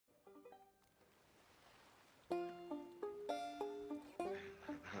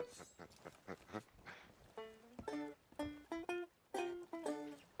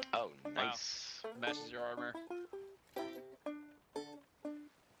Matches your armor.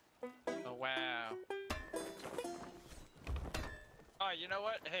 Oh, wow. Oh, you know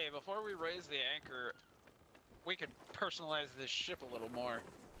what? Hey, before we raise the anchor, we could personalize this ship a little more.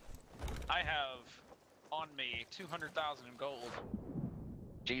 I have on me 200,000 in gold.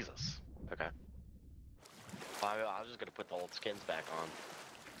 Jesus. Okay. I was just gonna put the old skins back on.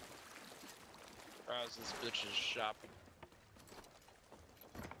 Browse this bitch's shop.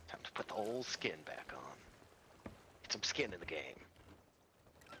 Time to put the old skin back on. Get some skin in the game.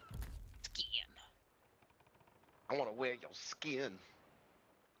 Skin. I want to wear your skin.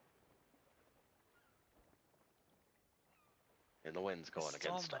 And the wind's going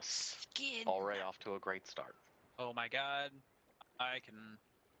against us. Skin. Already off to a great start. Oh my god. I can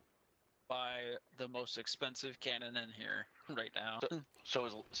buy the most expensive cannon in here right now. So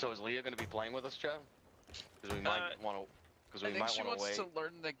is Leah going to be playing with us, Joe? Because we might want to. Because we I think might she want to wants wait. to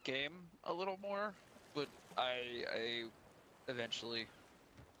learn the game a little more, but I eventually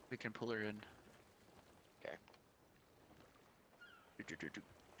we can pull her in. Okay.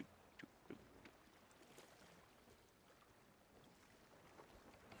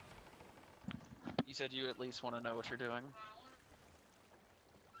 You said you at least want to know what you're doing.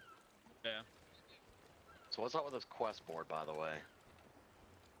 Yeah. So what's up with this quest board, by the way?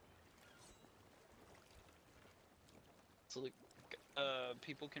 So like,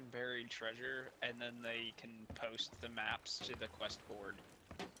 people can bury treasure, and then they can post the maps to the quest board.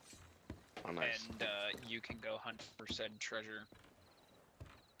 Oh, nice. And you can go hunt for said treasure.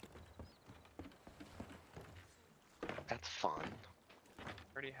 That's fun.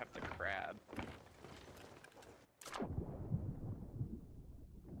 Already have the crab.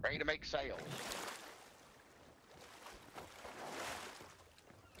 Ready to make sails.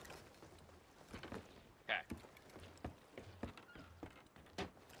 Okay.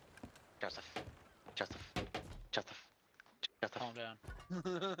 Joseph. Calm down.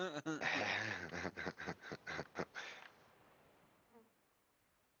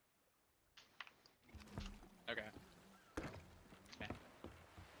 Okay. Okay.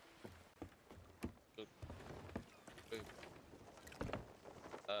 Boop. Boop.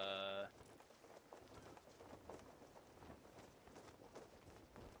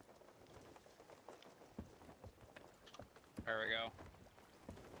 There we go.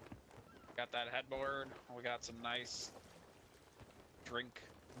 Got that headboard. We got some nice drink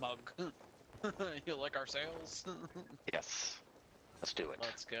mug. You like our sails? Yes. Let's do it.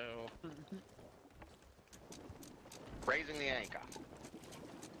 Let's go. Raising the anchor.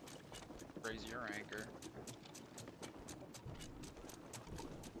 Raise your anchor.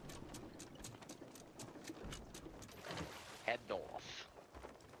 Head north.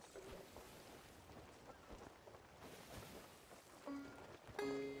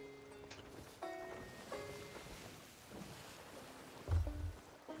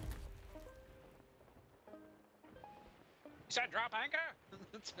 You said drop anchor?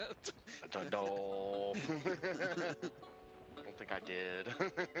 No. I don't think I did.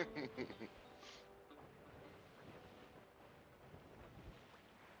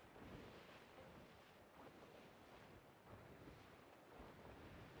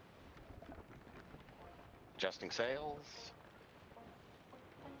 Adjusting sails.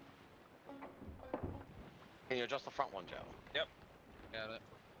 Can you adjust the front one, Joe? Yep. Got it.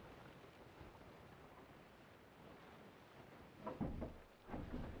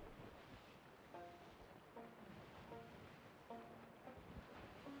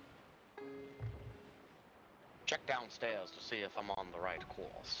 Check downstairs to see if I'm on the right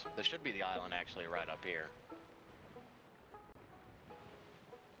course. There should be the island actually right up here.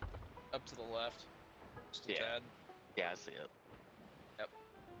 Up to the left. Just a Yeah. tad. Yeah, I see it. Yep.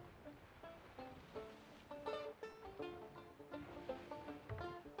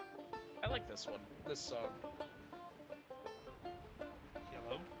 I like this one. This song.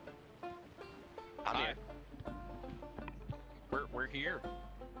 Hello? I'm Hi. here. We're here.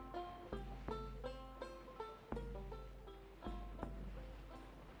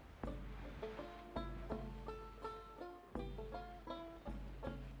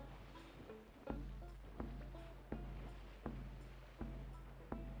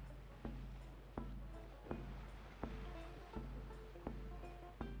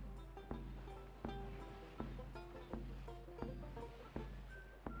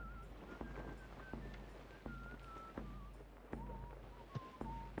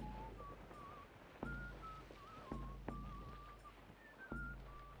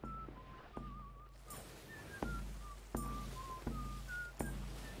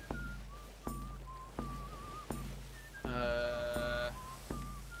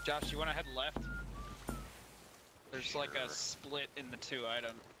 Josh, you want to head left? There's like a split in the two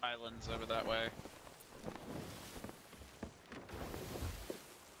islands over that way.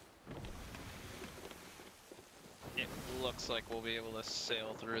 It looks like we'll be able to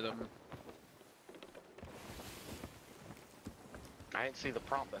sail through them. I didn't see the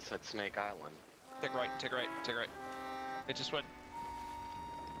prompt that said Snake Island. Take right, take right, take right. It just went.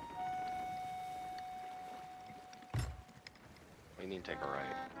 We need to take a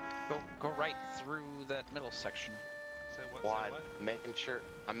right. Go right through that middle section. Say what? Well, Say I'm what?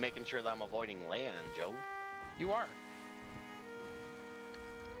 making sure that I'm avoiding land, Joe. You are.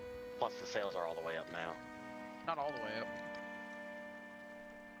 Plus the sails are all the way up now. Not all the way up.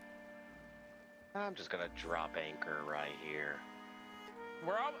 I'm just gonna drop anchor right here.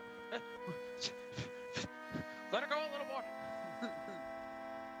 We're all. Let it go a little more.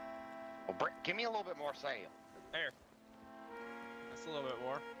 Well, give me a little bit more sail. There. That's a little bit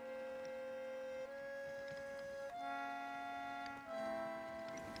more.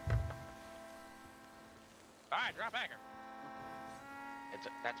 Alright, drop anchor.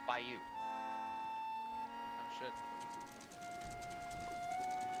 That's by you. Oh shit.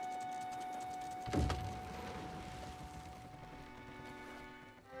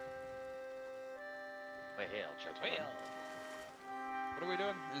 Wait, here, I'll check. Well. What are we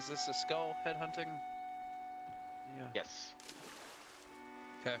doing? Is this a skull headhunting? Yeah. Yes.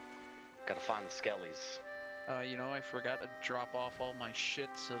 Okay. Gotta find the skellies. You know, I forgot to drop off all my shit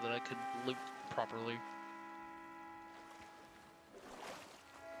so that I could loot properly.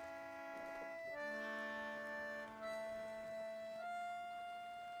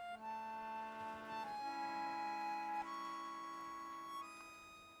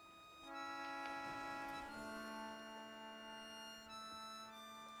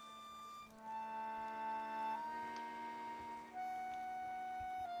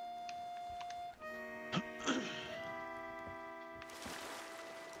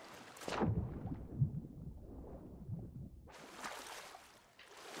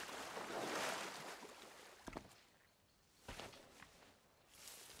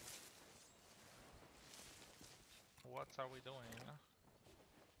 What are we doing?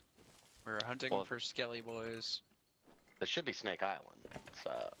 We're hunting Well, for skelly boys. This should be Snake Island.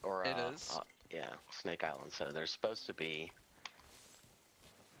 It is? Yeah, Snake Island. So there's supposed to be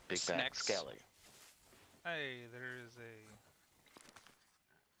big bad Snacks. skelly. Hey, there is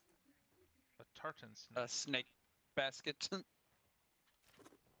a tartan snake. A snake basket.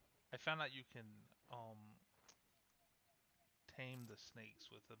 I found out you can tame the snakes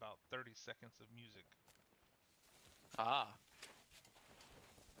with about 30 seconds of music. Ah.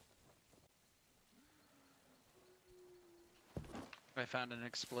 I found an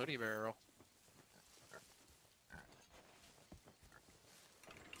explodey barrel.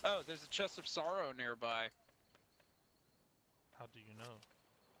 Oh, there's a chest of sorrow nearby. How do you know?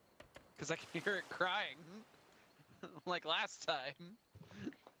 Because I can hear it crying. Like last time.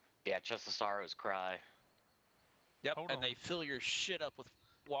 Yeah, Chest of Sorrow's cry. Yep, Hold and on. they fill your shit up with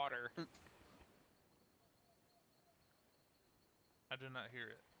water. I do not hear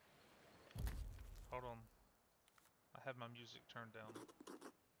it. Hold on. I have my music turned down.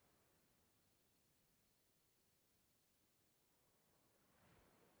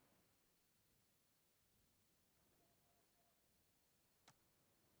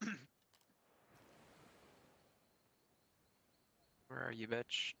 Where are you,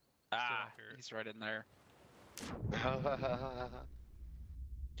 bitch? don't Ah, hear it. he's right in there.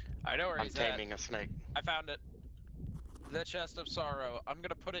 I know where I'm he's at. taming a snake. I found it. The chest of sorrow. I'm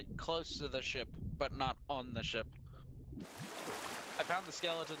gonna put it close to the ship, but not on the ship. I found the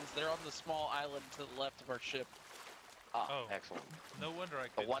skeletons. They're on the small island to the left of our ship. Ah, Oh. excellent. No wonder I The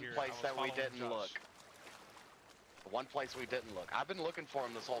couldn't one hear it. place I was that we following didn't Josh. look. The one place we didn't look. I've been looking for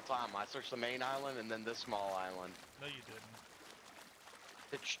him this whole time. I searched the main island and then this small island. No, you didn't.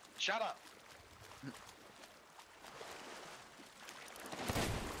 Shut up!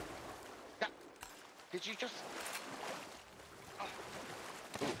 Did you just... Oh.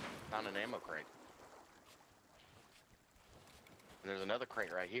 Ooh, found an ammo crate. And there's another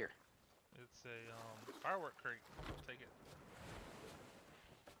crate right here. It's a firework crate. Take it.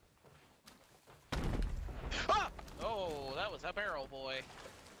 Ah! Oh, that was a barrel, boy.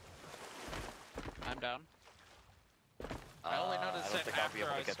 I'm down. I only noticed I don't it think I'll be after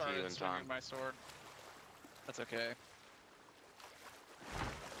able I to get to you started in swinging time. my sword. That's okay.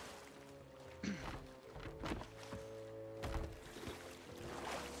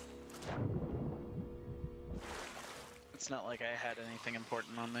 It's not like I had anything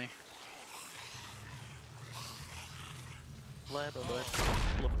important on me.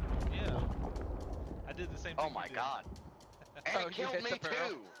 Yeah. I I did the same thing. Oh my you did. god. And Oh, you it killed hit me the barrel.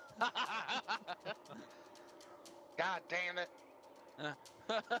 too. God damn it.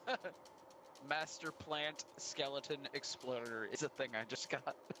 Master plant skeleton exploder is a thing I just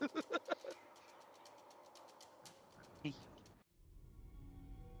got. Yeah.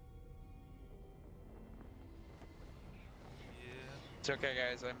 It's okay,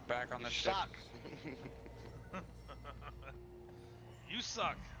 guys. I'm back on You the ship. suck. You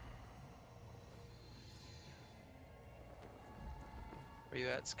suck. Where you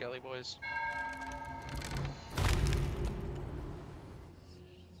at, Skelly boys?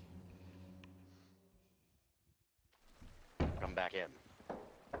 Come back in.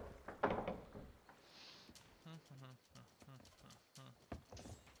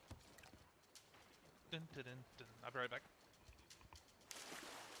 Dun, dun, dun, dun. I'll be right back.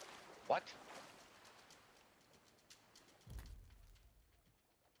 What?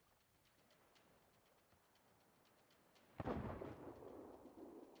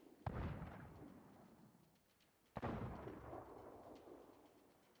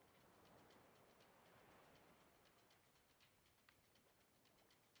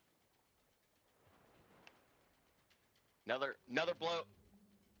 Another blow.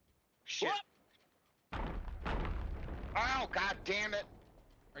 Shit. What? Oh, god damn it.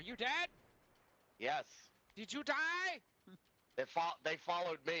 Are you dead? Yes. Did you die? They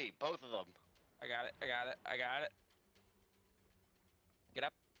followed me, both of them. I got it. I got it. I got it. Get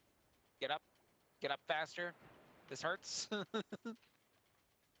up. Get up. Get up faster. This hurts.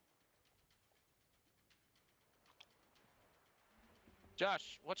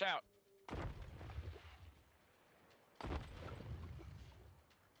 Josh, watch out.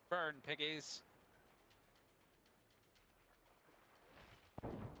 Burn, piggies.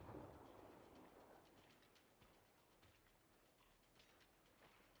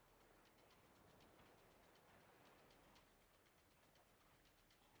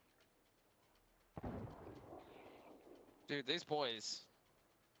 Dude, these boys.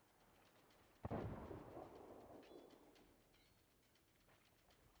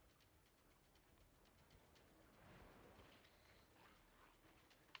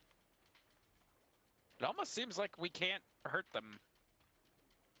 It almost seems like we can't hurt them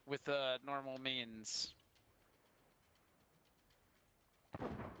with normal means.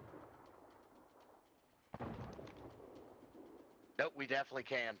 Nope, we definitely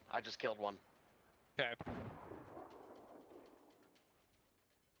can. I just killed one. Okay.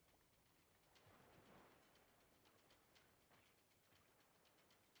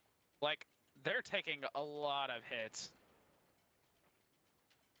 Like, they're taking a lot of hits.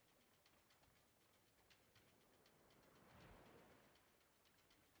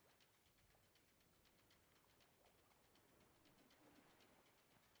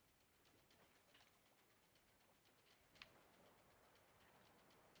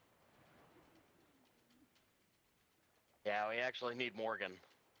 Yeah, we actually need Morgan.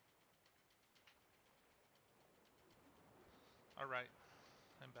 All right.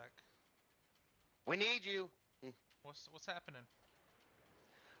 I'm back. We need you. What's happening?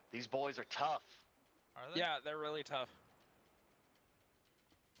 These boys are tough. Are they? Yeah, they're really tough.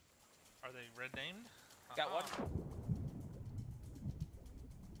 Are they red named? Got one.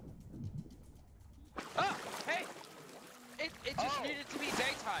 Oh, hey! It just needed to be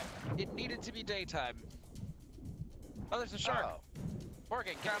daytime. It needed to be daytime. Oh, there's a shark. Oh.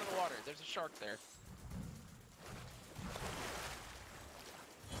 Morgan, get out of the water. There's a shark there.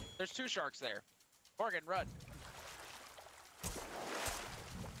 There's two sharks there. Morgan, run.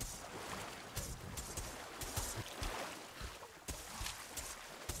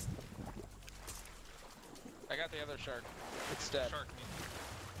 I got the other shark. It's dead. Shark meat.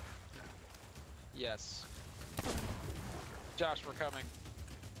 Yes. Josh, we're coming.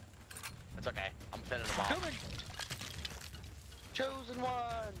 It's okay. I'm finning them off. Coming! Chosen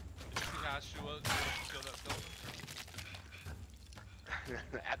one! Did you see how she was to kill that skeleton?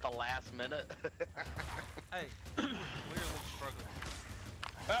 At the last minute. Hey, clearly struggling.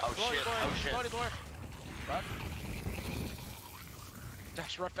 Oh, bloody shit. blower, Oh, shit. bloody blower. Run.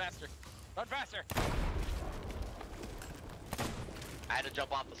 Josh, run faster. Run faster. I had to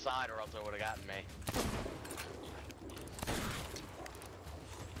jump off the side or else it would have gotten me.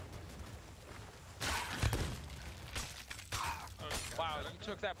 Wow, you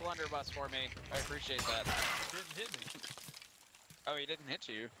took that blunderbuss for me. I appreciate that. It didn't hit me. Oh, he didn't hit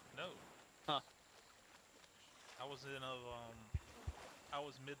you? No. Huh. I was in a I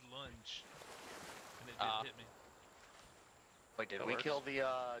was mid lunge, and it didn't hit me. Wait, did That we works. kill the, did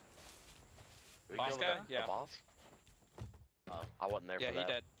we Boss kill guy? the Yeah. boss? Oh, I wasn't there Yeah, for that.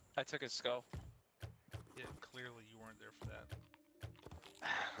 he did. I took his skull. Yeah, clearly you weren't there for that.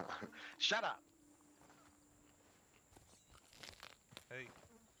 Shut up. Hey,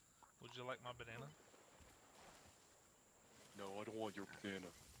 would you like my banana? No, I don't want your banana.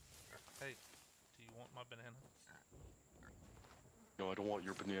 Hey, do you want my banana? No, I don't want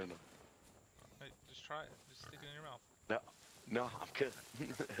your banana. Hey, just try it. Just stick it in your mouth. No, I'm good.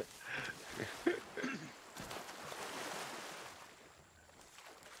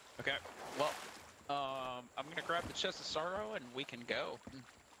 Okay. Well, I'm gonna grab the chest of sorrow and we can go.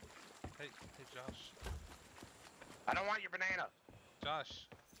 Hey, Josh. I don't want your banana. Josh.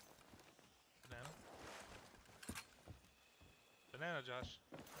 Banana? Banana, Josh.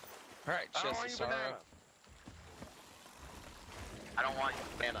 All right, I don't chest want of your sorrow. banana. I don't want your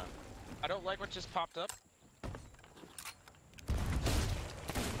banana. I don't like what just popped up.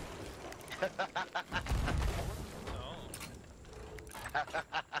 No.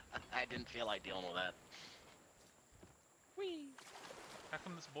 I didn't feel like dealing with that. Whee! How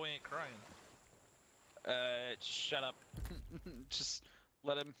come this boy ain't crying? Shut up. Just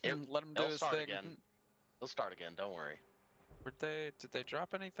let him do He'll his start thing. again. He'll start again, don't worry. Did they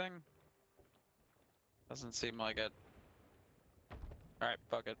drop anything? Doesn't seem like it. Alright,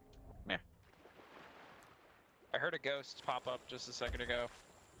 fuck it. Yeah. I heard a ghost pop up just a second ago.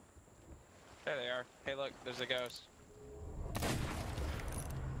 There they are. Hey look, there's a ghost. Oh,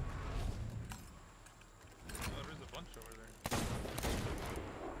 there's a bunch over there.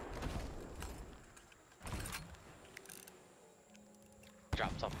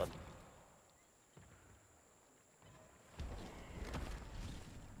 Drop something.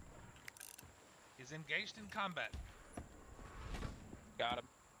 He's engaged in combat. Got him.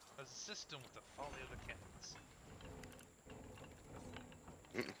 Assist him with the folly of the cannons.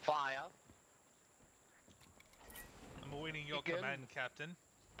 Fire. I'm awaiting your Begin. command, Captain.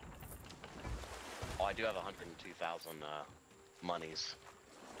 Oh, I do have 102,000 monies.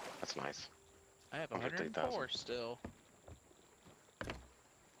 That's nice. I have 103,000. 104 still.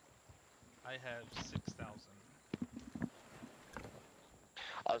 I have 6,000.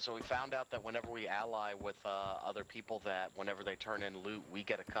 So we found out that whenever we ally with other people, that whenever they turn in loot, we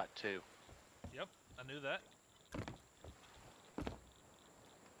get a cut too. Yep, I knew that.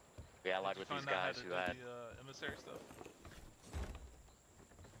 We allied with these guys who had the emissary stuff.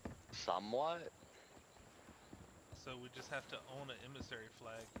 somewhat. So we just have to own an emissary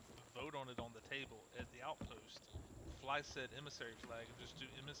flag, vote on it on the table at the outpost, fly said emissary flag, and just do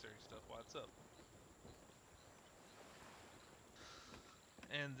emissary stuff while it's up.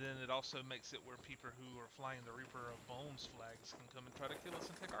 And then it also makes it where people who are flying the Reaper of Bones flags can come and try to kill us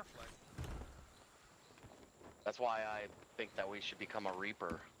and take our flag. That's why I think that we should become a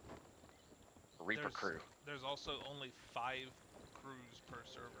Reaper. A Reaper crew. There's also only 5 crews per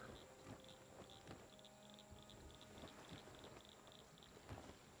server.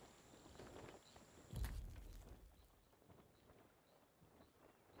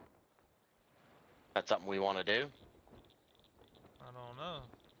 That's something we want to do. I don't know.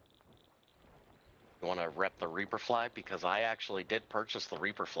 You want to rep the Reaper flag? Because I actually did purchase the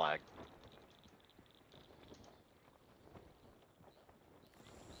Reaper flag.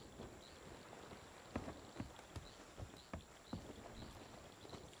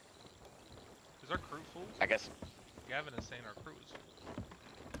 Is our crew full? I guess. Gavin is saying our crew is full.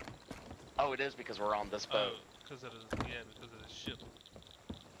 Oh, it is because we're on this boat. Because of the ship.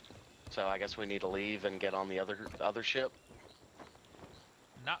 So I guess we need to leave and get on the other ship.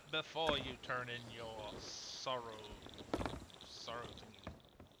 Not before you turn in your sorrow thingy.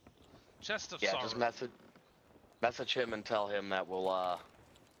 Chest of sorrow. Yeah, just message him and tell him that we'll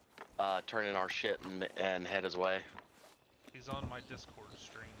turn in our shit and head his way. He's on my Discord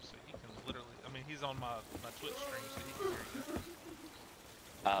stream, so he can literally. I mean, he's on my Twitch stream, so he can hear you.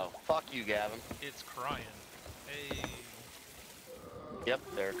 Oh, fuck you, Gavin. It's crying. Hey. Yep,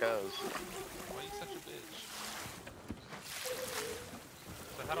 there it goes. Why are you such a bitch?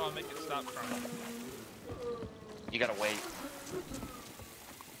 So how do I make it stop crying? You gotta wait.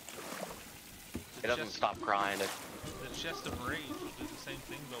 It doesn't stop crying. The chest of rage will do the same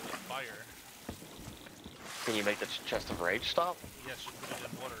thing, but with fire. Can you make the chest of rage stop? Yes, you put it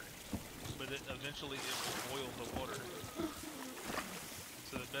in water. But eventually it will boil the water.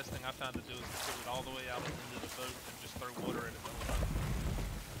 So the best thing I found to do is put it all the way out into the boat and just throw water in it the whole time.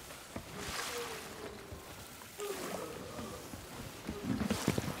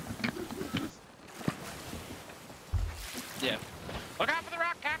 Yeah. Look out for the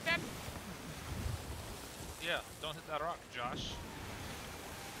rock, Captain! Yeah, don't hit that rock, Josh.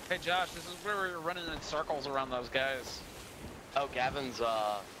 Hey Josh, this is where we were running in circles around those guys. Oh, Gavin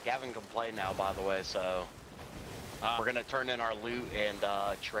can play now, by the way, so we're gonna turn in our loot and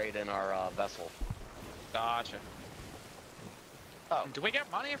trade in our vessel. Gotcha. Oh. Do we get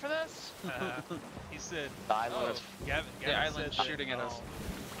money for this? He said, The island is... Gavin The island's said shooting that, at us.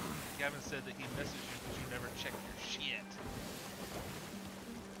 Gavin said that he messaged you because you never checked your shit.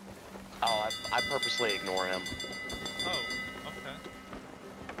 Oh, I purposely ignore him. Oh, okay.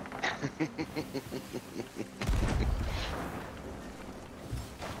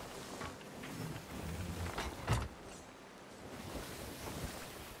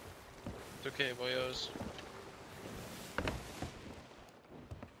 It's okay, boyos.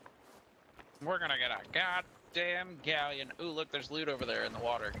 We're gonna get a goddamn galleon. Ooh, look, there's loot over there in the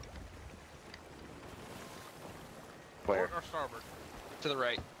water. Where? Port or starboard? To the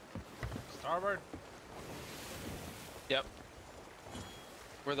right. Starboard? Yep.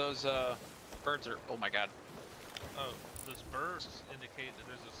 Where those birds are. Oh my god. Oh, those birds indicate that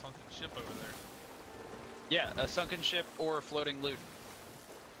there's a sunken ship over there. Yeah, a sunken ship or floating loot.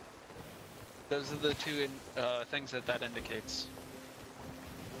 Those are the two things that indicates.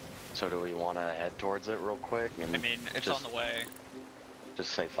 So do we want to head towards it real quick? And I mean, it's just, on the way.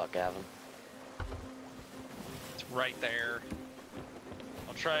 Just say fuck Gavin. It's right there.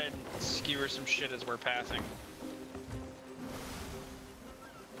 I'll try and skewer some shit as we're passing.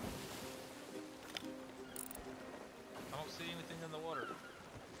 I don't see anything in the water.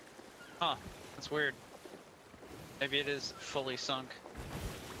 Huh, that's weird. Maybe it is fully sunk.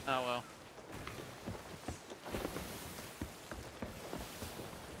 Oh well.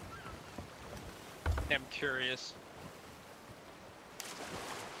 I'm curious.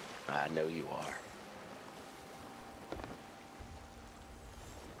 I know you are.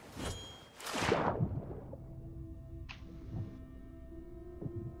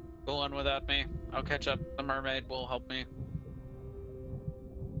 Go on without me. I'll catch up. The mermaid will help me.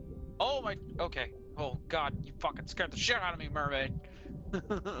 Oh my. Okay. Oh god, you fucking scared the shit out of me, mermaid.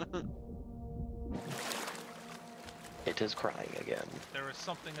 It is crying again. There is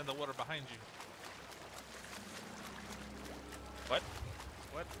something in the water behind you. What?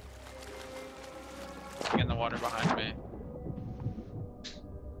 What? In the water behind me.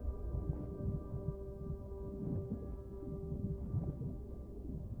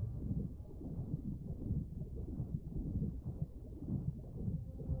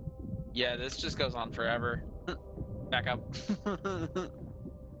 Yeah, this just goes on forever. Back up.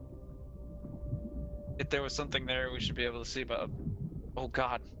 If there was something there, we should be able to see, but oh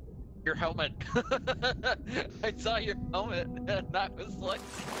god, your helmet! I saw your helmet, and I was like,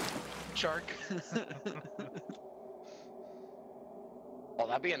 shark. Oh,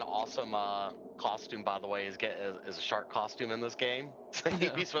 that'd be an awesome costume, by the way. Is a shark costume in this game?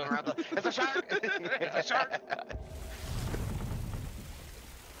 He'd be swimming around. It's a shark! It's a shark!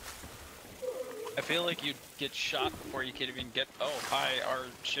 I feel like you'd get shot before you could even get. Oh, hi, our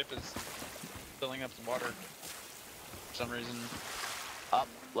ship is filling up the water for some reason. Up,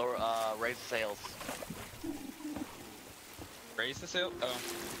 lower, raise the sails. Raise the sail? Oh.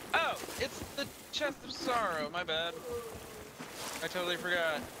 Oh, it's the chest of sorrow, my bad. I totally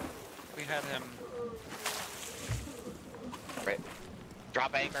forgot. We had him. Right.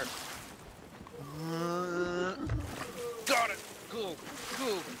 Drop anchor. Got it! Go!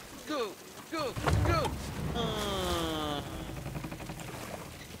 Go! Go! Go! Go!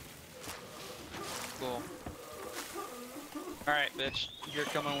 Cool. Alright, bitch. You're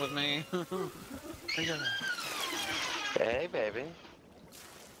coming with me. Hey, baby.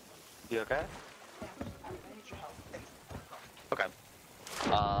 You okay? Okay.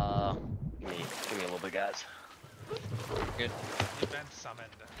 Give me a little bit, guys. Good. You've been summoned.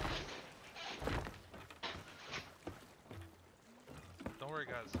 Don't worry,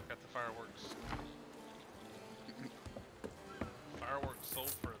 guys. Got the fireworks. Fireworks sold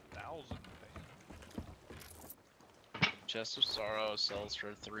for 1,000. Chest of Sorrow sells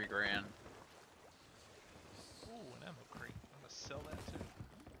for $3 grand. Ooh, an ammo crate. I'm gonna sell that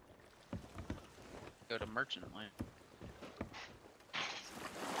too. Go to Merchant Land.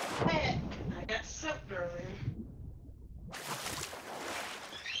 Hey, I got soaked earlier.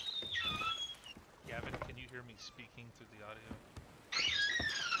 Gavin, can you hear me speaking through the audio?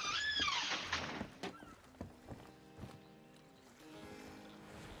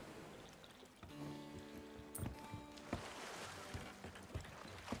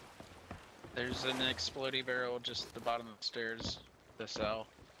 There's an explodey barrel just at the bottom of the stairs to sell.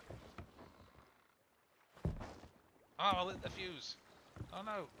 Oh, I lit the fuse. Oh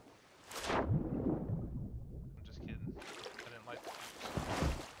no. I'm just kidding. I didn't light the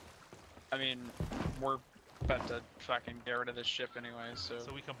fuse. I mean, we're about to fucking get rid of this ship anyway, so.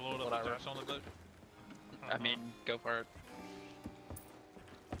 So we can blow it up with Whatever. Josh on the boat? I mean, go for it.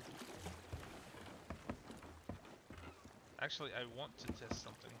 Actually, I want to test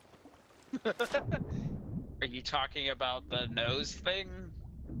something. Are you talking about the nose thing?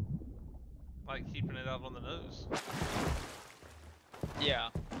 Like keeping it out on the nose. Yeah,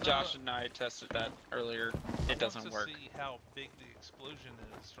 Josh and I tested that earlier. It doesn't work. I want to see how big the explosion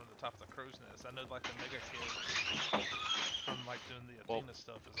is from the top of the crow's nest. I know like the mega kill from like doing the Athena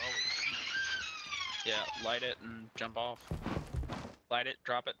stuff is always huge. Yeah, light it and jump off. Light it,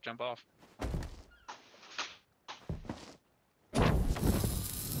 drop it, jump off.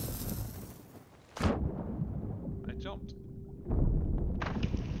 I jumped.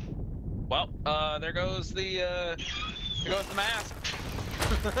 Well, there goes the mask.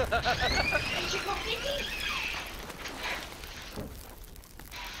 Did you go pee-pee?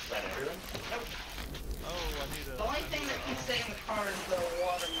 Is that everything? Nope. Oh, I need a. The only thing that can stay in the car is the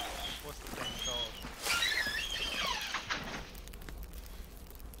watermelon. What's the thing called?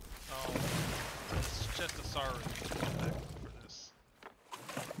 Oh, it's just a sorry for this.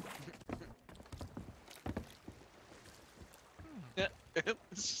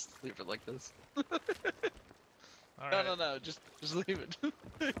 Let's just leave it like this. All right. No, just leave it. You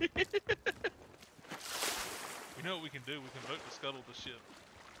know what we can do? We can vote to scuttle the ship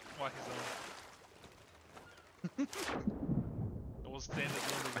while he's on it. We'll stand at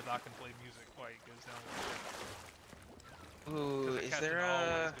the end of the dock and play music while he goes down with the ship. Ooh, 'Cause the is captain there always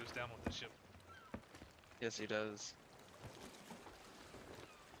a? goes down with the ship. Yes, he does.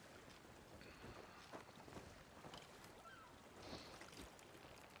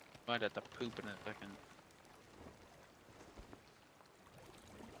 Might have to poop in a second.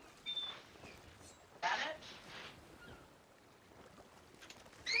 Got it?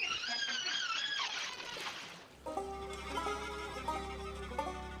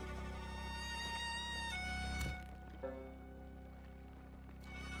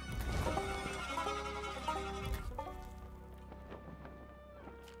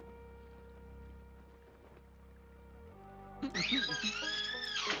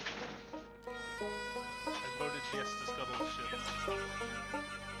 I voted yes to scuttle the ship.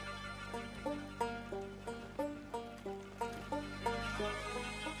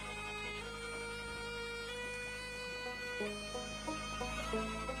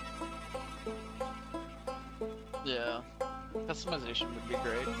 Yeah, customization would be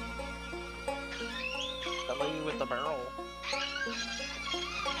great. Belly with the barrel.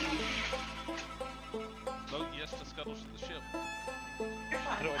 Vote yes to scuttle the ship. You're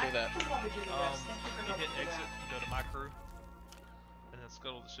fine. How do I do that? can probably do the rest. Thank you for You helping hit me exit, out. you go to my crew, and then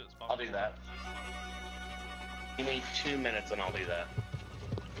scuttle the ship's bottom. I'll do that. Give me 2 minutes and I'll do that.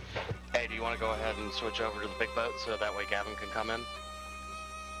 Hey, do you want to go ahead and switch over to the big boat so that way Gavin can come in?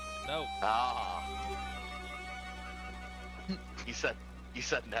 No. Ah. You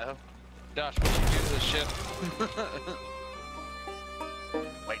said no? Josh, what do you do to the ship?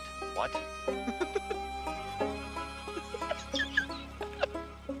 Wait, what?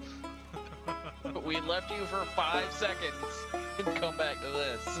 We left you for 5 seconds and come back to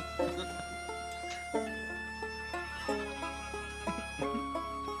this.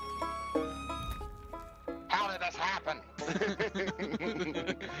 How did this happen?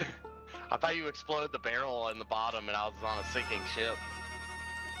 I thought you exploded the barrel in the bottom and I was on a sinking ship.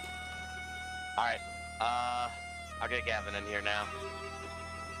 Alright, I'll get Gavin in here now.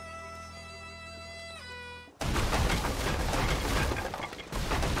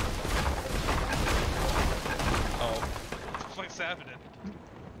 Oh. What's happening?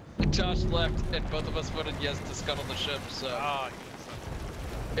 Josh left and both of us voted yes to scuttle the ship, so Ah, you did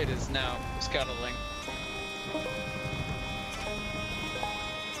something. it is now scuttling.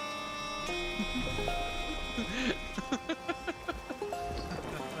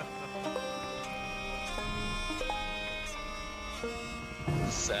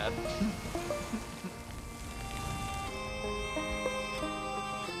 Sad.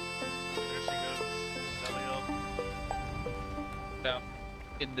 There she goes. Belly up. Now,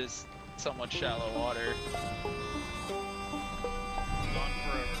 in this somewhat shallow water. Gone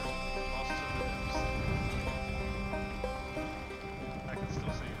forever. Lost to the depths. I can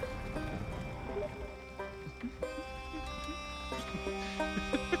still see it.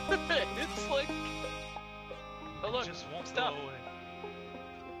 It's like, oh look, It just won't stop. blow away.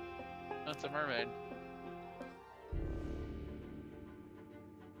 That's a mermaid.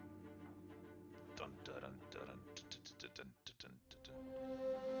 Dun, dun, dun, dun, dun, dun, dun, dun, dun, dun.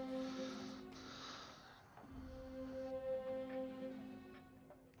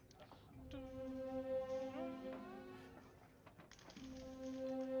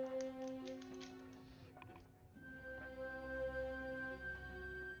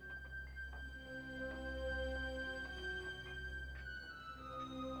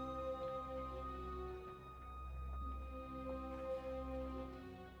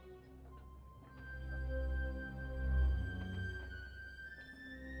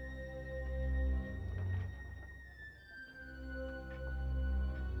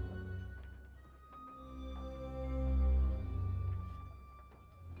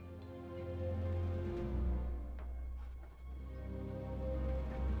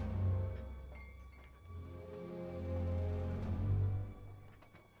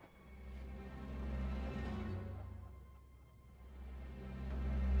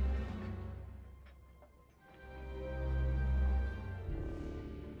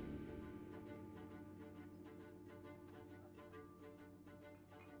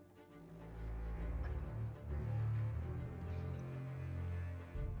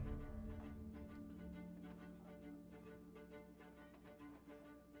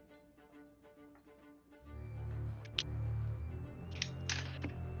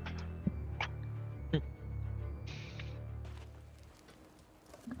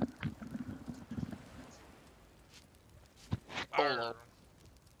 Polo.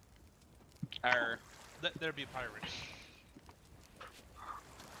 Arr. There be pirates.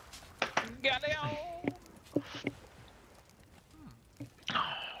 Galileo!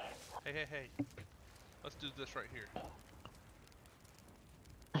 Hey. Let's do this right here.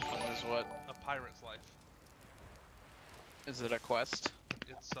 What is what? A pirate's life. Is it a quest?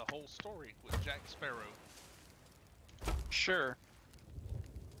 It's a whole story with Jack Sparrow. Sure.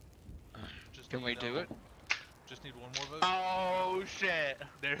 Just Can we need, do it? Just need one more vote. Oh shit!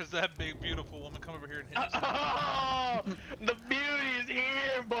 There's that big beautiful woman. Come over here and hit us. Oh, the beauty is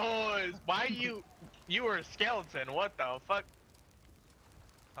here, boys. Why you were a skeleton? What the fuck?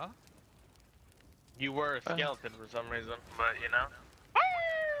 Huh? You were a skeleton for some reason, but you know.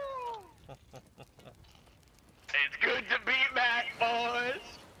 It's good to be back, boys.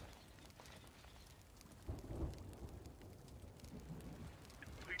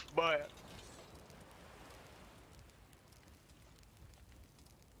 But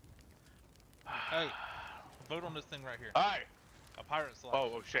Hey, vote on this thing right here. alright. A pirate's life.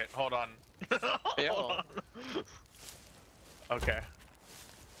 Oh shit, hold on. Yeah. Hold on. Okay.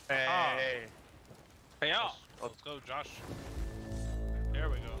 Hey. Ah. Hey, yo! Let's go, Josh. There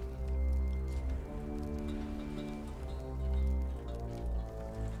we go.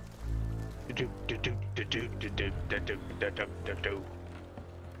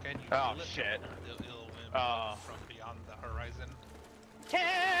 Can you Oh feel it? shit. The ill wind Oh. from beyond the horizon.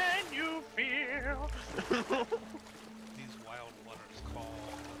 Can you feel? These wild waters call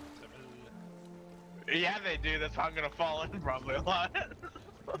to me. Yeah, they do. That's how I'm gonna fall in probably a lot.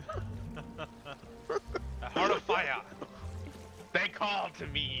 A heart of fire. They call to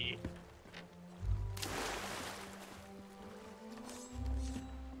me.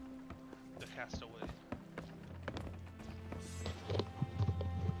 The castaway.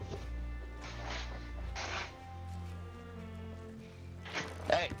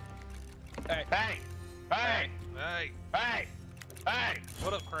 Hey, Hey, hey, hey, Hey, hey, hey.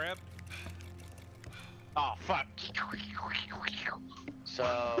 what up, crab? Oh fuck.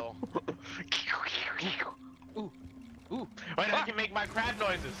 so Ooh. Wait, I can make my crab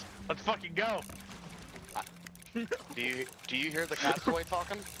noises. Let's fucking go. do you hear the castaway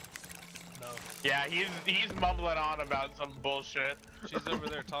talking? No, Yeah, he's mumbling on about some bullshit. she's over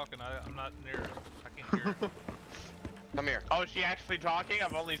there talking. I'm not near her. I can't hear her. Come here. Oh, is she actually talking?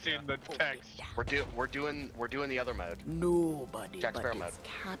 I've only seen the text. We're doing the other mode. Nobody Jack but Sparrow this mode.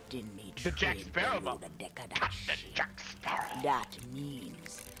 captain may The Jack trade Sparrow below mode. the deck of that Captain ship. Jack Sparrow. That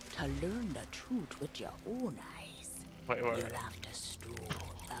means to learn the truth with your own eyes, Wait, you'll wait. have to stroll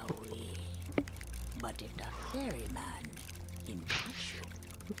away. But if the ferryman can catch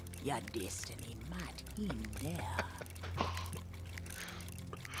you, your destiny might end there.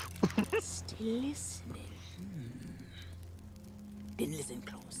 Still listening? Then listen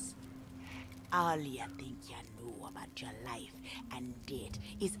close. All you think you know about your life and death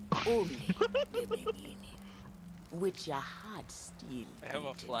is only the beginning. With your heart still I have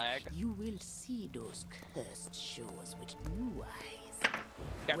a beating, flag. you will see those cursed shores with new eyes.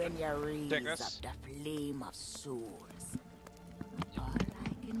 Captain, When you raise take up this. the flame of souls, all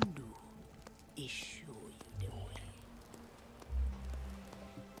I can do is show you the way.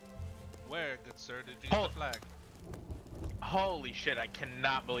 Where, good sir, did you Hold- get the flag? Holy shit, I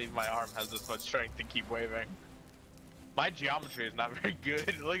cannot believe my arm has this much strength to keep waving. My geometry is not very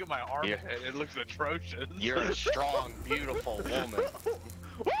good. Look at my armpit, it looks atrocious. You're a strong, beautiful woman.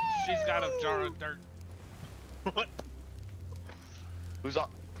 She's got a jar of dirt. What?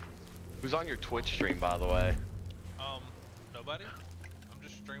 Who's on your Twitch stream, by the way? Nobody? I'm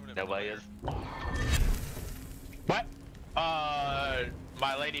just streaming it. Nobody from is. What?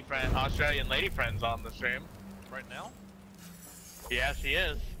 My lady friend, Australian lady friend's on the stream. there. Right now? Yeah, she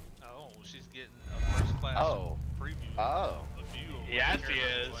is. Oh, she's getting a first class Oh. preview. Oh. A view of what Yeah, the she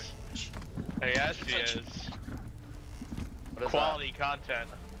character is. looks Yeah, she is. What is Quality content.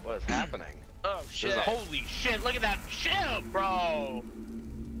 that? What is happening? Oh, shit. Holy shit, look at that ship, bro!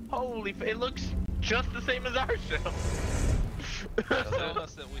 Holy, it looks just the same as our ship. like. They're telling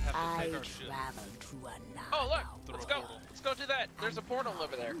us that we have to I take our ship. traveled through another Oh, look. Through Let's a go. portal. Let's go do that. There's a portal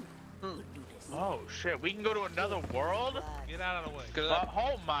over there. We'll do this. Oh shit, we can go to another world? Get out of the way. Good.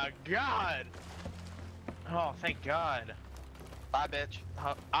 Oh my god! Oh, thank god. Bye, bitch.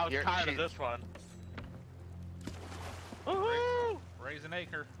 I was Here, tired of she- this one. Woohoo! Raise an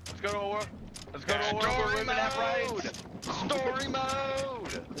acre. Let's go to a world. Let's go to a world where Story women have rights. Story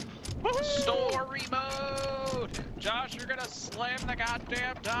mode! Woohoo! Story mode! Josh, you're gonna slam the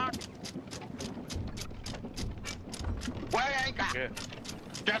goddamn dock. Way anchor! Good.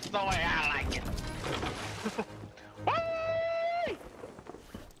 Just the way I like it. Woo!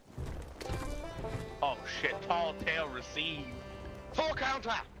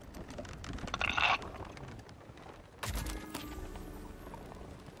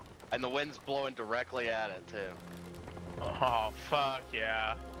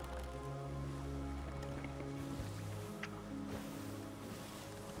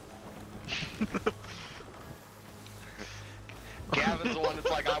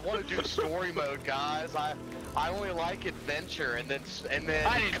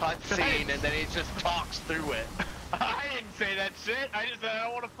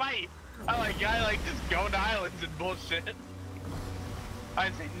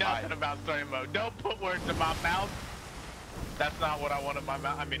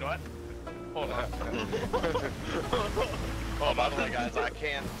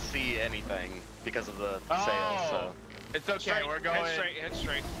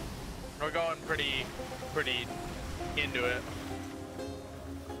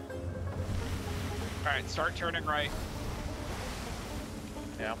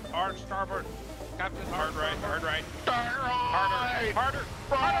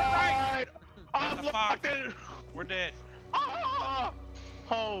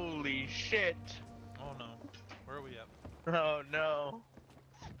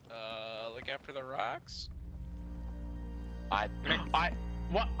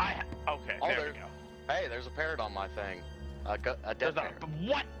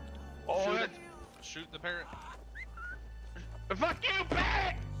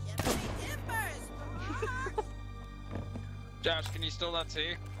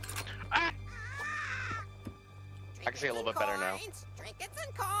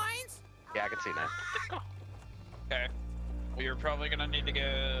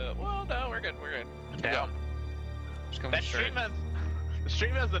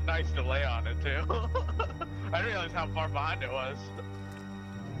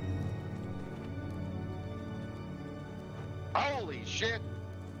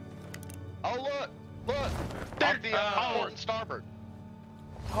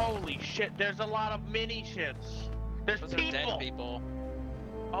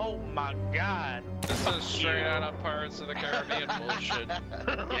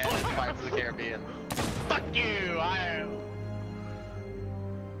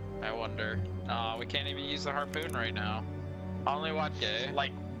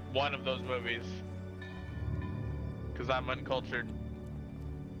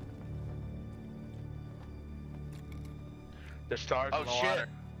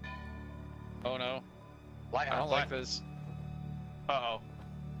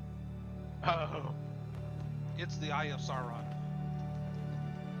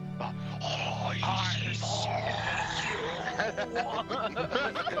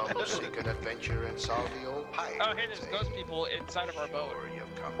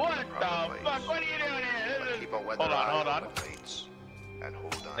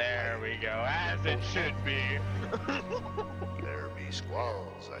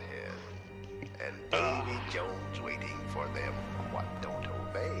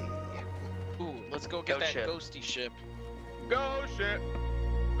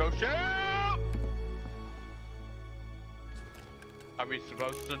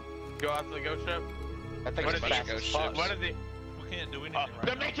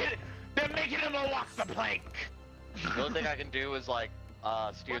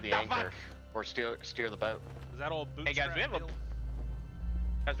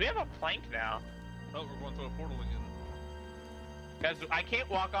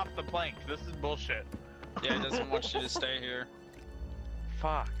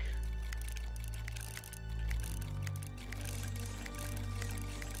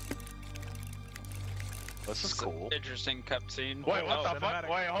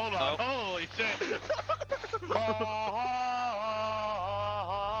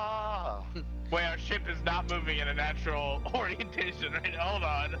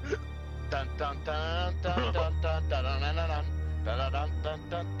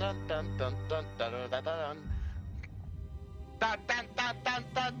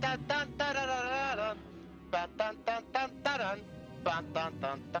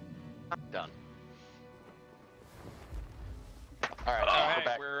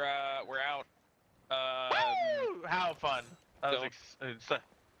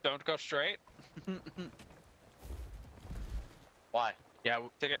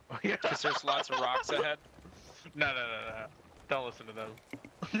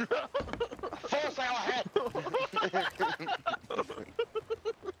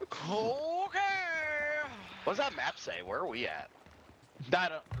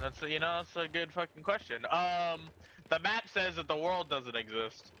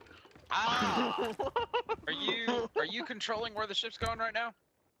 Ah! Are you controlling where the ship's going right now?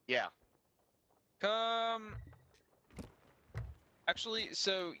 Yeah. Come. Actually,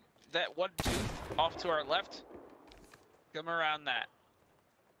 so that one tooth off to our left. Come around that.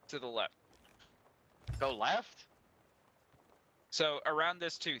 To the left. Go left? So around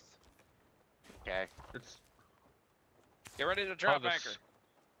this tooth. Okay. Get ready to drop there's- anchor.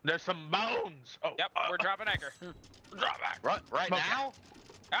 There's some bones. Oh. Yep, we're dropping anchor. Drop back. Right Okay. now?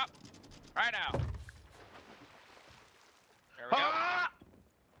 Yep, right now. There we go. Ah!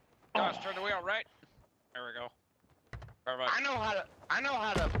 Gosh, turn the wheel right. There we go. Perfect. I know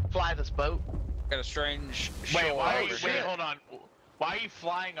how to fly this boat. Got a strange Wait, shore why are over you, here. wait, hold on. Why are you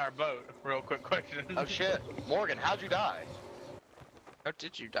flying our boat? Real quick question. Oh shit. Morgan, how'd you die? How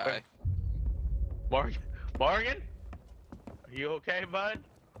did you die? Morgan? Morgan? Are you okay, bud?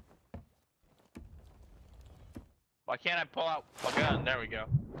 Why can't I pull out my gun? There we go.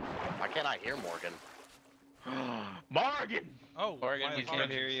 Why can't I hear Morgan? Morgan! Oh, Morgan, my we can't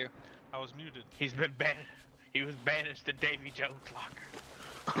apologies. hear you. I was muted. He's been banned. He was banished to Davy Jones'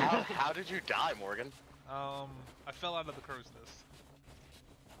 locker. How did you die, Morgan? I fell out of the crow's nest.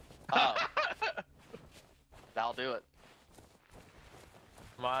 Oh. That'll do it.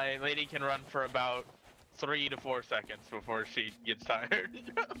 My lady can run for about 3 to 4 seconds before she gets tired.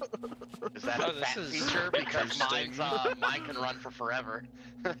 Is that Oh, a this fat is feature? Because interesting. mine can run for forever.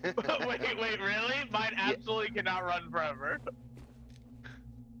 wait, really? Mine absolutely cannot run forever.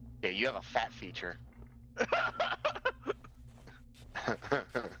 Yeah, you have a fat feature.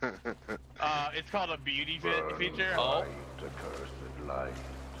 It's called a beauty feature. Oh.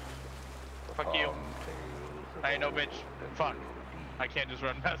 Fuck you. I ain't no bitch. Fuck. I can't just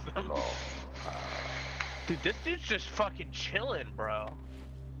run past them. Dude, this dude's just fucking chilling, bro.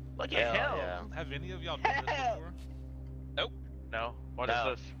 Look at Hell him. yeah. Have any of y'all done this Hell. before? No. What is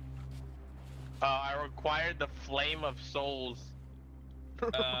No. this? I required the flame of souls.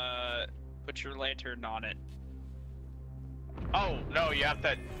 Put your lantern on it. Oh, no, you have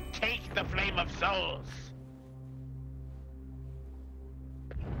to take the flame of souls.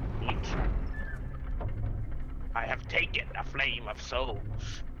 Eat. I have taken the flame of souls.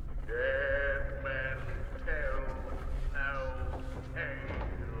 Dead men tell no tale.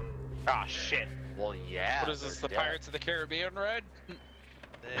 Ah, shit. Well, yeah. What is this, the they're Pirates of the Caribbean ride?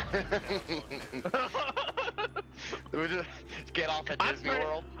 We just get off at I'm Disney pretty-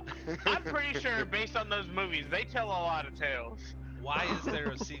 World. I'm pretty sure, based on those movies, they tell a lot of tales. Why is there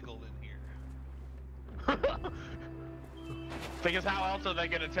a seagull in here? Because how else are they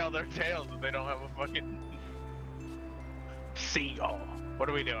gonna tell their tales if they don't have a fucking seagull? What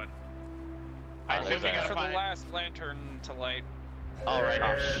are we doing? I Oh, assume we there's gotta For the find. last lantern to light. All right.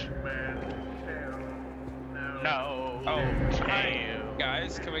 Dead men tell no No. Oh, Damn.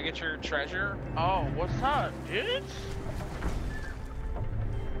 Guys, can we get your treasure? Oh, what's up, dudes?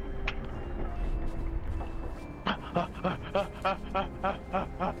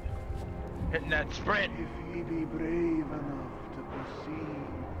 Hitting that sprint. If ye be brave enough to perceive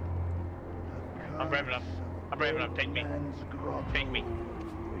the I'm brave enough. I'm brave enough. Take me. man's grotto Take me. waits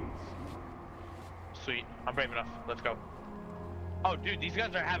Sweet. I'm brave enough. Let's go. Oh, dude, these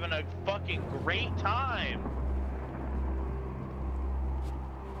guys are having a fucking great time.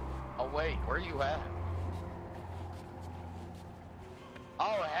 Oh wait, where are you at?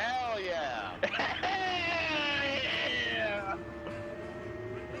 Oh hell yeah! Yeah.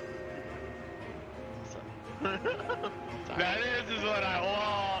 Now this is what I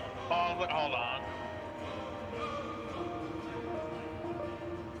want. Oh, but hold on.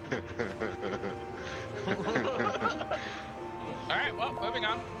 Alright, well, moving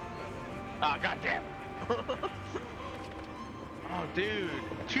on. Ah, goddamn. Oh, dude,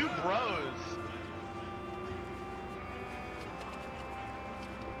 2 bros.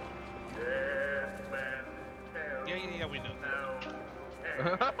 dead men tell Yeah, we know. no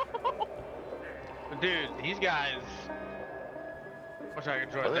tale. Dude, these guys. Wish I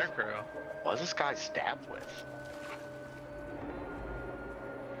could join What their is- crew. What was this guy stabbed with?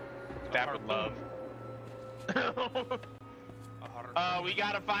 Stab with love. A harpoon. We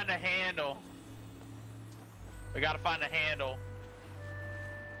gotta find a handle. We gotta find a handle.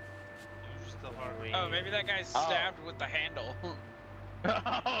 You're still hard. Oh, maybe that guy's Oh. stabbed with the handle.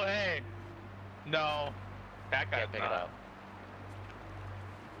 Oh, hey. No. That guy's Can't pick it not. up.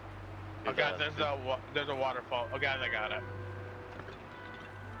 Oh, guys, there's a waterfall. Oh, guys, I got it.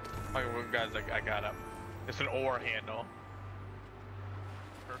 Oh, guys, I got it. It's an oar handle.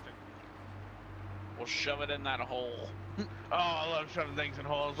 Perfect. We'll shove it in that hole. Oh, I love shoving things in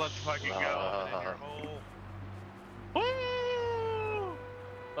holes. Let's fucking go. In your hole. Woo!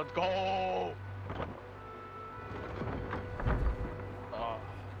 Let's go.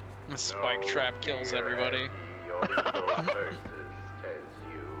 The spike trap kills everybody.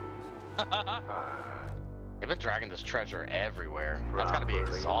 They've been dragging this treasure everywhere. That's gotta be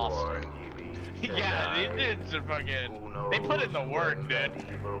exhausting. Yeah, these dudes are fucking. They put in the work, dude.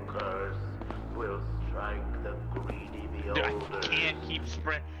 Dude, I can't keep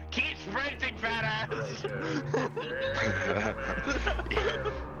sprint. Keep sprinting, fat ass.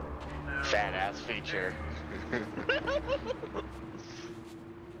 Fat ass feature.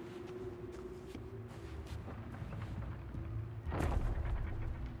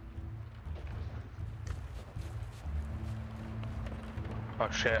 Oh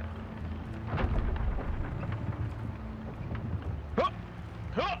shit.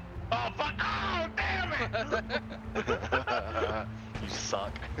 Oh fuck! Oh damn it! You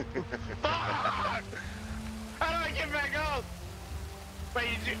suck. Fuck! How do I get back up? Wait,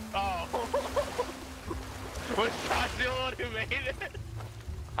 you? Oh. Was Josh the one who made it?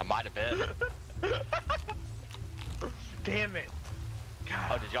 I might have been. Damn it!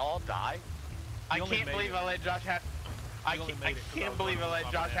 God. Oh, did y'all all die? I You only can't made believe it. I let Josh have. I You only can't, made it 'cause I can't was believe I running let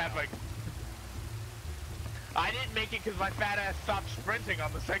top Josh of have that. a. I didn't make it because my fat ass stopped sprinting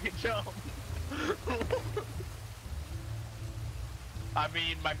on the second jump. I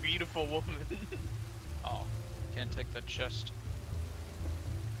mean, my beautiful woman. Oh, can't take the chest.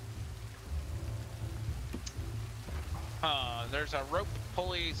 There's a rope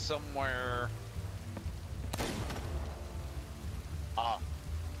pulley somewhere. Ah,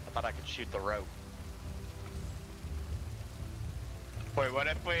 I thought I could shoot the rope. Wait, what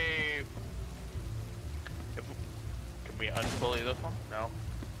if we... Can we unpulley this one? No.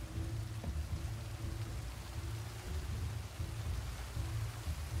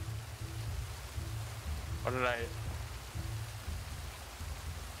 What did I...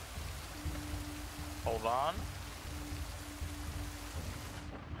 Hold on.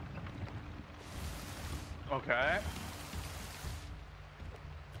 Okay.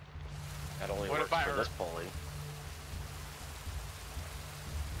 That only What works if I for hurt? this pulley.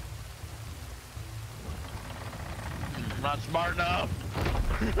 I'm not smart enough.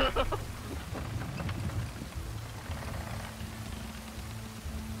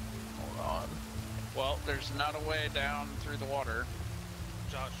 Hold on. Well, there's not a way down through the water.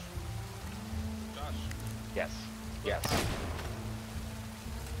 Josh. Josh. Yes. Yes.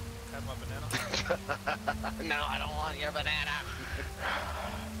 Have my banana. No, I don't want your banana.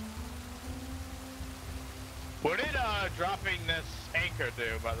 What did dropping this anchor do,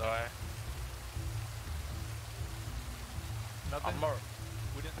 by the way? Nothing.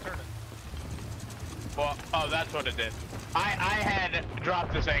 We didn't turn it. Well, oh, that's what it did. I had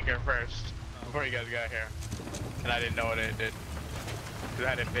dropped this anchor first before you guys got here, and I didn't know what it did because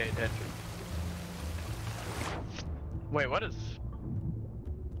I didn't pay attention. Wait, what is?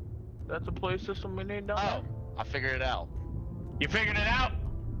 That's a play system we need down Oh, I figured it out. You figured it out?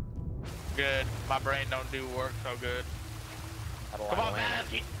 Good. My brain don't do work so good. How do I Come on,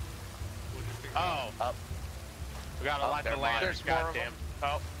 land man. it? Oh, Up. we gotta light the never mind. lantern. There's more of Goddamn.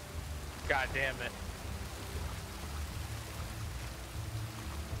 Oh, god damn it.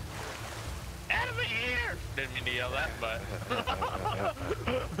 Out of here! Didn't mean to yell that, but.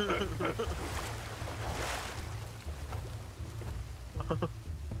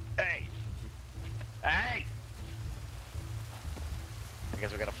 Hey! Hey! I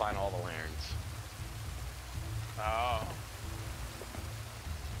guess we gotta find all the lanterns. Oh.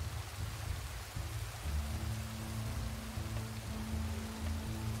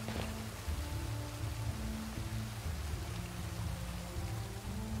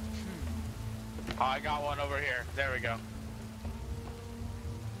 Oh, I got one over here. There we go.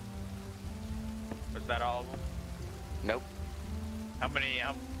 Was that all of them? Nope. How many?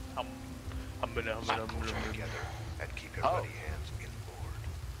 How many? Together and keep your Oh. bloody hands inboard.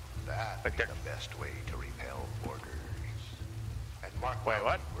 That Right is there. the best way to repel orders. And mark Wait, down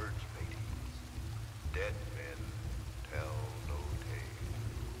what? the words, ladies. Dead men tell no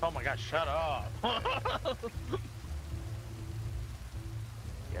tales. Oh my god, shut up.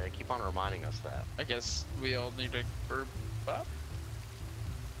 Yeah, they keep on reminding us that. I guess we all need to group up.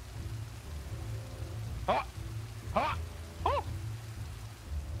 Ha! Ha! Oh!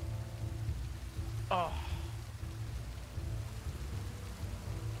 Oh.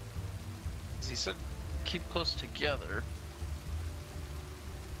 He said keep close together.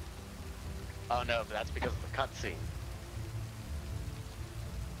 Oh no, but that's because of the cutscene.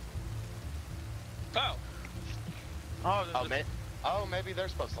 Oh! Oh, Maybe they're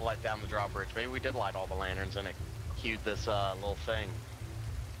supposed to light down the drawbridge. Maybe we did light all the lanterns and it cued this little thing.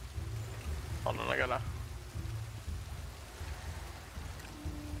 Hold on, I gotta.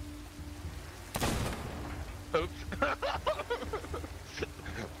 Oops.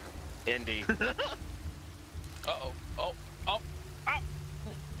 Indy. Uh-oh. Oh. Oh. Oh.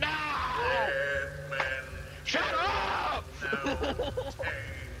 No! Shut up!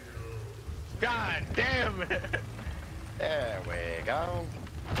 God damn it! There we go.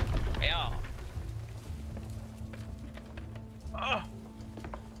 Yeah. Oh.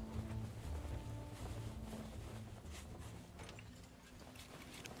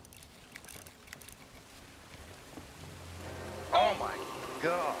 Oh my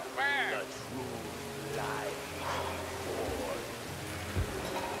god. Where? The true life force.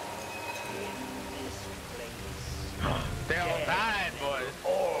 In this place, They all died, boys.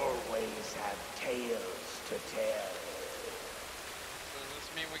 Always have tales to tell. Does this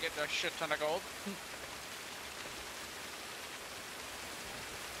mean we get a shit ton of gold?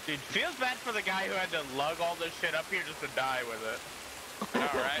 Dude, feels bad for the guy who had to lug all this shit up here just to die with it.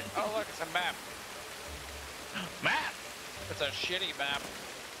 Alright. Oh, look, it's a map. Matt! It's a shitty map.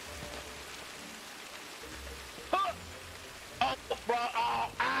 Huh. Oh, bro, oh,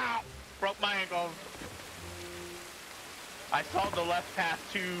 ow! Broke my ankle. I saw the left path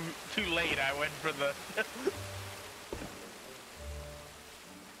too late. I went for the...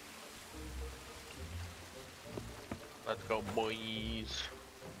 Let's go, boys.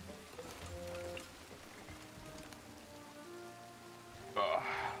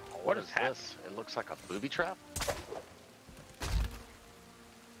 What is this? It looks like a booby trap.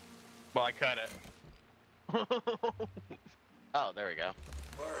 Well, I cut it. Oh, there we go.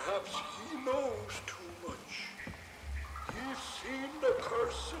 Perhaps he knows too much. He's seen the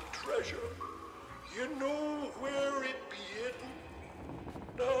cursed treasure. You know where it be hidden.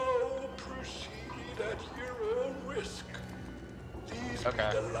 Now proceed at your own risk. These Okay.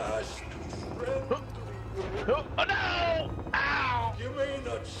 be the last friendly words. Oh no! Ow! You may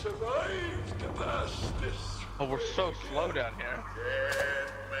not survive to pass this. Oh, we're so slow down here.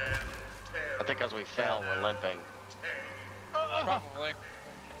 I think as we fell, we're limping. Probably.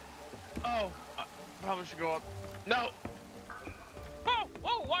 Oh, I probably should go up. No! Oh,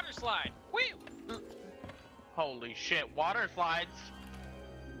 whoa, water slide. Whee! Holy shit, water slides.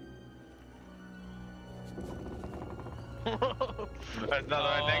 That's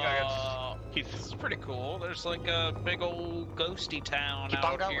another thing I got. This is pretty cool. There's like a big old ghosty town Keep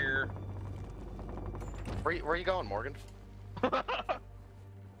on out going. here. Where are you going, Morgan?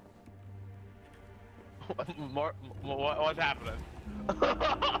 What's happening?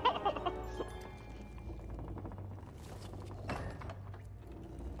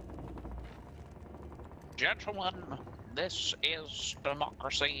 Gentlemen, this is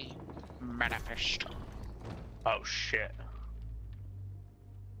democracy manifest. Oh shit.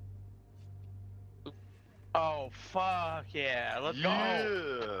 Oh fuck yeah, let's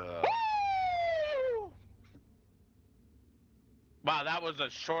go. Woo! Wow, that was a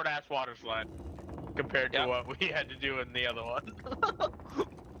short ass water slide compared to Yep. what we had to do in the other one.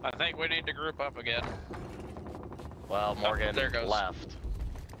 I think we need to group up again. Well, Morgan there goes. left.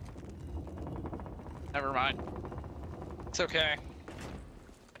 Never mind. It's okay.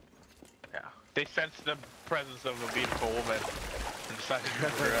 Yeah. They sensed the presence of a beautiful woman and decided to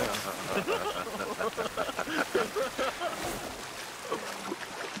murder us.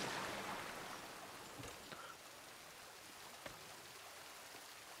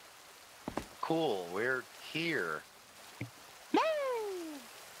 Cool, we're here. Woo!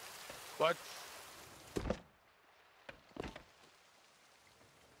 What?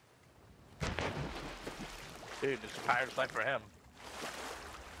 Dude, it's a pirate life for him.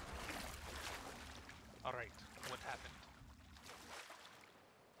 Alright, what happened?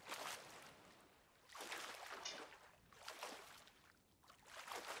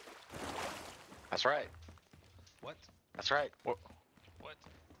 That's right. What? That's right. What?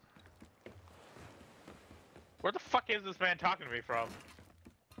 Where the fuck is this man talking to me from?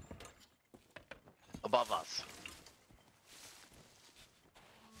 Above us.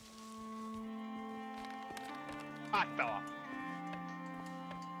 I fell off.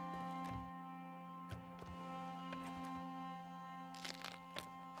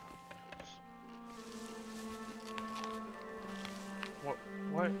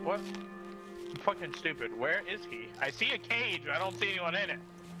 What? I'm fucking stupid. Where is he? I see a cage, I don't see anyone in it.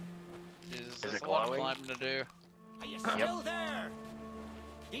 Jesus, Is there's it a lot of glowing? climbing to do. Are you still there?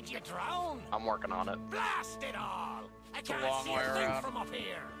 Did you drown? I'm working on it. Blast it all! I a can't long see way a thing around. from up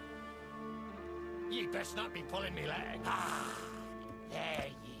here. You'd best not be pulling me leg. Ah, there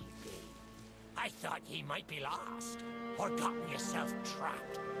ye be. I thought ye might be lost, or gotten yourself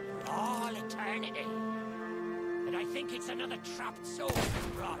trapped. For all all eternity. And I think it's another trapped soul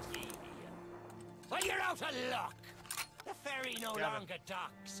that brought ye here. Well, you're out of luck. The ferry no longer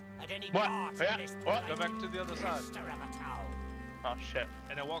docks at any What? part Yeah. of this What? Go back to the other side. cluster of a town. Oh shit.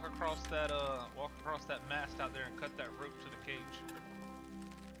 And then walk across that mast out there and cut that rope to the cage.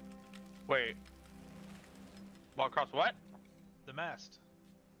 Wait. Walk across what? The mast.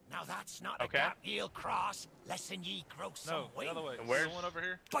 Now that's not Okay. a gap ye'll cross, less'n ye grow some No, the weight. other way. And See where's- the one over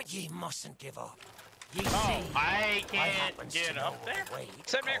here? But ye mustn't give up. Ye Oh, see, I can't happens get to up know there? a way to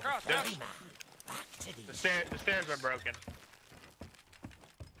Send me call across, the Josh. ferryman back to The these stairs are broken.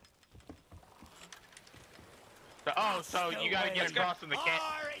 So you gotta get across in the can.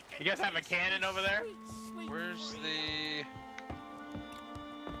 You guys have a cannon over there? Where's the...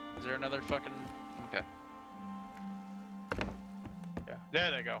 Is there another fucking... Okay. Yeah.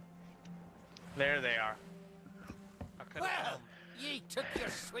 There they go. There they are. I cut it Well, down. ye took your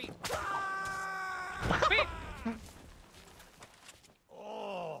sweet.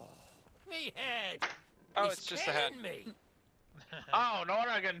 Oh, me head. Oh, He's it's just a head. killing me. Oh, no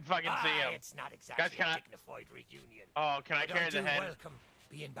wonder I couldn't fucking see him. It's not exactly Guys, can a I- dignified reunion. Oh, can I But carry the do head? welcome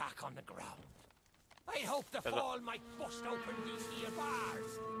being back on the ground. I hope the There's a- fall might bust open these here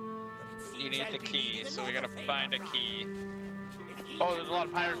bars. But it You seems need I'll the be key, needing so we gotta another favour find a from key. you. If ye Oh, there's a lot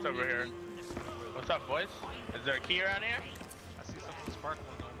of can pirates over here. What's up, boys? Is there a key around here? I see something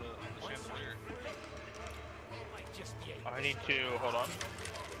sparkling on the chandelier. might just be Oh, I need to, hold on. be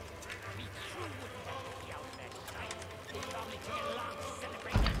true wouldn't that be out there tonight? It probably took a long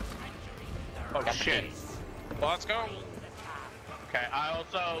celebrating century. Oh shit. Well, let's go. Okay, I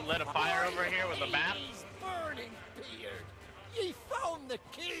also lit a fire over here with a map. He's burning beard. Ye found the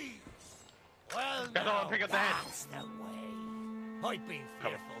keys. Well, Guys, I wanna now, pick up the head. that's the way. I've been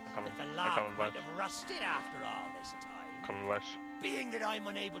Coming, fearful coming, that the I'm lock coming, might bud. have rusted after all this time. Coming west. Being that I'm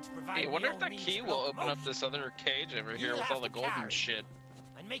unable to provide Hey, I my wonder if own that means key of will open up locomotion, this other cage over here You'll with have all the to golden carry shit.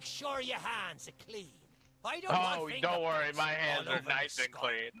 and make sure your hands are clean. I don't Oh, want don't worry, fingerprints my hands all are over nice my and skull.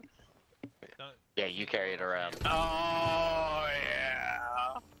 clean. Yeah, you carry it around. Oh,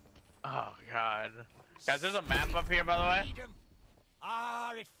 yeah. Oh, God. Guys, there's a map up here, by the way. Freedom.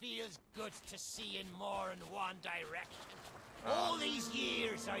 Ah, it feels good to see in more than one direction. All these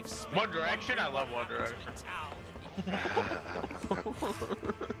years I've spent One Direction? I wondering love what One happened to the town.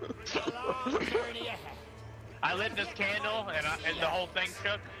 It's a long journey ahead. I lit this candle, and the whole thing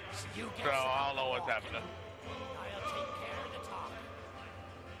shook, So you get so some I don't know what's walking. happening. I'll take care of the talk.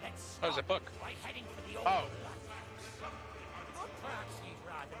 Let's Oh, there's a start book. by heading for the old Oh. lighthouse. Or perhaps you'd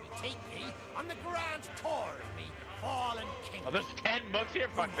rather me take me on the grand tour of me fallen kingdom. Oh, there's 10 books here?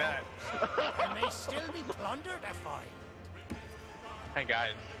 Fuck that. There may still be plunder to find. Hey,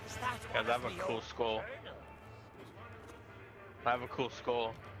 guys. Is that Guys, one I have of a the cool old skull. journals? I have a cool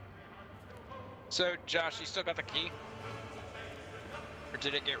skull. So, Josh, you still got the key? Or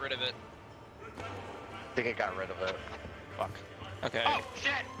did it get rid of it? I think it got rid of it. Fuck. Okay. Oh,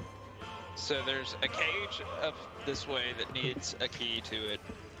 shit! So there's a cage up this way that needs a key to it.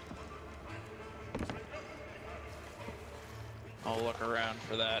 I'll look around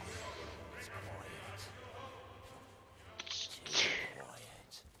for that.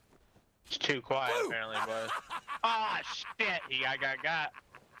 It's too quiet, apparently, boys. Ah, shit! I got.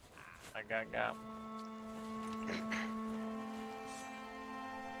 I got. Got.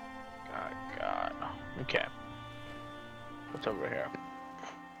 Okay. What's over here?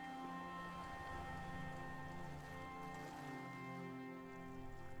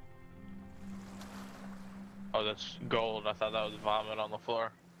 Oh, that's gold. I thought that was vomit on the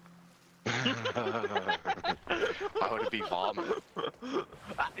floor. Why would it be vomit?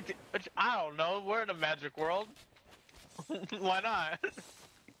 I don't know. We're in a magic world. Why not?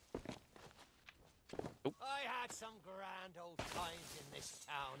 I had some grand old times in this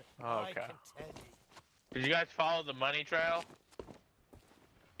town. Oh, I okay. can tell you. Did you guys follow the money trail?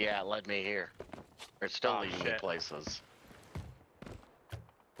 Yeah, it led me here. It's still Oh, leading me shit. places.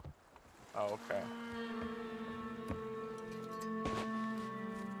 Oh, okay.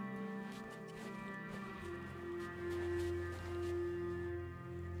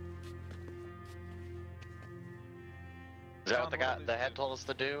 Is that what the head told us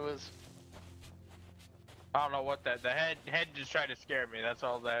to do? Is I don't know what the head just tried to scare me. That's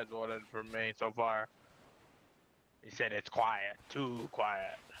all the head wanted from me so far. He said it's quiet, too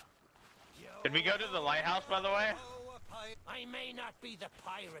quiet. Did we go to the lighthouse, by the way? I may not be the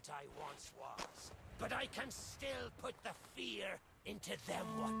pirate I once was, but I can still put the fear into them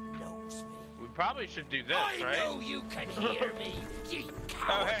what knows me. We probably should do this, I right? know you can hear me, ye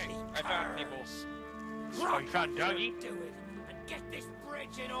Oh, hey, cowardly I found people. curs. Oh, you found Dougie? Do it and get this bridge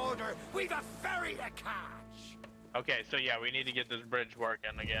bridge in order. We've a ferry to catch. Okay, so yeah, we need to get this bridge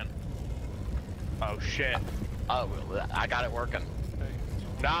working again. Oh shit. Oh, I got it working.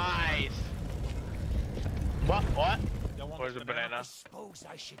 Nice! What? Y'all want Where's this the banana? I suppose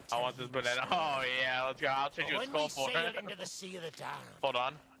I should I tell want this you banana. story. Oh yeah, let's go. I'll trade you a When skull we for sailed it. into the Sea of the Damned, Hold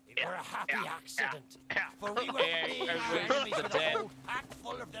on. it were a happy accident. For we were Hey, fleeing I our raised enemies the with a dead. boat packed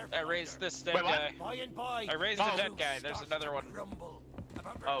full of their I raised plunder. this dead Wait, what? guy. By and by, I raised Oh. the dead guy. There's started another to one. grumble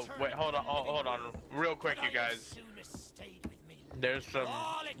about Oh, returning wait, hold on, to the living hold on. room. Real quick, But you I had guys. sooner stayed with me There's some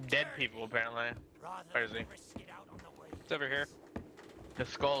all dead eternity people, apparently. rather Where is than he? risk it out on the waves. It's over here. The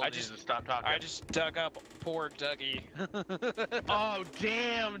skull I needs just- to stop talking. I just dug up poor Dougie. Oh,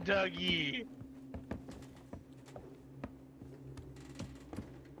 damn, Dougie!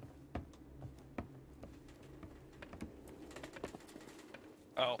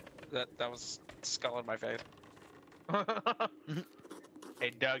 Oh, that was skull in my face.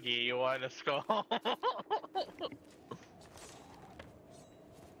 Hey, Dougie, you want a skull?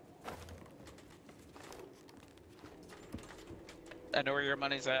 I know where your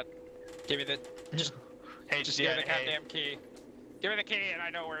money's at. Give me the just Hey, give yeah, me the hey, goddamn key. Give me the key and I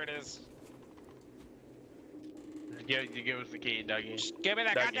know where it is. give us the key, Dougie. Just give me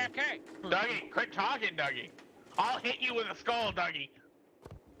that Dougie. goddamn key. Dougie, quit talking, Dougie. I'll hit you with a skull, Dougie.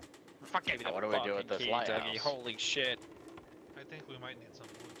 Fuck Give it. me the What do we do with fucking this key, lighthouse? Dougie. Holy shit. I think we might need some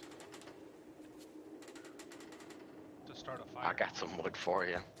wood to start a fire. I got some wood for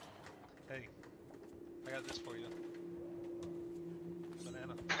you. Hey, I got this for you.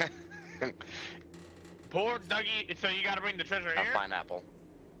 Banana. Poor Dougie. So you gotta bring the treasure A here? pineapple.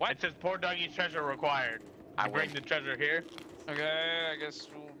 What? It says poor Dougie's treasure required. I You bring win. the treasure here? Okay, I guess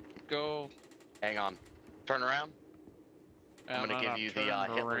we'll go. Hang on. Turn around. I'm gonna give you the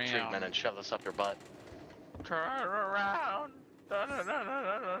Hitler treatment and shove this up your butt. Turn around. Turn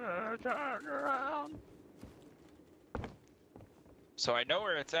around. So I know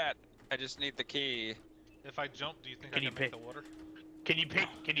where it's at. I just need the key. If I jump, do you think Can I you can make pick- the water? Can you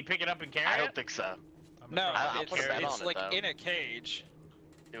pick it up and carry I it? don't think so. I'm gonna No, try. I'll it's, put that it's on it, like though. in a cage,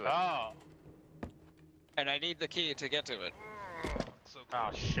 Do it. Oh. and I need the key to get to it. So cool.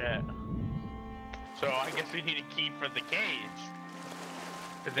 Oh shit. So I guess we need a key for the cage.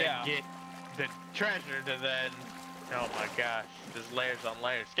 To then Yeah. get the treasure to then... Oh my gosh. There's layers on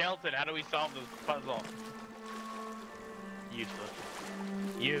layers. Skeleton, how do we solve this puzzle? Useless.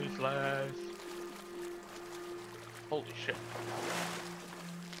 Useless. Holy shit.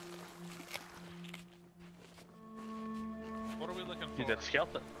 What are we looking for? Dude, that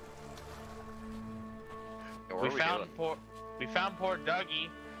skeleton. Yeah, what are we doing? We found poor Dougie,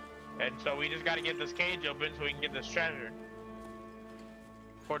 and so we just gotta get this cage open so we can get this treasure.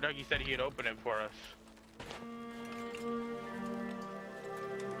 Poor Dougie said he'd open it for us.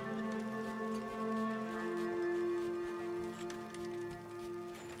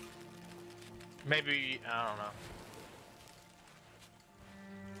 Maybe, I don't know.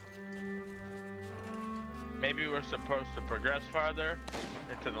 Maybe we're supposed to progress farther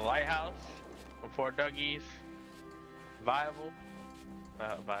into the lighthouse before Dougie's viable.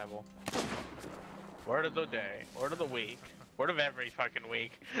 Viable. Word of the day. Word of the week. Word of every fucking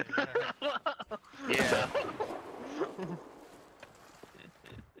week. Yeah.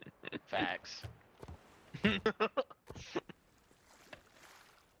 Facts. Hey,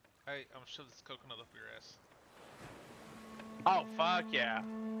 I'm gonna shove this coconut up your ass. Oh, fuck yeah.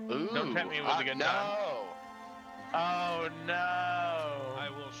 Ooh. Don't tempt me with a good no. time. Oh no. I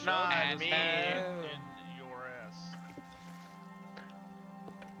will shove Not this me. coconut in your ass.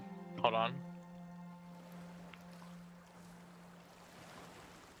 Hold on.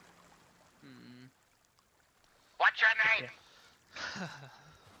 What's your name?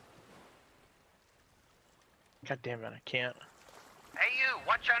 God damn it, I can't. Hey you,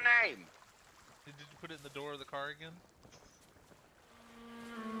 what's your name? Did you put it in the door of the car again?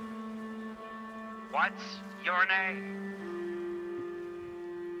 What's your name?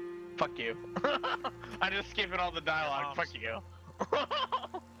 Fuck you. I'm just skipping all the dialogue. Fuck you.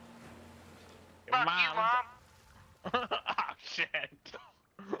 Fuck you, Mom. Oh shit.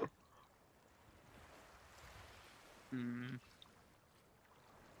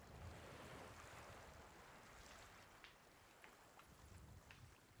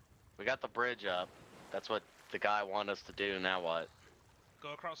 We got the bridge up. That's what the guy wanted us to do. Now what?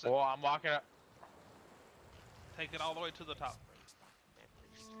 Go across it. Well, I'm walking up. Take it all the way to the top.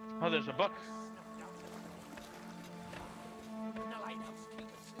 Oh, there's a book. In the lighthouse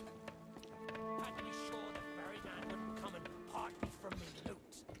keeper said, had to be sure the ferryman wouldn't come and part me from me loot.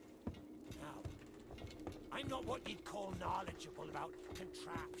 Now, I I'm not what you'd call knowledgeable about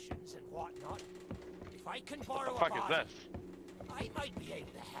contraptions and whatnot. If I can borrow What the fuck a is body, this? I might be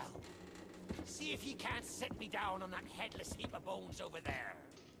able to help. See if you can't set me down on that headless heap of bones over there.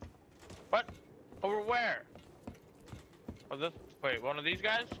 What? Over where? Oh, this. Wait, one of these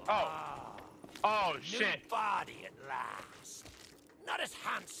guys? Oh. Oh, New shit. body at last. Not as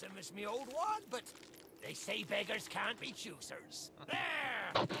handsome as me old one, but they say beggars can't be choosers.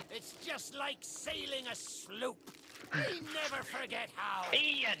 There! It's just like sailing a sloop. We never forget how.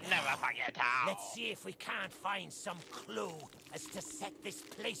 You never forget how. Let's see if we can't find some clue as to set this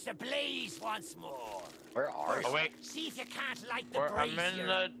place ablaze once more. Where are you? Oh, wait. See if you can't light the I'm in brazier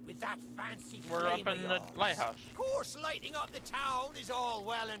the- with that fancy We're flame up of in the yours. lighthouse. Of course, lighting up the town is all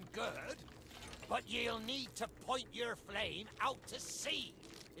well and good, but you'll need to point your flame out to sea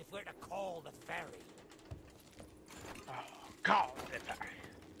if we're to call the ferry. Call it.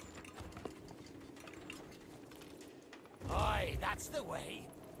 Aye, that's the way.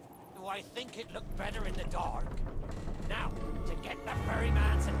 Though I think it looked better in the dark. Now, to get the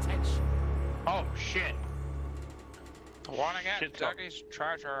ferryman's attention. Oh, shit. I wanna get Shit's Dougie's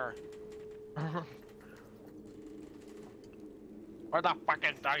treasure. Where the fuck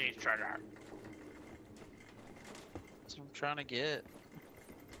is Dougie's treasure? That's what I'm trying to get.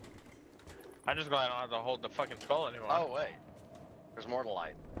 I'm just glad I don't have to hold the fucking skull anymore. Oh, wait. There's more to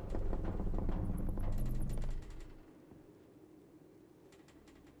light.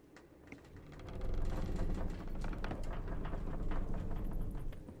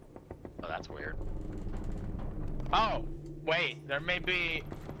 Oh, that's weird. Oh, wait. There may be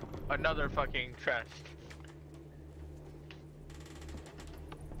another fucking chest.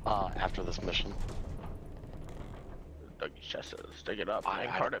 After this mission. Dougie's chest is. Dig it up I-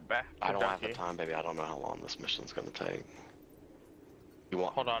 and I- cart it back. to I don't have the Dougie. time, baby. I don't know how long this mission's gonna take. You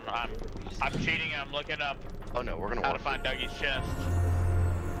want? Hold on, I'm cheating. I'm looking up Oh no, we're gonna how to work. find Dougie's chest.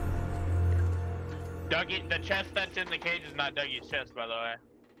 Dougie, the chest that's in the cage is not Dougie's chest, by the way.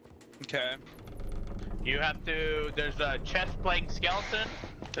 Okay. You have to. There's a chest plague skeleton.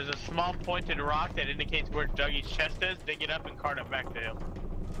 There's a small pointed rock that indicates where Dougie's chest is. Dig it up and cart it back to him.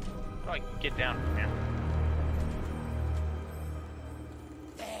 How do I get down from here?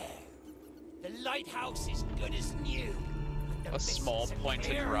 There. The lighthouse is good as new. The A mists small are pointed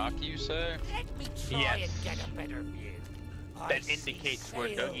clearing. rock, you say? Let me try Yes. and get a better view. I That see indicates where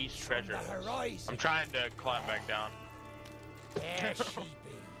sails Dougie's on treasure the is. horizon. I'm trying to climb back down. There she be.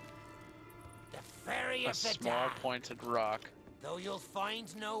 The ferry A of the small damned. pointed rock. Though you'll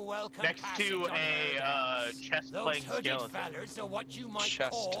find no welcome Next passage to on a her decks. chest Those plague hooded skeleton. fellers are what you might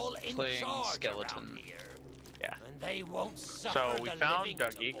Chest call in plague charge skeleton. around here. Yeah. And they won't suffer So we the found living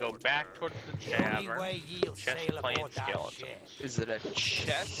Dougie. Go aboard back her. towards the The only tavern. way ye'll Chest sail plague aboard that skeletons. ship. Is it a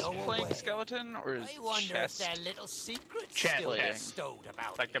chest Go plague away. skeleton or is I wonder chest? if their little secrets Chest still plague. bestowed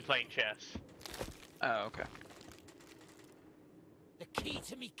about Like they're me. playing chess. Oh, okay. The key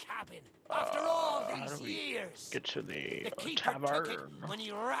to me cabin. After all how these do we years. Get to the The keeper took it tavern. when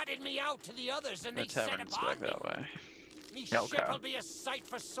he ratted me out to the others and The they set tavern's upon back me. that way. Me Yeah, okay. ship'll be a sight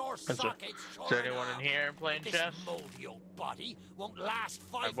for sore there- sockets, sure Is there anyone enough. in here playing This chess? moldy old body won't last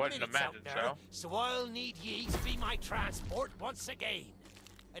 5 wouldn't minutes out imagine there, so. so I'll need ye to be my transport once again.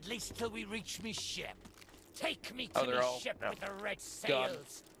 At least till we reach me ship. Take me to Oh, they're me all- ship yeah. with the red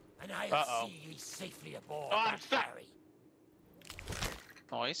sails, and I'll Uh-oh. see ye safely aboard Oh, I'm that stuck. ferry.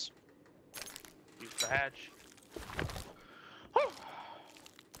 Nice. Use the hatch. Whew.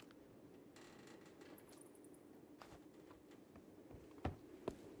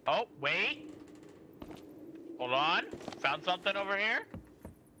 Oh, wait. Hold on. Found something over here.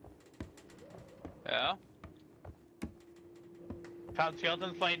 Yeah. Found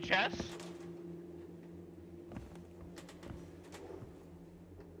skeletons playing chess.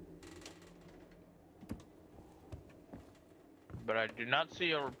 But I do not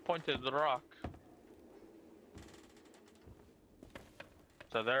see a pointed rock.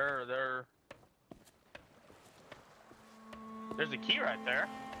 So there's a key right there.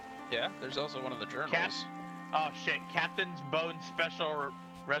 Yeah, there's also one of the journals. Oh shit, Captain's Bone special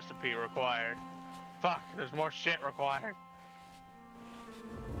recipe required. Fuck, there's more shit required.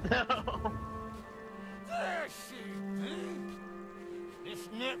 There she be. This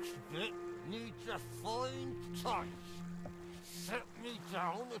next bit needs a fine touch. Set me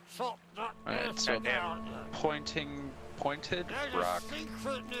down atop that Alright, so pointed There's rock. a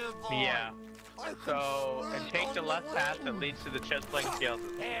secret nearby. Yeah. I can So, swear and take on the left path that way. leads to the chest plate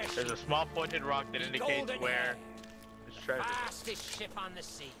skeleton. There There's she a small pointed rock that be, indicates golden where hair, there's treasure. fastest ship on the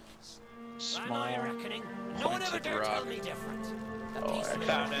seas. By Small my reckoning, no one ever pointed dare tell rock. me different. Oh, I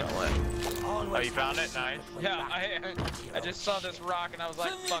Found it. Oh, you found it? Nice. Yeah, I just saw this rock and I was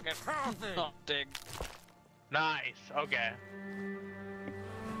like, fuck it. Oh, dig. Nice. Okay.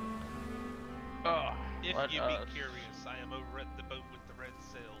 Oh, If what, you be curious, I am over at the boat with the red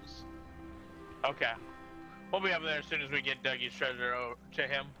sails. Okay. We'll be over there as soon as we get Dougie's treasure over to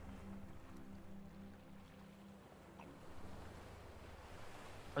him.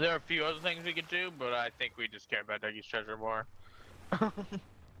 There are a few other things we could do, but I think we just care about Dougie's treasure more.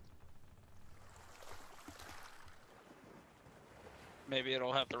 Maybe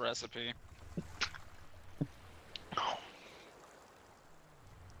it'll have the recipe.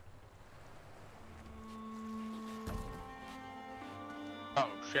 Oh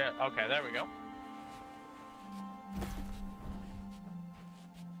shit. Okay, there we go.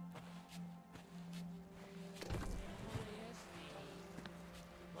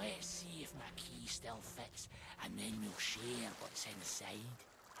 Let's see if my key still fits, and then we'll share what's inside.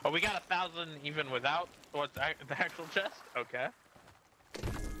 Oh, we got 1,000 even without what's the actual chest? Okay.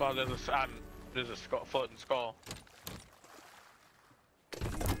 Well, there's a skull, floating skull.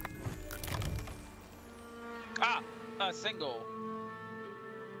 Ah! A single.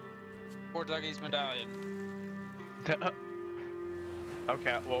 For Dougie's medallion.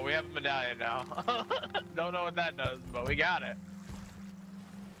 Okay, well we have a medallion now. Don't know what that does, but we got it.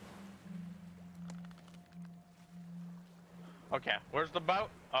 Okay, where's the boat?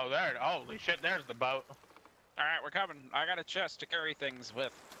 Oh, there. Holy shit, there's the boat. Alright, we're coming. I got a chest to carry things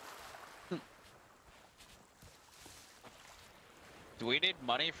with. Do we need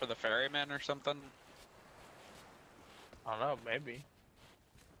money for the ferryman or something? I don't know, maybe.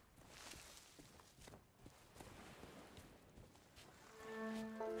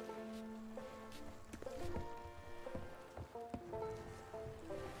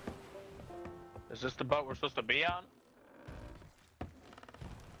 Is this the boat we're supposed to be on?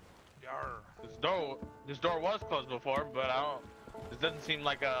 Yarr. This door was closed before, but I don't. This doesn't seem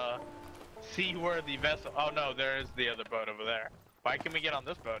like a seaworthy vessel. Oh no, there is the other boat over there. Why can we get on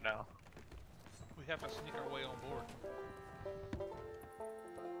this boat now? We have to sneak our way on board.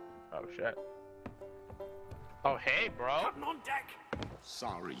 Oh shit. Oh hey, bro. Captain on deck!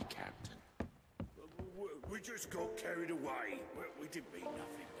 Sorry, Captain. We just got carried away. We didn't mean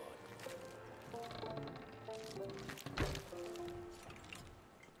nothing, bud.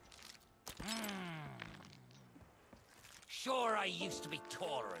 Sure, I used to be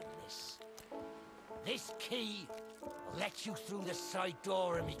taller than this. This key will let you through the side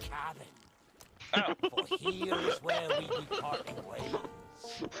door of me cabin. For here is where we be parting ways.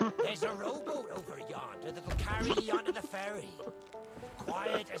 There's a rowboat over yonder that will carry you onto the ferry.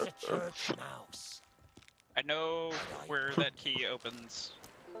 Quiet as a church mouse. I know where that key opens.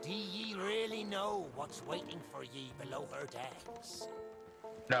 Do ye really know what's waiting for ye below her decks?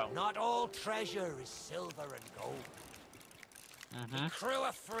 No. Not all treasure is silver and gold. Me crew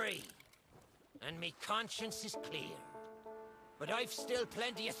are free, and me conscience is clear. But I've still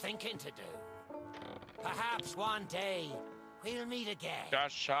plenty of thinking to do. Perhaps one day we'll meet again.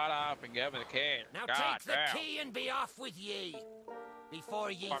 Just shut up and give me the key. Now God take the damn. key and be off with ye,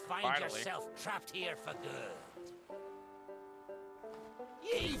 before ye find Finally. yourself trapped here for good.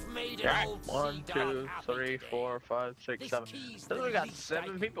 You've made an Alright, old 1, sea 2, dog happy 3, today. 4, 5, 6, This 7. key's So the we got least I 7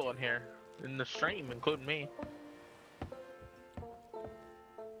 can people in do. here in the stream, including me.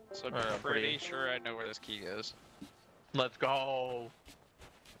 So I'm pretty- pretty sure I know where this key is. Let's go.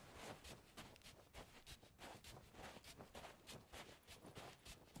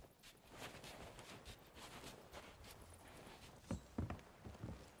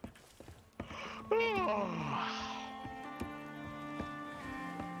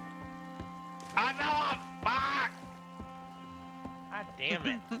 I know I'm fucked! God damn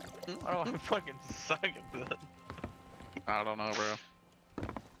it. Why do I fucking suck at this? I don't know, bro.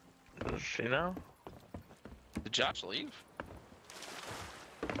 You know? Did Josh leave?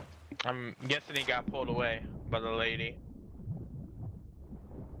 I'm guessing he got pulled away by the lady.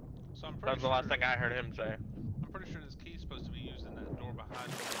 So I'm pretty That's the sure, last thing I heard him say. I'm pretty sure this key's supposed to be used in that door behind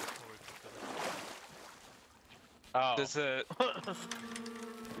me before we put the... Oh. Does it?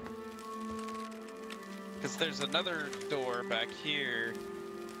 Because there's another door back here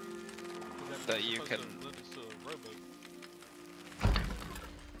that you can.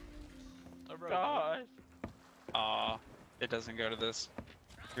 Gosh. Aw, it doesn't go to this.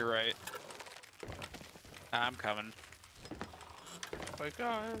 You're right. I'm coming. My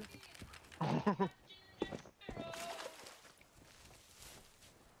God.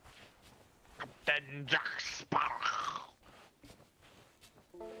 Captain Jack Sparrow.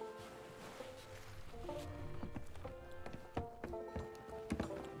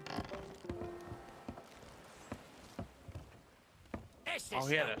 Oh,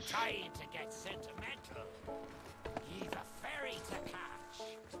 There's yeah, no that's- time to get sentimental. You've a ferry to catch.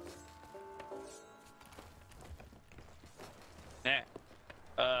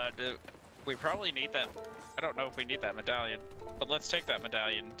 We probably need that. I don't know if we need that medallion, but let's take that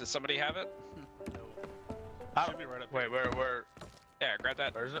medallion. Does somebody have it? Oh, Should be right up. wait, where? Yeah, grab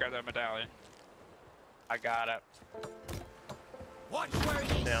that. Where is it? Grab that medallion. I got it. Watch where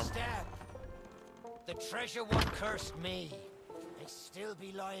ye Damn. step. The treasure what cursed me may still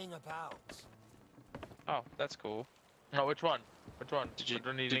be lying about. Oh, that's cool. No, which one? Which one? Did you Which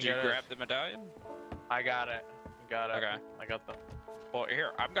one do did you think it grab is? the medallion? I got it. Got it. Okay. I got them. Well,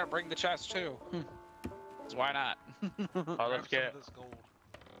 here I'm gonna bring the chest too. 'Cause why not? Oh, Grab let's some get. of this gold.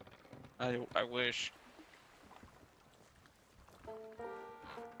 I wish.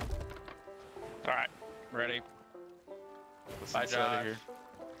 All right, ready. Bye, Let's get outta Josh. here.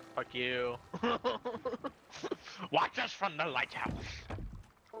 Fuck you. Watch us from the lighthouse.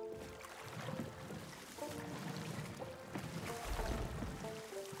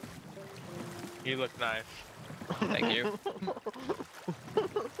 You look nice. Thank you.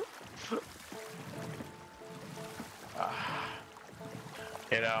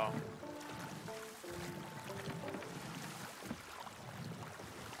 You know.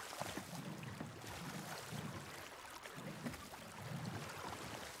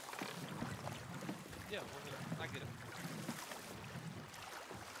 Yeah, I get it.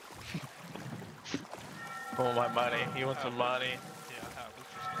 Oh, my money. You want some money? Yeah, I have.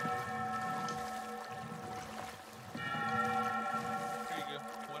 Here you go.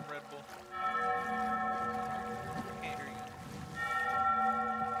 One Red Bull. Can't hear you.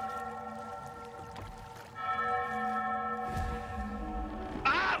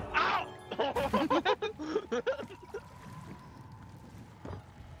 Ow! Ow!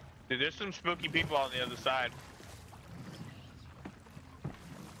 Dude, there's some spooky people on the other side.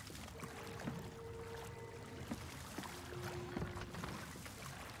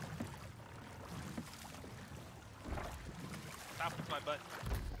 Stop with my butt.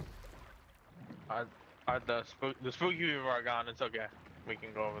 The spooky people are gone. It's okay. We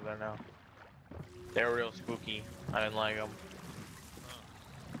can go over there now. They're real spooky. I didn't like them.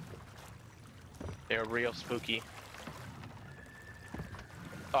 They're real spooky.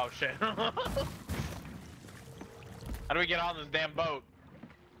 Oh shit. How do we get on this damn boat?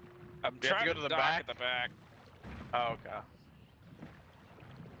 I'm Do you have trying to go to the dock back? at the back. Oh, okay.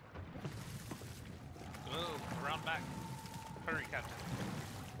 Whoa, around back. Hurry, Captain.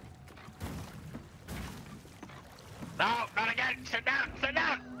 No, not again! Sit down! Sit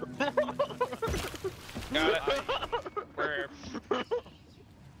down! Got it. Where?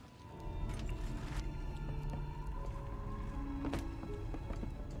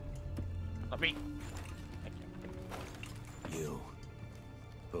 Let me. You,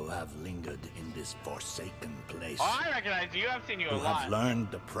 who have lingered in this forsaken place, Oh, I recognize you. I've seen you a who lot. have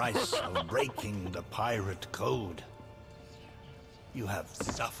learned the price of breaking the pirate code. You have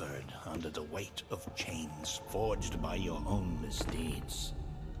suffered under the weight of chains forged by your own misdeeds.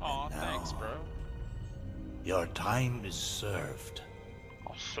 Aw, And thanks, now, bro. Your time is served.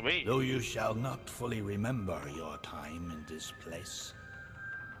 Oh, sweet. Though you shall not fully remember your time in this place,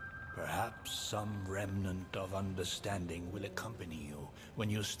 perhaps some remnant of understanding will accompany you when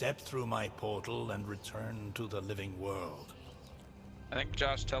you step through my portal and return to the living world. I think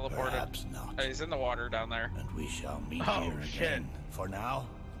Josh teleported. Perhaps not. He's in the water down there. And we shall meet Oh, here shit. again. For now,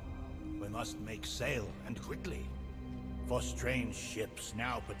 we must make sail, and quickly. For strange ships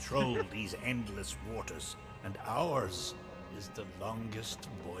now patrol these endless waters, and ours is the longest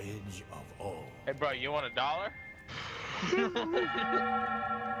voyage of all. Hey, bro, you want $1?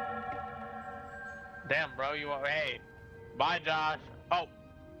 Damn, bro, you want? Hey, bye, Josh. Oh,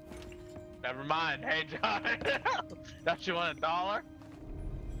 never mind. Hey, Josh. Don't you want $1?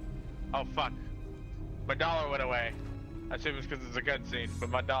 Oh fuck, my dollar went away. I assume it's because it's a cutscene, but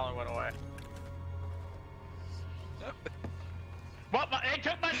my dollar went away. What? They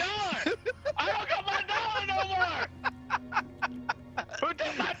took my dollar! I don't got my dollar no more! Who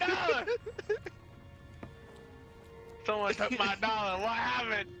took my dollar? Someone took my dollar. What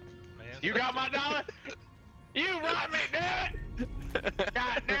happened? Man, You got my dollar? You robbed me, damn it!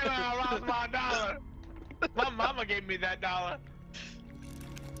 God damn it, I lost my dollar. My mama gave me that dollar.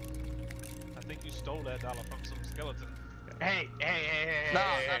 I think you stole that dollar from some skeleton. Hey. No.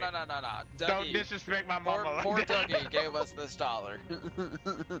 Dougie, Don't disrespect my poor, mama. poor Dougie gave us this dollar.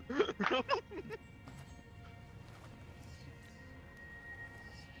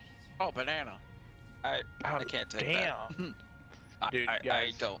 Oh, banana. I can't take that. Damn. Dude, I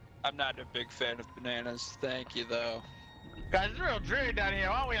guys. don't. I'm not a big fan of bananas. Thank you, though. Guys, it's real dreary down here.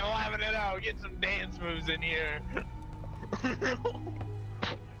 Why don't we liven it out? Get some dance moves in here.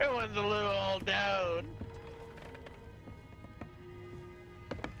 Everyone's a little all down.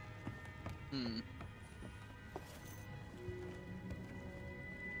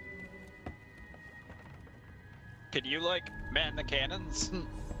 Can you, like, man the cannons?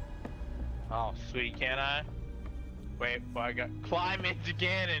 Oh, sweet, can I? Wait, well, I got climb into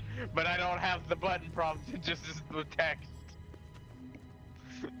cannon, but I don't have the button prompt, it just is the text.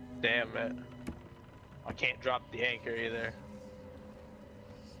 Damn it. I can't drop the anchor either.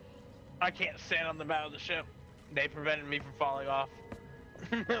 I can't stand on the bow of the ship. They prevented me from falling off.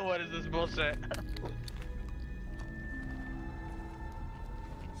 What is this bullshit?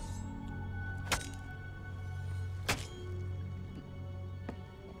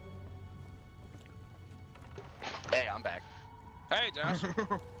 Hey, I'm back. Hey, Josh.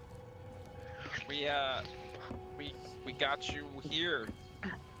 we got you here.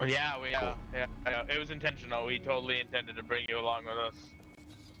 Yeah, it was intentional. We totally intended to bring you along with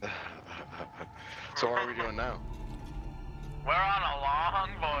us. So what are we doing now? We're on a long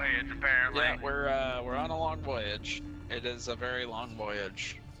voyage, apparently. Yeah, we're on a long voyage. It is a very long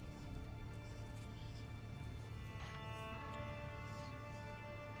voyage.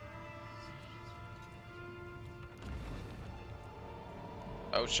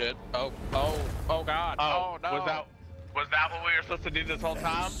 Oh shit. Oh god. Oh no. Was that what we were supposed to do this whole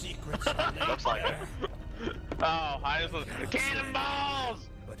time? Secrets Looks like it. Oh, I just was cannonballs!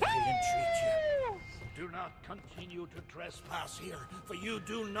 But I entreat you, do not continue to trespass here, for you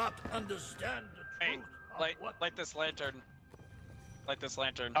do not understand the Hey, truth light this lantern. Light this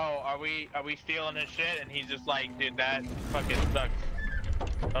lantern. Oh, are we stealing his shit? And he's just like, dude, that fucking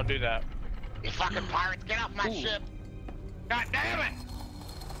sucks. Don't do that. You fucking pirates, get off my ship! God damn it!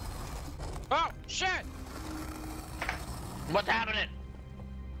 Oh shit! What's happening?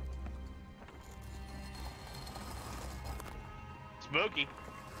 Spooky.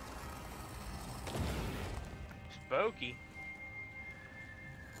 Spooky.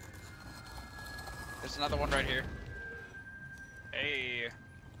 There's another one right here. Hey.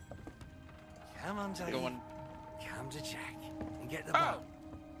 Come on, Jack. Going. Come to Jack and get the Oh. bone.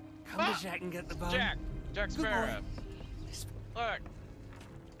 Come to Jack and get the bone. Jack Sparrow. Look.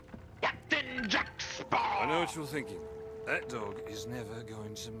 Captain Jack Sparrow! I know what you're thinking. That dog is never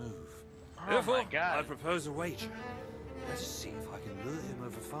going to move. Oh Therefore, my God. I propose a wager. Let us see if I can lure him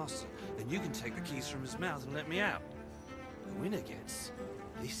over faster. Then you can take the keys from his mouth and let me out. The winner gets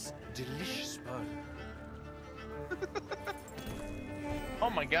this delicious bone. Oh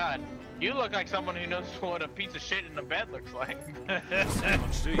my God. You look like someone who knows what a piece of shit in the bed looks like. So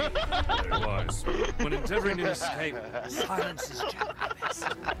much do you? Very wise. When endeavoring to escape, silence is generally best.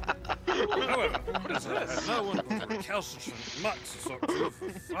 However, as I have no one but a recalcitrant mutt to talk to for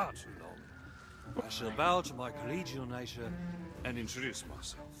far too long, I shall bow to my collegial nature and introduce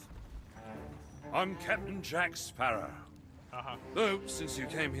myself. I'm Captain Jack Sparrow. Though, since you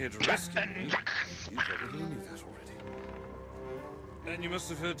came here to rescue me, you probably knew that already. And you must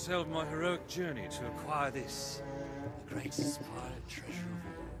have heard tell of my heroic journey to acquire this, the greatest pirate treasure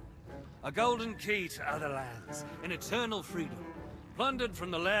of all. A golden key to other lands, an eternal freedom, plundered from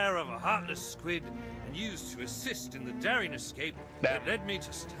the lair of a heartless squid and used to assist in the daring escape that led me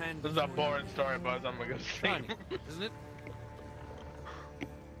to stand. This is a boring story, Buzz. I'm gonna go Shiny, sleep. isn't it?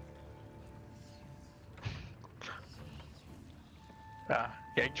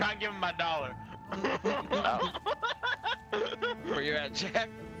 Yeah, try and give him my $1. Where you at, Jack?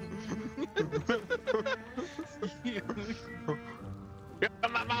 Give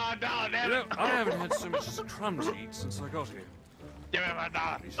him my $1, damn You it! know, I haven't had so much as a crumb to eat since I got here. Give me my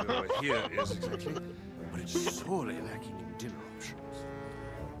 $1. Pretty sure what here is exactly, but it's sorely lacking in dinner options.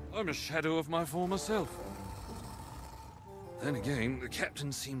 I'm a shadow of my former self. Then again, the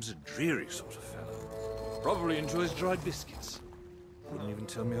captain seems a dreary sort of fellow. Probably enjoys dried biscuits. Wouldn't even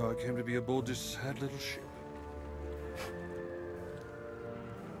tell me how I came to be aboard this sad little ship.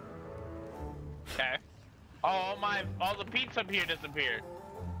 Okay. Oh, all the pizza up here disappeared.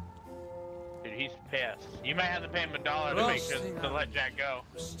 Dude, he's pissed. You might have to pay him $1 to make sure to let Jack go.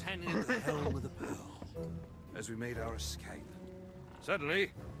 Standing at the helm of the Pearl, as we made our escape.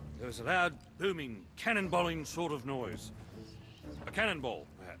 Suddenly, there was a loud, booming, cannonballing sort of noise. A cannonball,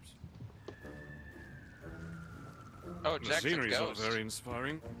 perhaps. Oh, The Jack's a scenery's not ghost. very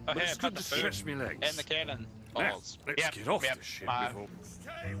inspiring, Oh, but hey, it's I good put to the food stretch me legs. and the cannon Now, balls. let's Yep, get off yep, this shit fine. before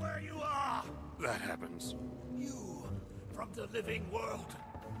Stay where you are! that happens. You, from the living world.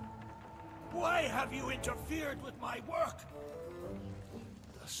 Why have you interfered with my work?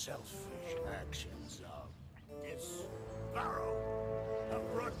 The selfish actions of this Sparrow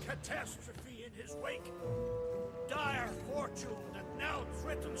have brought catastrophe in his wake. Dire fortune that now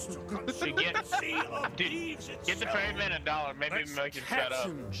threatens to consume the sea of Thieves itself. Get the ferryman $1. Maybe That's we can shut up.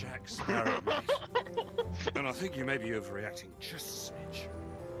 Captain Jack Sparrow, mate. And I think you may be overreacting just a smidge.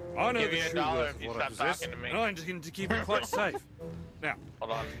 I know Give the me true $1 worth if of you what I stop possess, talking to me. and I intend to keep it quite safe. Now,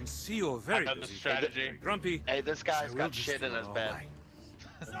 Hold on. I can see you're very I know the busy, strategy. very grumpy. Hey, this guy's so we'll got just shit in throw his it bed. away.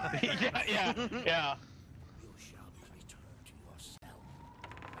 yeah. You shall be returned to your cell.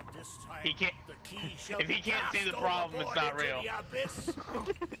 And this time, He can't. the key shall If he be can't see cast the problem, it's overboard not into real. the abyss.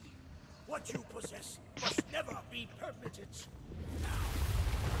 What you possess must never be permitted.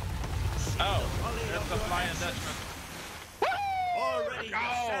 Oh, That's the Flying Dutchman. Already the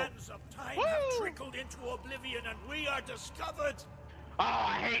Oh. sands of time have trickled into oblivion, and we are discovered. Oh,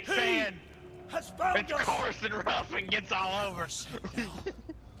 I hate He sand. has found It's us. coarse and rough and gets all over.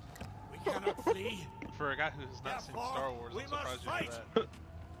 We cannot flee. For a guy who has not seen Star Wars, We I'm must surprised you fight. for that.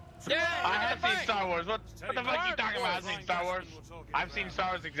 yeah! I have seen fight. Star Wars. What the fuck are you talking about? I've seen Star Wars. I've I've seen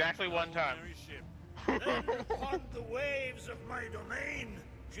Star Wars exactly one time. Then upon the waves of my domain,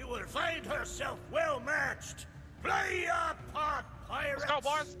 she will find herself well matched. Play your part, pirates. Let's go,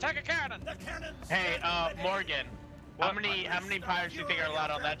 boys. Take a cannon. The cannons. Hey, stand ready. Morgan. How many pirates do you think are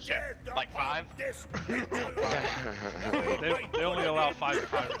allowed on that ship? Like 5? They only allow 5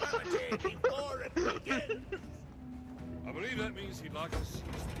 pirates. I believe that means he'd like us.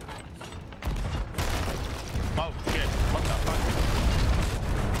 Oh shit! What the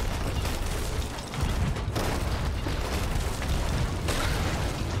fuck?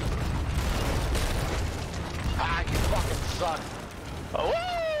 Ah, you fucking suck. Oh,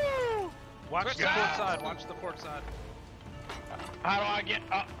 woo! Watch Good the job. port side. Watch the port side. How do I get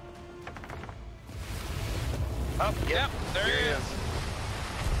up? Oh, yep, there he is.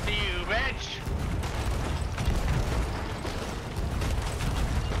 See you, bitch!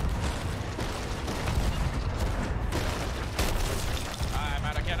 I'm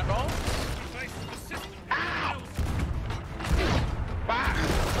out of cannonball. Ow! Fire!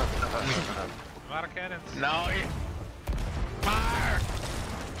 I'm out of cannons. No, fire!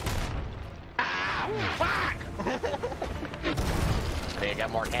 Ow! Fuck! Hey, I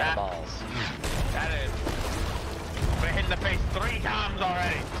got more cannonballs. That is. I've been hit in the face 3 times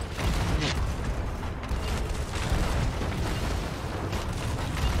already.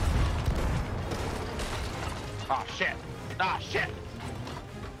 Oh shit! Oh shit!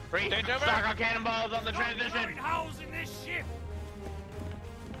 Reef, stock on cannonballs on the transition. House in this ship.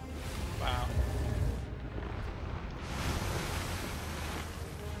 Wow.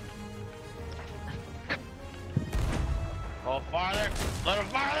 A little farther. A little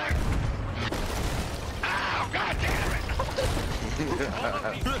farther. Ow! God damn it!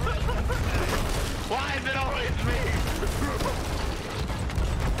 Why is it always me?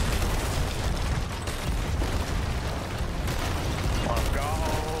 Let's go.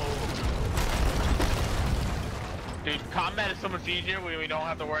 Dude, combat is so much easier when we don't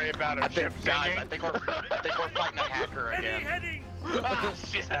have to worry about our ship sinking. I think we're fighting a hacker again. Heading. Oh,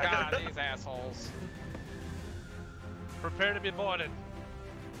 shit. God, these assholes. Prepare to be boarded.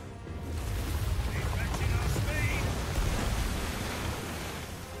 Matching our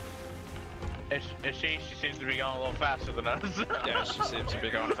speed. Is she? She seems to be going a little faster than us. Yeah, she seems to be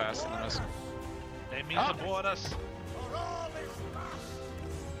going faster than us. They mean to board us. For all is lost.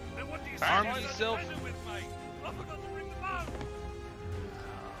 And what do you say? Arm to the yourself. treasure with me? I forgot to bring them out.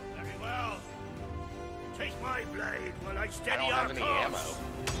 Very well. Take my blade while I steady I don't our have any course.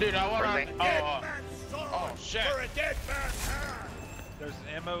 Dude, I want Where's to. Dead Oh, man's sword Oh, shit. for a dead man's hand. There's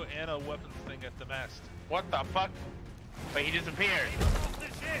ammo and a weapons thing at the mast. what the fuck? Wait, he disappeared. Off the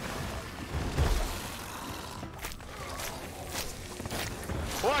ship.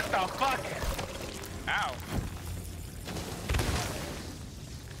 What the fuck? Ow.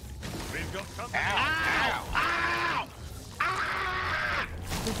 We've got company. Ow! Ow! Ah!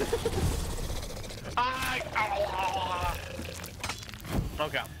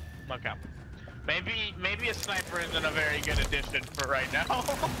 Okay. Okay. Maybe a sniper isn't a very good addition for right now.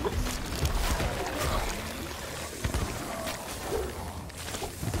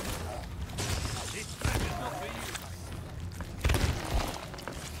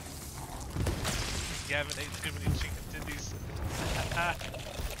 Gavin ate too many chicken titties.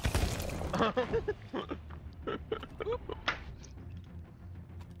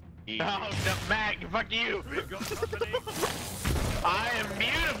 Oh, no, Mac, fuck you. We've got company. I am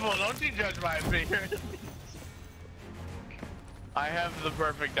beautiful. Don't you judge my appearance. I have the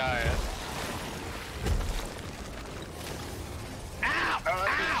perfect diet. Ow!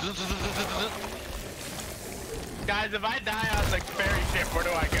 Ow! Guys, if I die on the ferry ship, where do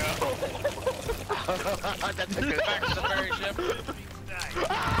I go? That's a good Back to the ferry ship.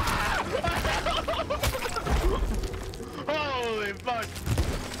 Holy fuck!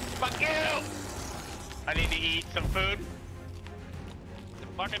 Fuck you! I need to eat some food.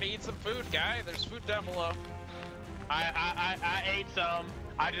 Fucking eat some food, guy. There's food down below. I ate some.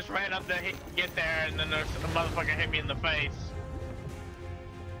 I just ran up to get there, and then there's a motherfucker hit me in the face.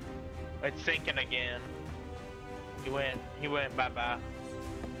 It's sinking again. He went bye-bye.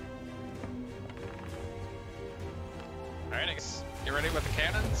 Alright, I guess you ready with the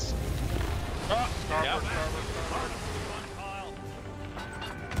cannons? Oh, starboard, Yep. starboard, starboard.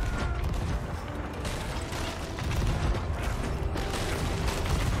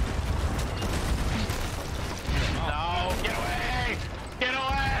 No, get away! Get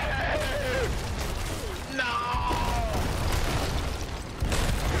away! No!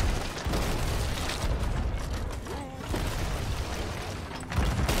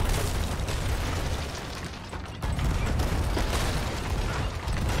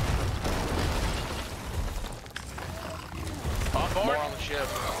 On board? More on the ship.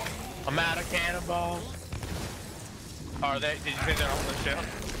 I'm out of cannonballs. Are they? Did you say they're on the ship?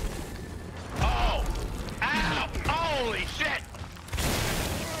 Oh! Ow! Holy shit!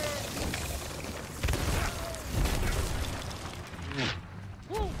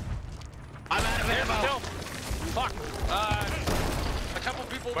 I'm out of ammo. Fuck. A couple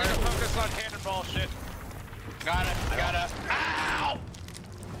people need to focus on cannonball shit. Got it. Got it. Ow!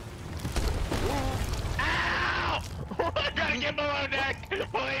 Ow! I gotta get below deck,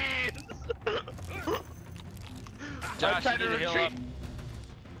 please. Josh, I'm trying you to need to heal retreat. up.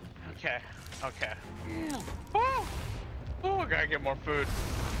 Okay. Okay. Oh! Oh, I gotta get more food.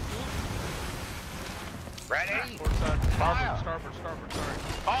 Ready? Port side. Fire. Starboard, starboard, sorry.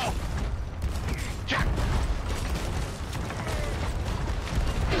 Oh! Jack!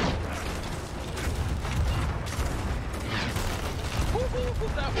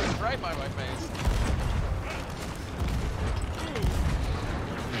 That was right by my face.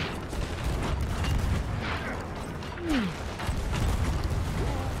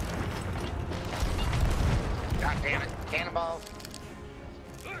 God damn it. Cannonballs.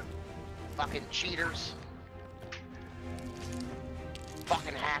 Fucking cheaters.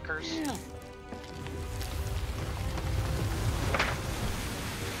 Fucking hackers.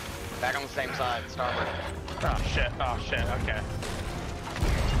 Back on the same side, starboard. Oh shit, okay.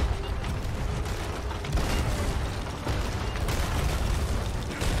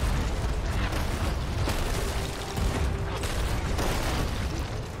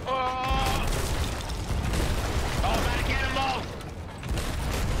 Oh! Oh, I'm out of cannonballs!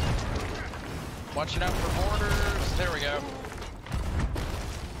 Watching out for mortars. There we go.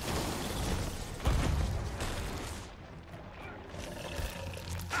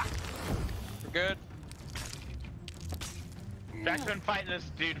 We're good. Jack's been fighting this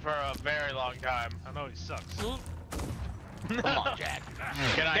dude for a very long time. I know he sucks. Come on, Jack.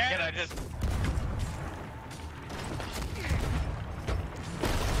 Can I just...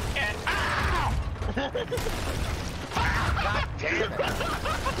 And... Ow! God damn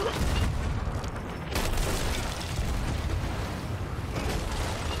it.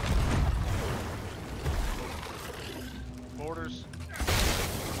 Mortars.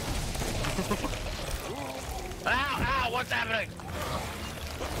 Ow, ow, what's happening?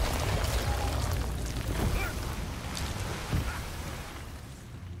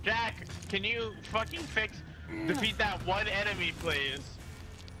 Jack, can you fucking defeat that one enemy, please?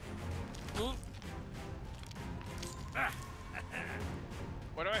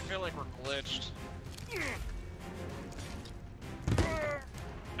 Why do I feel like we're glitched?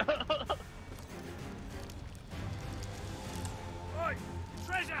 Oi!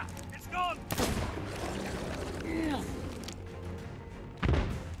 Treasure! It's gone!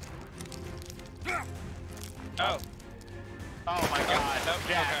 Oh. Oh my god, Nope,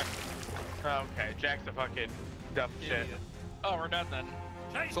 Jack. Okay, Jack's a fucking dumb shit. Oh, we're done then.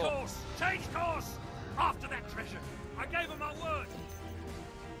 Change Cool. course! Change course! After that treasure! I gave him my word!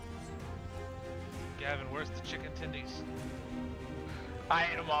 Gavin, where's the chicken tendies? I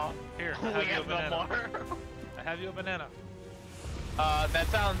ate them all. Here, I We have you a have no banana. more. I have you a banana. That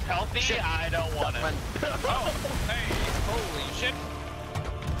sounds healthy. Shit. I don't want it. Oh, hey, holy shit.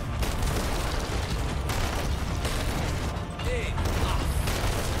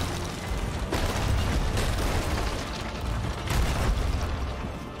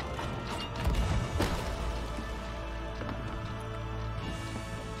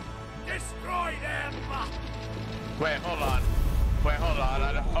 Destroy them! Wait, hold on.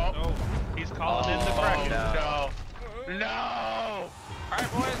 I don't, oh. Oh, he's calling in the Oh, Kraken. no. No!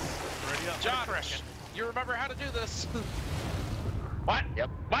 Alright, boys. Ready up. Josh, you remember how to do this. What? Yep.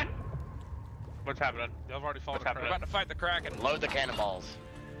 What? What's happening? Y'all have already fought What's a We're happening? crab. about to fight the Kraken. Load the cannonballs.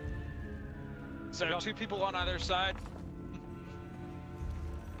 So there are 2 people on either side.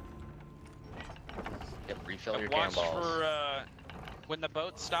 Yep, refill your Watch cannonballs. for, when the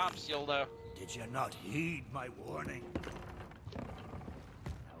boat stops, you'll know. Did you not heed my warning? Now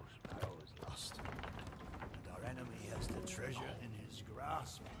Sparrow is lost, and our enemy has the treasure in his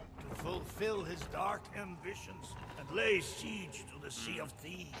grasp to fulfill his dark ambitions and lay siege to the Sea of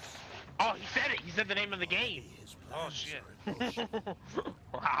Thieves. Oh, he said it! He said the name of the game! His Oh, plans shit. are in motion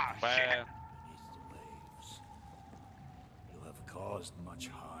Ah, shit. Wow. beneath the waves. You have caused much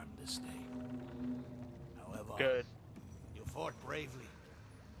harm this day. However, Good. you fought bravely.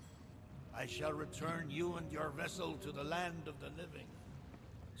 I shall return you and your vessel to the land of the living,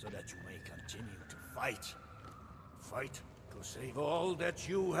 so that you may continue to fight. Fight to save all that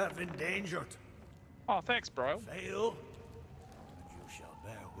you have endangered. Oh, thanks, bro. Fail, and you shall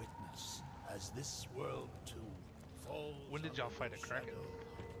bear witness as this world too falls. When did y'all under fight a the kraken? shadow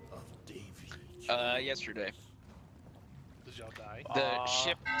Of Davy Yesterday. Did y'all die? The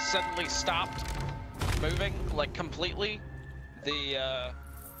ship suddenly stopped moving, like, completely. The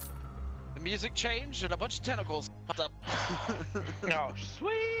music changed and a bunch of tentacles popped up. Oh,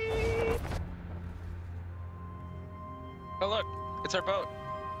 sweet! Oh, look, it's our boat.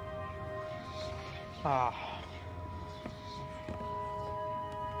 Ah.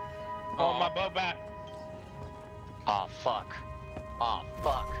 Oh, my boat back. Oh, fuck. Oh,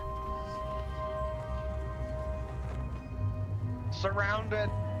 fuck. Surrounded.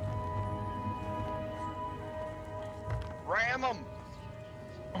 Ram them.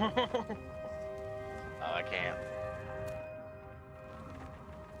 Oh, I can't.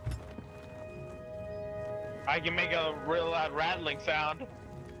 I can make a real loud rattling sound.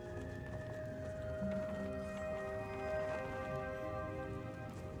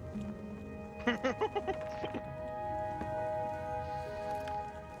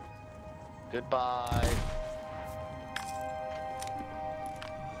 Goodbye.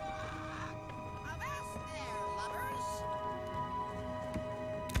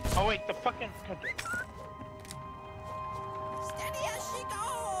 Oh wait, the fucking. Steady as she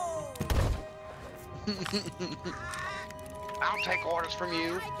goes! I'll take orders from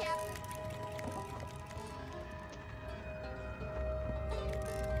you. Hi, Captain.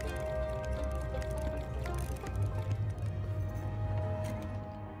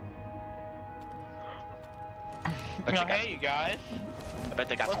 Oh, hey, you guys. I bet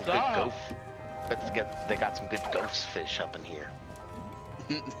they got What's some up? good they got some good ghost fish up in here.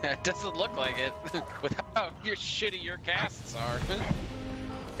 It doesn't look like it, with how shitty your casts are.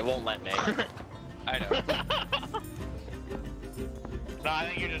 It won't let me. I know. No, I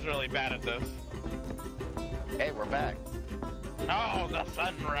think you're just really bad at this. Hey, we're back. Oh, the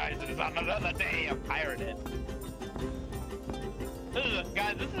sun rises on another day of pirating.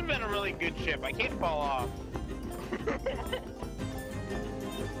 Guys, this has been a really good ship. I can't fall off.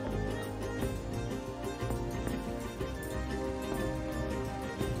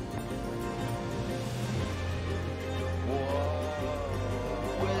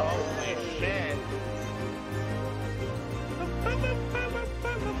 Holy shit.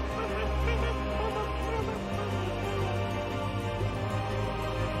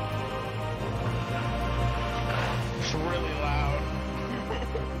 It's really loud.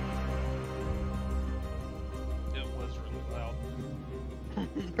 It was really loud.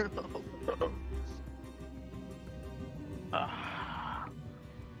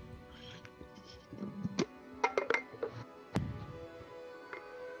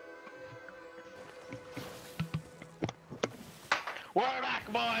 We're back,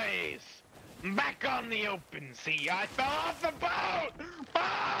 boys! Back on the open sea. I fell off the boat!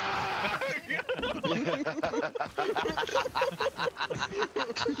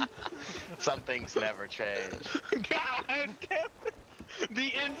 Some things never change. God damn it! The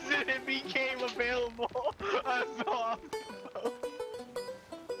instant it became available, I fell off the boat.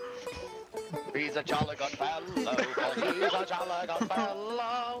 He's a jolly good fellow. He's a jolly good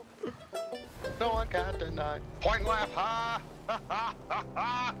fellow. No one can deny. Point left, ha!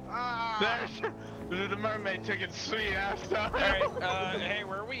 There's the mermaid took its sweet ass down. Alright, hey,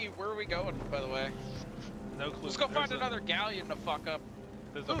 where are we going, by the way? No clue. Let's go find There's another galleon to fuck up.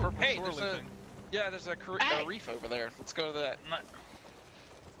 There's a purple Hey, there's swirly a... thing. Yeah, there's a Hey! reef over there. Let's go to that.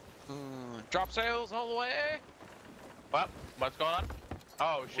 Drop sails all the way. What? What's going on?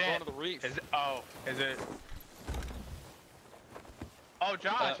 Oh shit. We're going to the reef. Is it? Oh,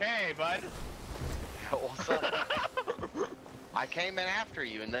 Josh, hey, bud. What's up? I came in after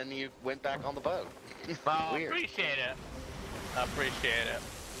you, and then you went back on the boat. Oh, Weird. appreciate it. Appreciate it.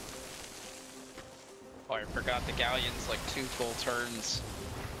 Oh, I forgot the galleon's like 2 full turns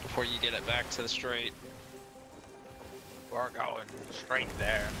before you get it back to the straight. We're going straight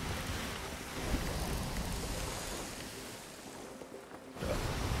there.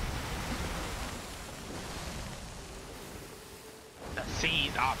 The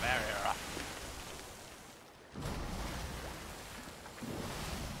seas are very rough.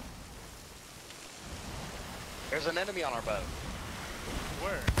 There's an enemy on our boat.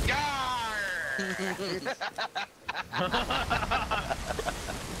 Where?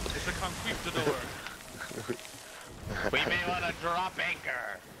 It's a conquistador. We may want to drop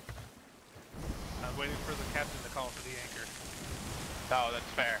anchor. I'm waiting for the captain to call for the anchor. Oh, that's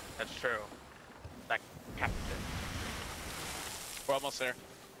fair. That's true. That captain. We're almost there.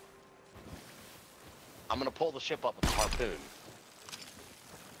 I'm gonna pull the ship up with a harpoon.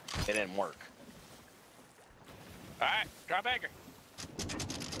 It didn't work. Alright, drop anchor.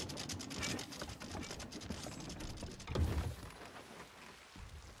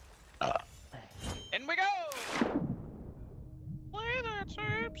 In we go! Play that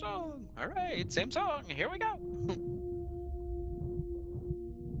same song. Alright, same song. Here we go.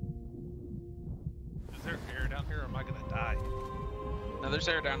 Is there air down here or am I gonna die? No, there's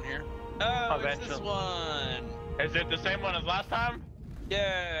air down here. Oh, it's this Eventually. one. Is it the same one as last time?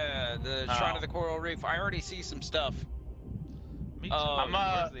 Yeah, the Shrine of the Coral Reef. I already see some stuff. Me too.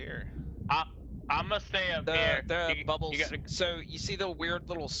 Where's the air? I'm gonna stay up here. The You- bubbles. you gotta- So you see the weird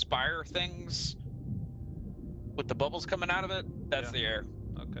little spire things with the bubbles coming out of it? That's Yeah. the air.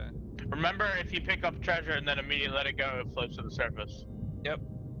 Okay. Remember, if you pick up treasure and then immediately let it go, it floats to the surface. Yep.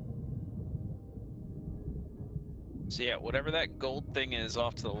 So yeah, whatever that gold thing is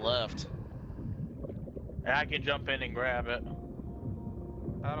off to the left. And I can jump in and grab it.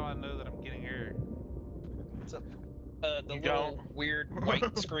 How do I know that I'm getting air? The You little don't. weird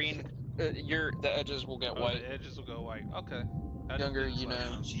white screen. The edges will get Oh, white. the edges will go white. Okay. I didn't Younger, do this you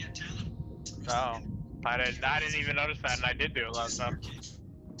last know. time. Oh, I didn't even notice that, and I did do it last time.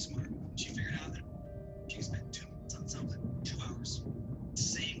 Smart. She figured out that she can spend 2 minutes on something, 2 hours.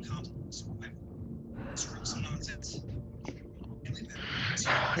 Same compliment. Screw some nonsense.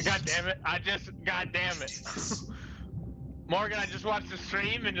 God damn it! God damn it! Morgan, I just watched the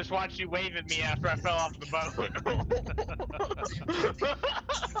stream and just watched you wave at me after I fell off the boat.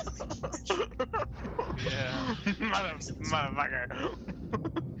 Yeah. Motherfucker.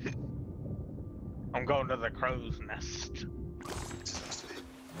 I'm going to the crow's nest.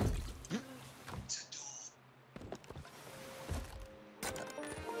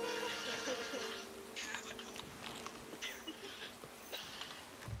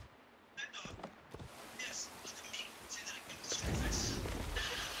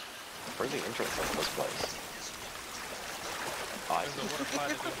 Where's the entrance of this place? Oh, I There's see. a water slide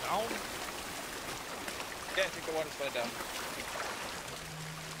that goes down. Yeah, I think the water slid down.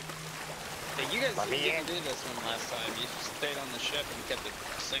 Yeah, you guys Let me didn't in. do this one last time. You just stayed on the ship and kept it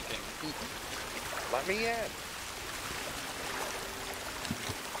sinking. Let me in.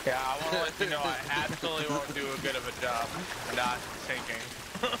 Yeah, I want to let you know I absolutely won't do a good of a job not sinking.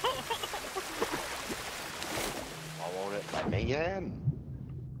 Why won't it let me in?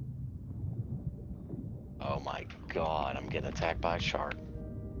 Oh my god, I'm getting attacked by a shark.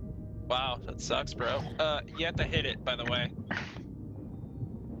 Wow, that sucks, bro. You have to hit it, by the way.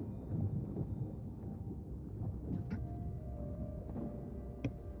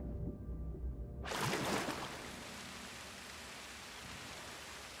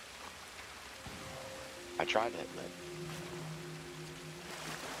 I tried hitting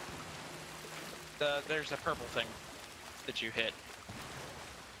it. There's a purple thing that you hit.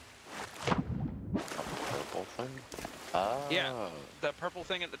 Purple thing? Oh. Yeah. The purple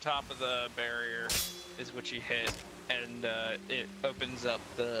thing at the top of the barrier is what you hit, and it opens up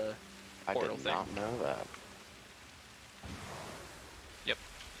the I portal did thing. not know that. Yep.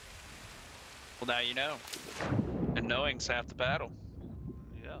 Well, now you know. And knowing's half the battle.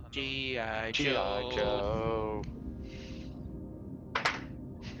 Yeah. G.I. G.I. Joe.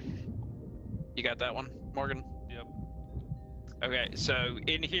 You got that one, Morgan? Yep. Okay, so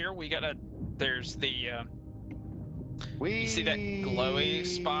in here we got there's the, you see that glowy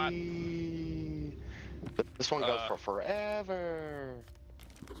spot? This one goes for forever.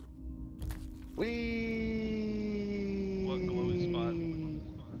 Wee. What glowy spot?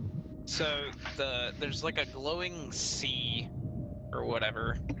 So there's like a glowing sea or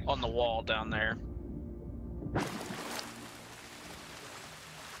whatever on the wall down there.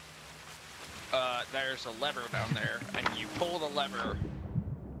 there's a lever down there, and you pull the lever,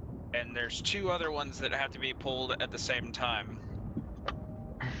 and there's 2 other ones that have to be pulled at the same time.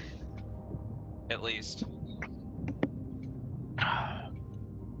 At least.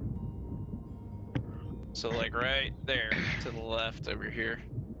 So like right there to the left over here.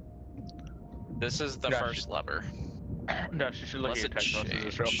 This is the first lever. No, you should look at your text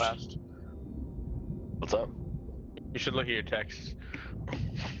messages real fast. What's up? You should look at your texts.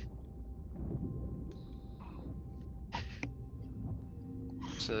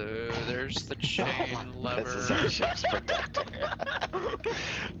 So there's the chain lever. This is our ship's protector.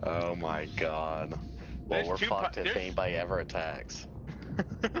 Oh my god. Well, we're fucked if anybody ever attacks.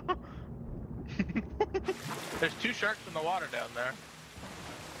 There's 2 sharks in the water down there.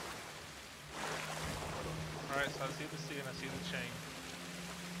 Alright, so I see the sea and I see the chain.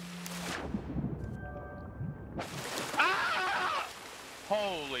 Ah!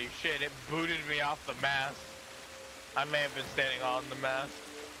 Holy shit, it booted me off the mast. I may have been standing on the mast.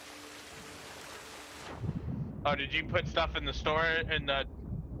 Oh, did you put stuff in the store, in the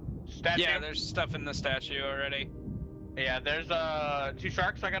statue? Yeah, there's stuff in the statue already. Yeah, there's 2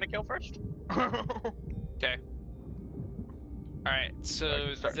 sharks I gotta kill first. Okay. Alright,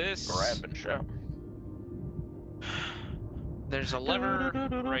 so this... grabbing shit. There's a lever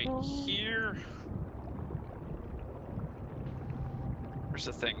right here. Here's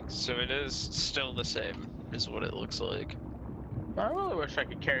the thing. So it is still the same, is what it looks like. I really wish I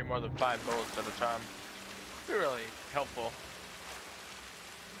could carry more than 5 bullets at a time. It'd be really helpful.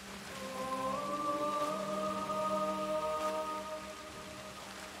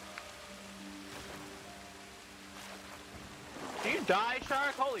 Do you die,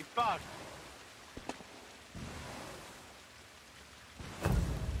 shark? Holy fuck.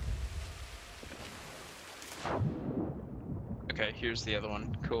 Okay, here's the other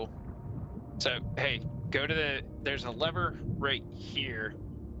one. Cool. So, hey, go to the... There's a lever right here.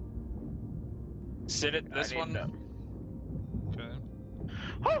 Sit at this one. Okay.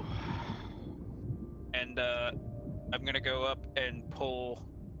 And, I'm gonna go up and pull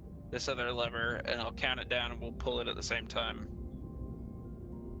this other lever, and I'll count it down, and we'll pull it at the same time.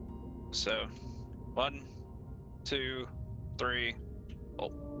 So, 1, 2, 3,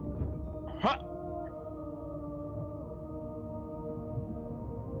 pull. Huh.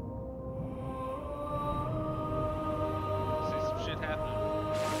 See some shit happening.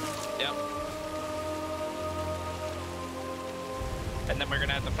 Yep. And then we're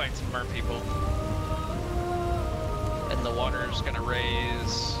gonna have to fight some mer people. And the water's gonna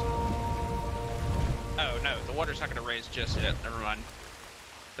raise... Oh no, the water's not gonna raise just yet, never mind.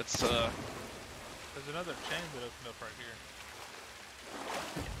 It's There's another chain that opened up right here.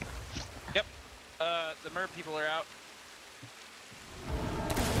 Yep. The mer people are out.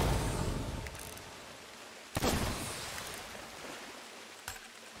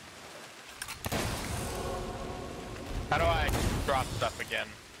 How do I drop stuff again?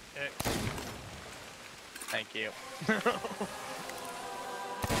 X. Thank you.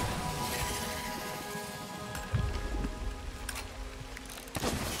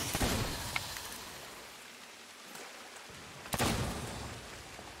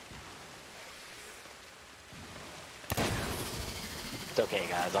 It's okay,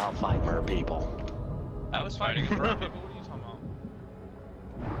 guys. I'll fight mer people. I was fighting a mer people. What are you talking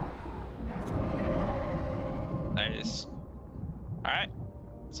about? Nice. Alright.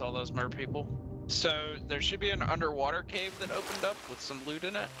 It's all those mer people. So, there should be an underwater cave that opened up with some loot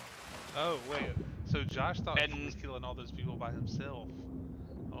in it. Oh, wait. So Josh thought he And- was killing all those people by himself.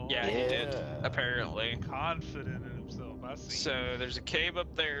 Oh, Yeah, he did, apparently. confident in himself. I see. So, there's a cave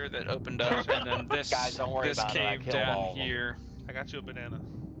up there that opened up, and then this, Guys, don't worry this about it, I cave killed all down of them. here. I got you a banana.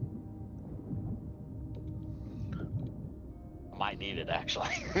 I might need it, actually.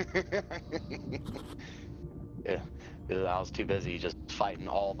 Yeah, 'cause I was too busy just fighting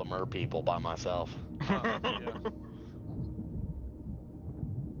all the mer people by myself. Yeah.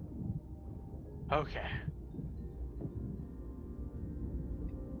 Okay.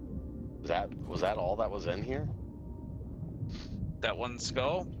 Was that all that was in here? That one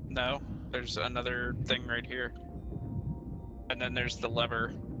skull? No. There's another thing right here. And then there's the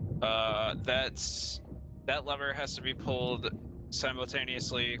lever. That lever has to be pulled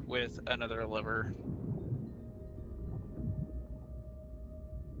simultaneously with another lever.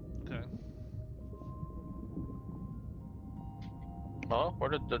 Okay. Hello? Where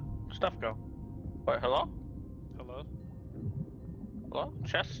did the stuff go? Wait, hello? Hello? Hello?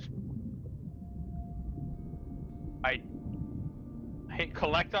 Chest? I hit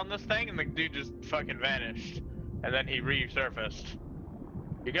collect on this thing and the dude just fucking vanished. And then he resurfaced.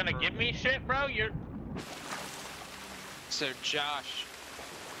 You're gonna give me shit, bro? You're. So Josh,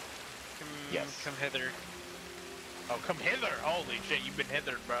 come hither. Oh, come hither! Holy shit, you've been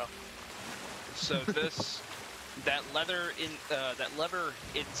hithered, bro. So that lever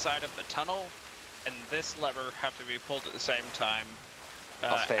inside of the tunnel, and this lever have to be pulled at the same time.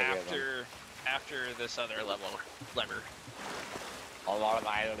 I'll stay with them. After this other lever. A lot of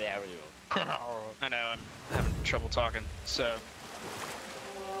I don't have you. I know, I'm having trouble talking. So.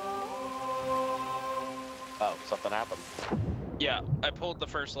 Oh, something happened. Yeah, I pulled the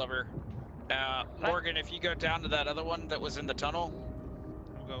first lever. Morgan, if you go down to that other one that was in the tunnel.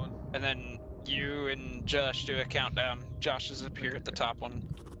 I'm going. And then you and Josh do a countdown. Josh is up here at the top one.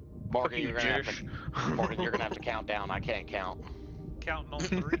 Morgan, you're gonna have to count down. I can't count. Counting on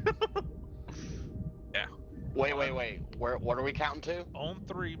 3. Yeah. Wait. What are we counting to? On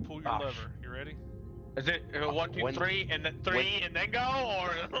 3, pull your lever. You ready? Is it 1, 2, 3, and then 3, and then go,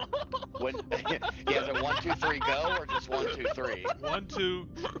 or? Yeah, is it 1, 2, 3, go, or just 1, 2, 3? 1, 2,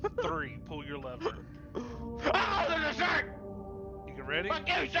 3, pull your lever. Oh, there's a shark! You ready? Fuck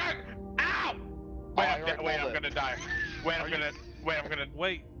you, shark! Ow! Wait, I'm gonna die. Wait, I'm gonna.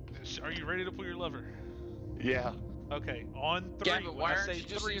 Wait, are you ready to pull your lever? Yeah. Okay, on 3. Yeah, but why aren't you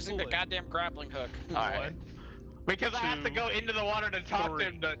just using the goddamn grappling hook? Alright. Because I have to go into the water to talk to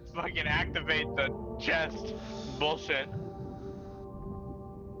him to fucking activate the chest. Bullshit.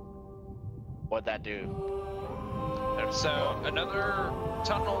 What'd that do? So another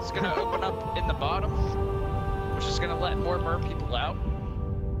tunnel is gonna open up in the bottom, which is gonna let more mer people out.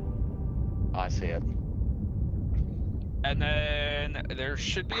 I see it. And then there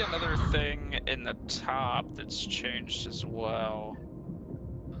should be another thing in the top that's changed as well.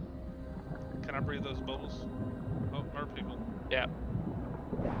 Can I breathe those bubbles? Oh, mer people. Yeah.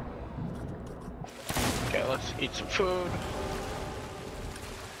 Okay, let's eat some food.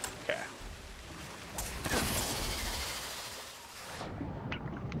 Okay.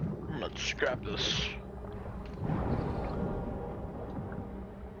 Let's grab this.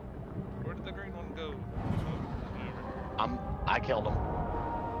 Where did the green one go? I killed him. Oh,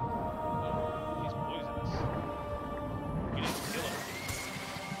 he's poisonous. You need to kill him.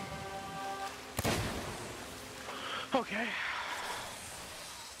 Okay.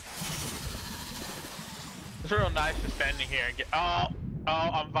 It's real nice to standing here and get. Oh,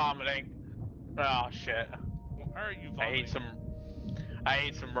 I'm vomiting. Oh shit. Why are you vomiting? I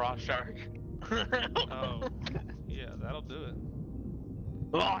ate some raw shark. Oh, yeah, that'll do it.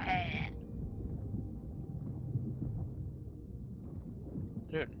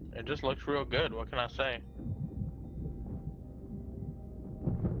 Dude, it just looks real good. What can I say?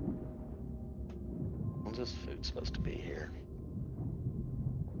 When's this food supposed to be here?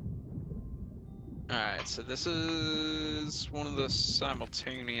 Alright, so this is one of the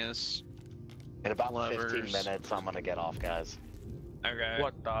simultaneous In about levers. 15 minutes, I'm gonna get off, guys. Okay.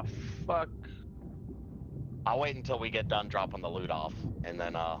 What the fuck? I'll wait until we get done dropping the loot off, and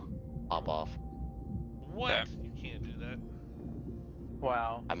then hop off. What? Okay. You can't do that.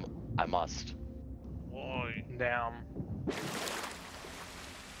 Wow. I must. Why? Damn.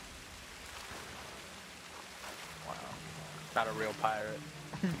 Wow. Not a real pirate.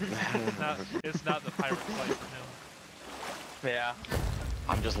 It's not the pirate fight for him. Yeah.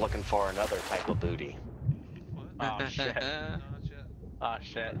 I'm just looking for another type of booty. What? Oh shit. No, not yet. Oh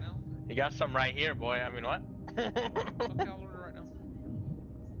shit. Right now? You got some right here, boy. I mean, what? Okay, I'll order right now.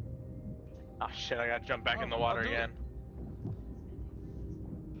 Oh shit, I gotta jump back in the I'll water do it. again.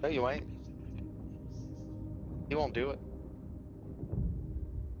 No, you ain't. You won't do it.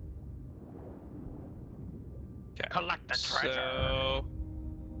 Okay. Collect the treasure. So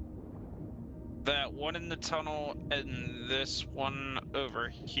that one in the tunnel and this one over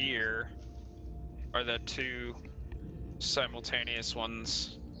here are the two simultaneous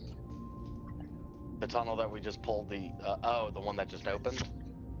ones. The tunnel that we just pulled the the one that just opened.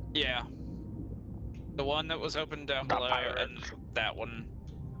 Yeah. The one that was open down The below pirates. and that one.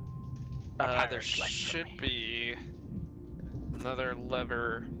 The There pirates like should me. be another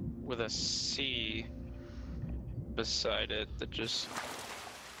lever with a C beside it that just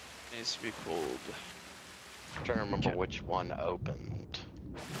needs to be pulled. I'm trying to remember which one opened.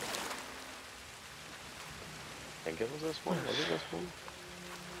 I think it was this one. Was it this one?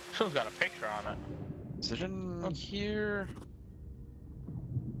 Someone's got a picture on it. Is it in here?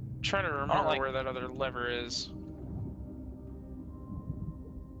 I'm trying to remember where that other lever is.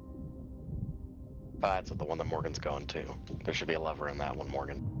 That's the one that Morgan's going to. There should be a lever in that one,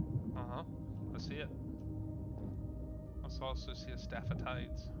 Morgan. Uh-huh. I see it. I also see a staff of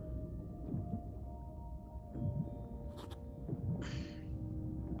tides.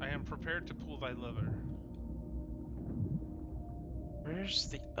 I am prepared to pull thy lever. Where's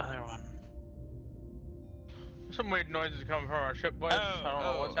the other one? Some weird noises coming from our ship, boys. I don't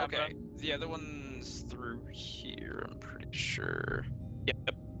know what's okay. happening. The other one's through here, I'm pretty sure.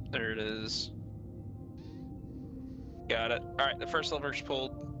 Yep, there it is. Got it. Alright, the first lever's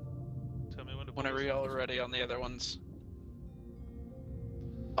pulled. Tell me when to pull Whenever this y'all one. are ready on the other ones.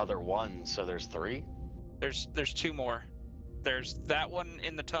 Other one, so there's 3? There's 2 more. There's that one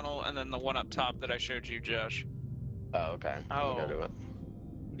in the tunnel, and then the one up top that I showed you, Josh. Oh, okay. I'll go do it.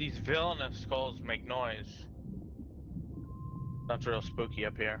 These villainous skulls make noise. That's real spooky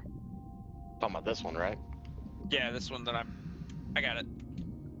up here. Talking about this one, right? Yeah, this one that I got it.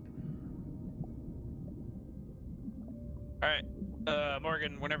 Alright.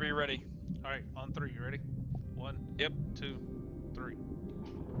 Morgan, whenever you're ready. Alright, on 3, you ready? 1, Yep. 2, 3.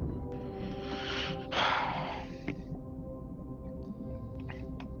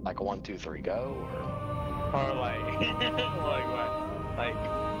 Like a 1, 2, 3, go, Or like, like what? Like,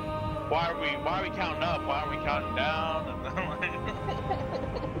 why are we counting up? Why aren't we counting down? And then like,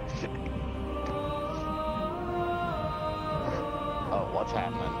 oh, what's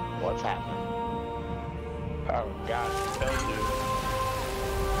happening? What's happening? oh God, tell you.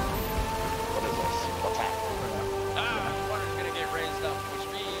 What is this? What's happening? Ah, water's gonna get raised up, which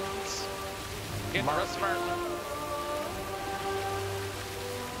means get the rest of our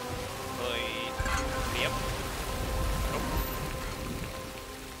Yep.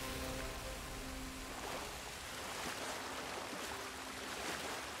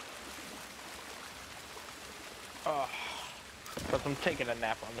 Oh, because I'm taking a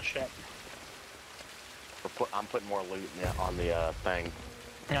nap on the ship. I'm putting more loot on the thing.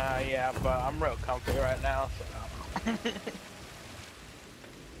 Yeah, but I'm real comfy right now, so.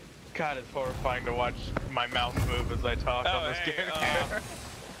 God, it's horrifying to watch my mouth move as I talk on this character.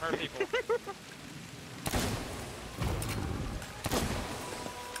 Hurt people.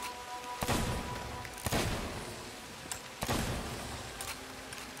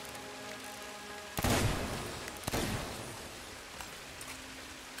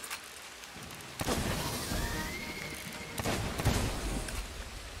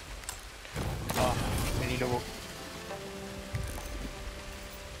 We need to.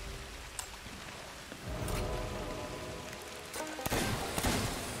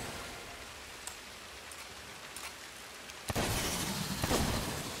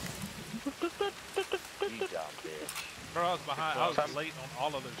 You dumb bitch. Bro, I was behind. I was late on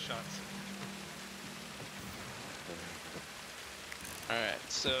all of those shots. Alright,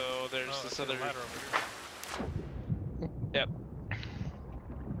 so there's Oh, this I see other. a ladder over here. Yep.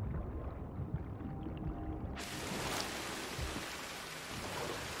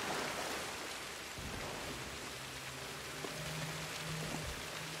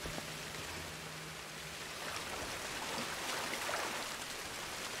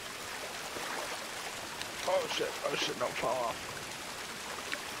 Oh shit, don't fall off.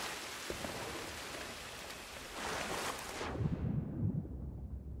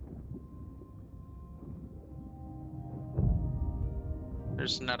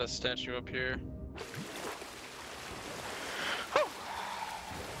 There's not a statue up here.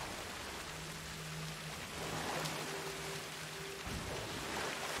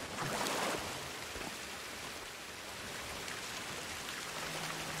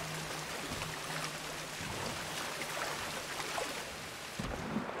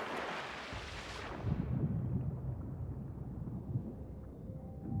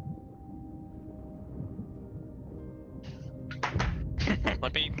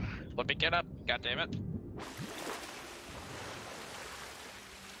 Let me get up. God damn it.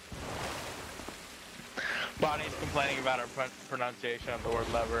 Bonnie's complaining about our pronunciation of the word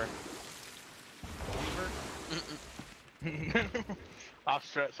lever.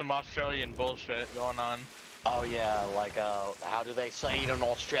 Some Australian bullshit going on. Oh yeah, like how do they say it in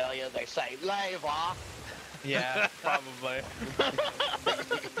Australia? They say lever. Yeah, probably.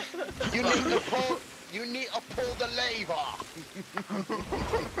 You need to pull the lever.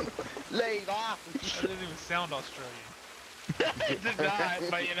 Lever. That didn't even sound Australian. It did not,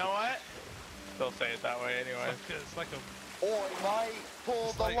 but you know what? They'll say it that way anyway. It's like a Oi mate, pull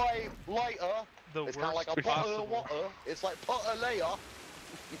It's the like later. the It's kind of worst like a bottle possible. of water. It's like put a later.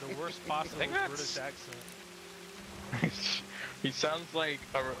 The worst possible British accent. He sounds like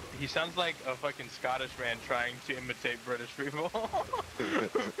a fucking Scottish man trying to imitate British people.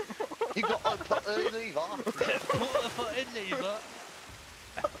 You got to put a lever.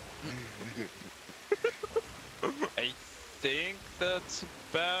 I think that's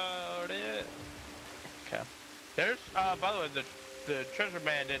about it. Okay. There's by the way, the treasure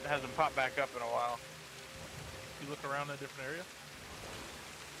bandit hasn't popped back up in a while. You look around in a different area?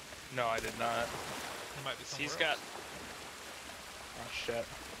 No, I did not. He might be somewhere He's else. got. Oh shit.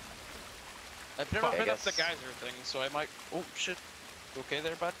 I've never I been up the guess- geyser thing, so I might. Oh shit. You okay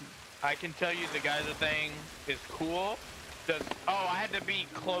there, bud? I can tell you the geyser thing is cool. Does I had to be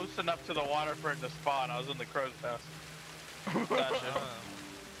close enough to the water for it to spawn. I was in the crow's nest. Gotcha.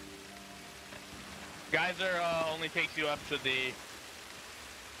 Geyser only takes you up to the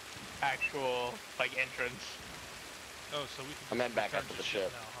actual like entrance. Oh, so we can. And then back return up to to the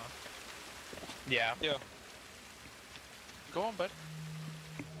ship. now, huh? Yeah. Yeah. Go on, bud.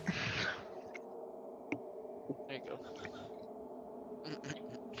 There you go.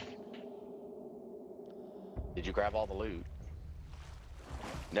 Did you grab all the loot?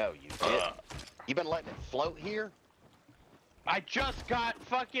 No, you didn't. You been letting it float here? I just popped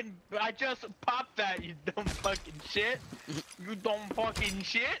that, you dumb fucking shit. You dumb fucking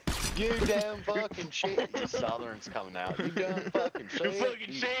shit. You damn fucking shit. The Southern's coming out. You dumb fucking shit. You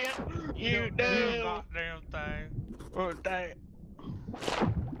fucking shit. You damn damn. goddamn thing. Oh, dang.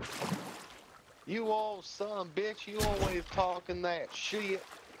 You old son bitch, you always talking that shit.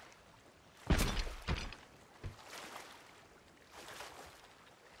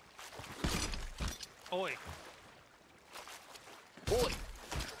 Oi. Boy.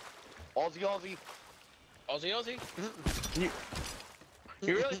 Aussie Aussie. Aussie, Aussie.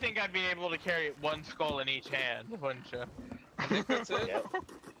 You really think I'd be able to carry one skull in each hand, wouldn't you? I think that's it. Yep.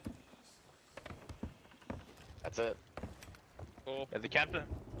 That's it. Cool. Yeah, the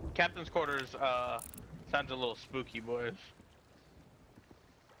captain's quarters sounds a little spooky, boys.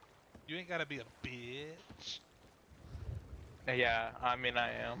 You ain't gotta be a bitch. Yeah, I mean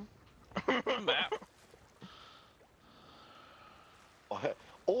I am. Map.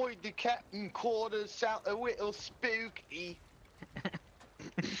 Oi, the captain quarters sound a little spooky.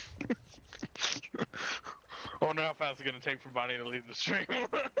 I wonder how fast it's gonna take for Bonnie to leave the stream.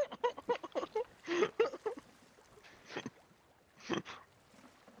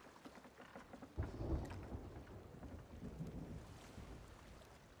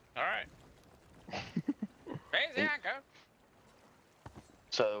 Alright. Crazy Anko.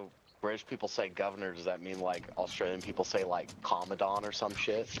 So, British people say governor, does that mean like Australian people say like commandant or some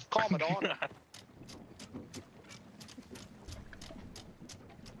shit? Commandant?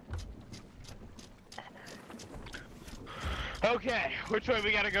 Okay, which way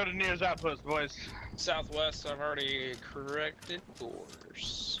we gotta go to Near's outpost, boys? Southwest, I've already corrected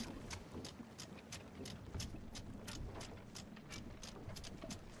course.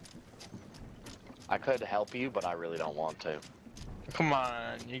 I could help you, but I really don't want to. Come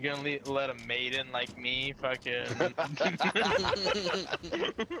on, you gonna let a maiden like me fucking...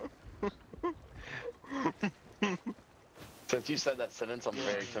 Since you said that sentence, I'm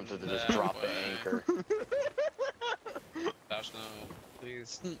very tempted to just No drop the way. anchor. Gosh, no.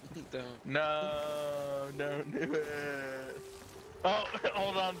 Please. Don't. No, don't do it. Oh,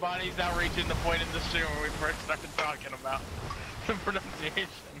 hold on, Bonnie's now reaching the point in the stream where we first started talking about the pronunciation.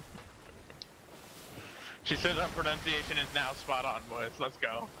 She says our pronunciation is now spot on, boys. Let's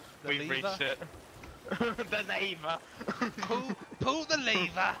go. The We've lever? reached it. The lever. Pull the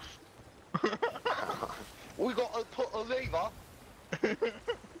lever. We got to put a lever.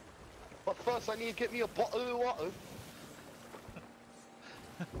 But first I need to get me a bottle of water.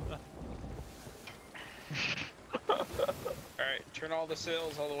 Alright, turn all the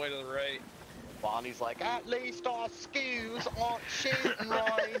sails all the way to the right. Bonnie's like, at least our skews aren't shooting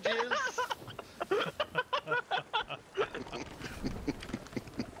ranges.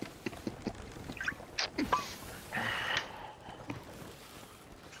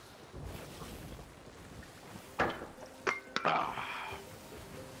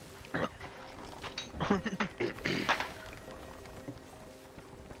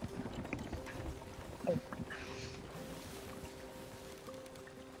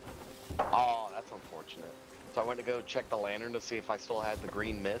 Oh, that's unfortunate. So I went to go check the lantern to see if I still had the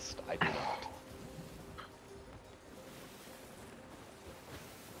green mist. I do not.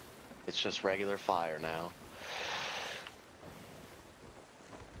 It's just regular fire now.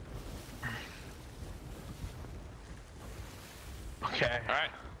 Okay. Alright.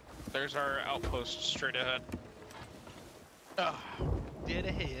 There's our outpost straight ahead. Dead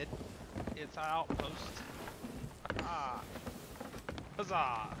ahead. It's our outpost. Ah.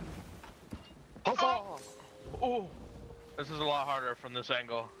 Huzzah. Huzzah! Oh, this is a lot harder from this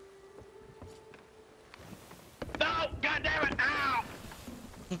angle. No! God damn it! Ow!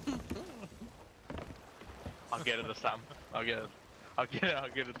 I'll get it this time. I'll get it. I'll get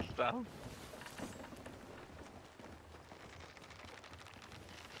it this time.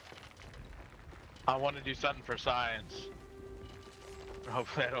 I want to do something for science.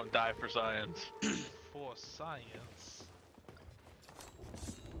 Hopefully I don't die for science. For science.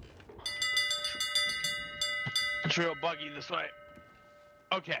 It's real buggy this way.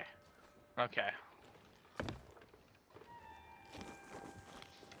 Okay. Okay.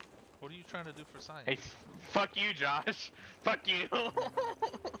 What are you trying to do for science? Hey, fuck you, Josh. Fuck you.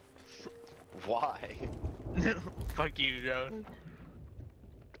 Why? Fuck you, Joe.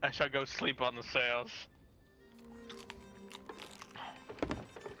 I shall go sleep on the sails.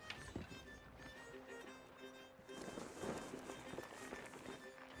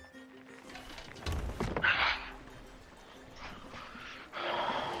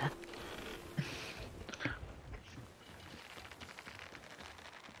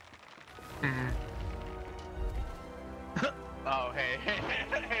 Oh, hey,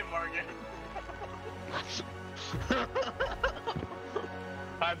 hey, Morgan.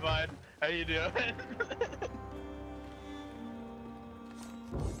 Hi, bud. How you doing?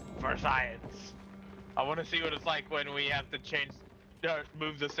 For science. I want to see what it's like when we have to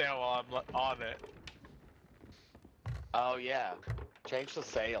move the sail while I'm on it. Oh yeah. Change the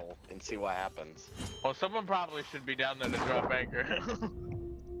sail and see what happens. Well, someone probably should be down there to drop anchor.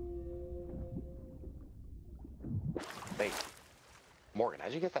 Hey, Morgan,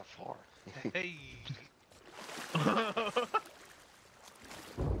 how'd you get that far? Hey.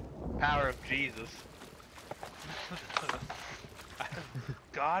 Power of Jesus. I have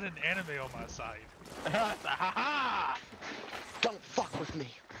God and anime on my side. Ha-ha! Don't fuck with me.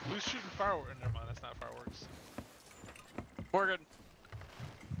 Who's shooting fireworks? Never mind, that's not fireworks. Morgan,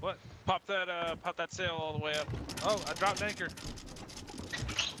 What? pop that sail all the way up. Oh, I dropped anchor.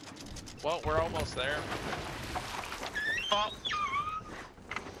 Well, we're almost there. Oh.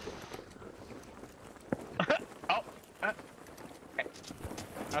 Oh.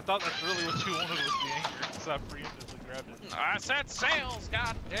 I thought that's really what you wanted was the anchor, so I preemptively grabbed it. I said sails,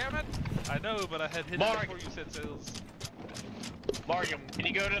 god damn it! I know, but I had hit it Mark. before you said sails. Morgan, can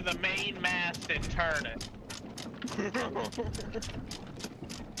you go to the main mast and turn it?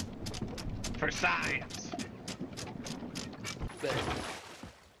 For science.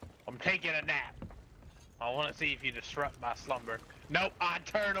 I'm taking a nap. I want to see if you disrupt my slumber. Nope, I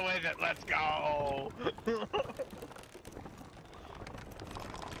turn with it. Let's go.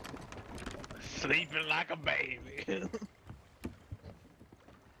 Sleeping like a baby.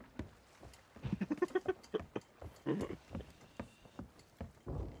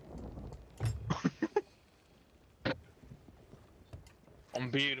 I'm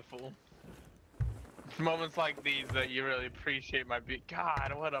beautiful. It's moments like these that you really appreciate my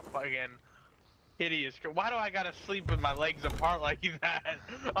God, what a fucking hideous. Why do I gotta sleep with my legs apart like that?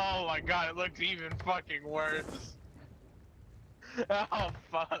 Oh my god, it looks even fucking worse. Oh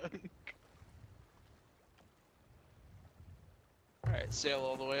fuck. Alright, sail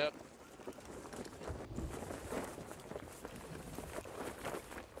all the way up.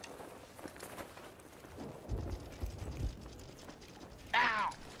 Ow!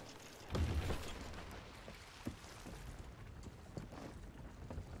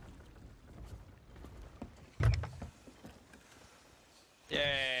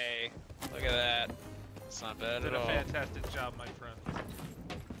 Yay! Look at that. It's not bad Did at a all. fantastic job, my friend.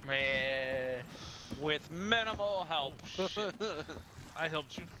 Man. With minimal help. I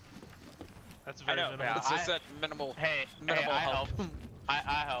helped you. That's I very know, minimal. it's just that minimal, Hey, minimal I help. helped.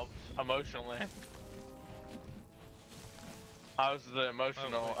 I helped emotionally. I was the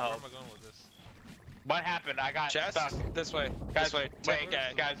emotional Oh, wait, where help. am I going with this? What happened? I got Chest? stuck. This way. Guys, This way. wait, Take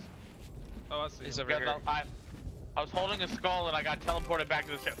guy. guys. Oh, I see. He's him. over Guys, here. I was holding a skull and I got teleported back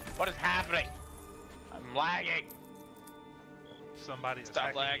to the ship. What is happening? I'm lagging. Somebody is Stop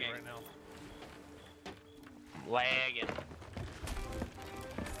hacking lagging. you right now. I'm lagging.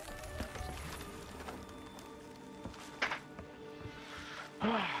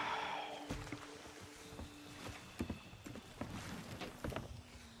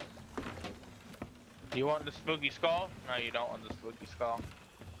 You want the spooky skull? No, you don't want the spooky skull.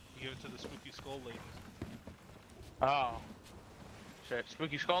 You give it to the spooky skull lady. Oh. Shit,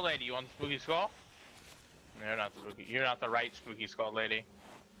 spooky skull lady, you want the spooky skull? You're not the spooky. You're not the right spooky skull lady.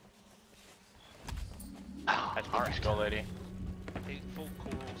 That's spooky skull lady. Hateful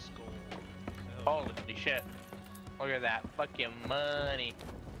coral skull. Holy shit. Look at that fucking money.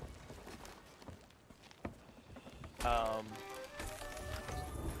 I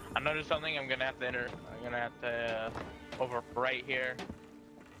noticed something. I'm gonna have to over right here.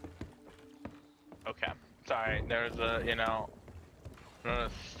 Okay. Sorry. There's a,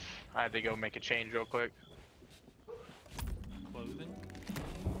 noticed I had to go make a change real quick. Clothing?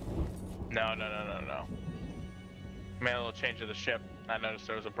 No. Made a little change of the ship. I noticed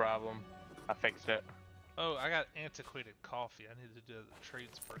there was a problem. I fixed it. Oh, I got antiquated coffee. I need to do the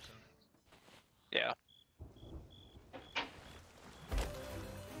tradesperson. Yeah.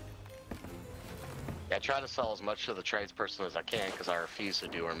 Yeah, I try to sell as much to the tradesperson as I can because I refuse to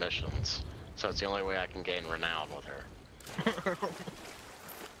do her missions. So it's the only way I can gain renown with her.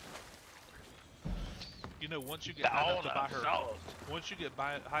 You know, once you get high enough to buy her,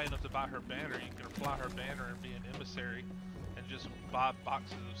 high enough to buy her banner, you can fly her banner and be an emissary, and just buy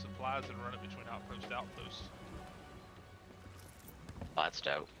boxes of supplies and run it between outpost to outpost. Oh, that's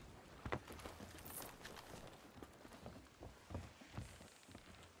dope.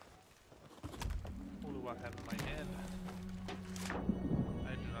 What do I have in my hand?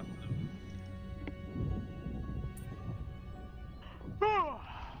 I do not know.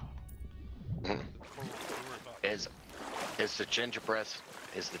 Is the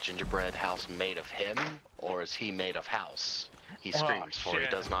gingerbread house made of him, or is he made of house? He screams for he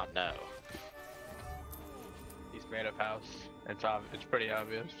does not know. He's made of house. It's pretty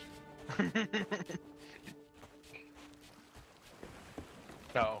obvious.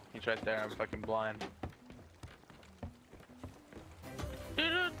 No, he's right there. I'm fucking blind.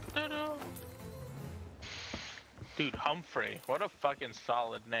 Dude, Humphrey. What a fucking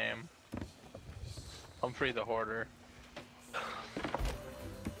solid name. Humphrey the Hoarder.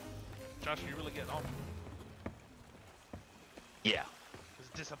 Josh, you really getting on? Yeah. It's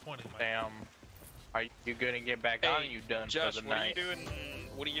disappointing, man. Damn. Are you gonna get back on? Or you done Josh, for the night?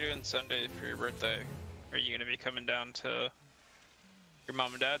 what are you doing Sunday for your birthday? Are you gonna be coming down to your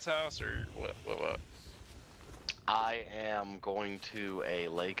mom and dad's house, or what? I am going to a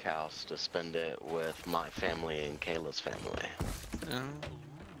lake house to spend it with my family and Kayla's family.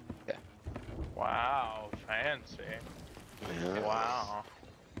 Yeah. Wow, fancy. Yes. Wow.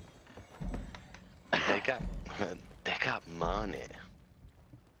 They got money.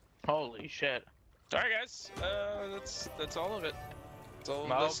 Holy shit. Alright guys, that's all of it. That's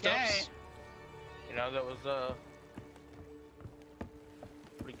all of this stuff. You know, that was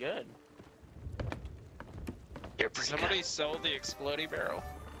pretty good. Did somebody sell the explodey barrel?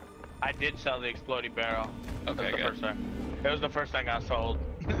 I did sell the explodey barrel. Okay, good. It was the first thing I sold.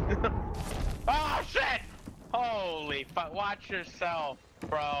 Oh shit! Holy fuck! Watch yourself,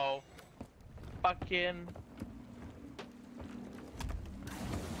 bro. Fucking.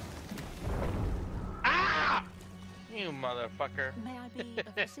 Ah! You motherfucker. May I be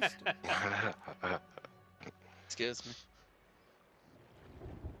of assistance? Excuse me.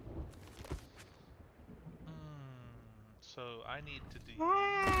 So I need to do.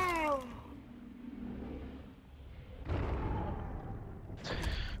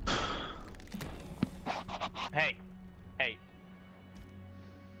 Hey,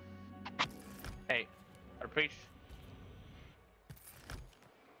 Arpeach.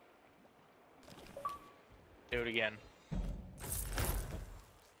 Do it again.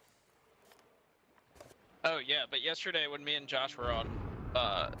 Oh yeah, but yesterday when me and Josh were on,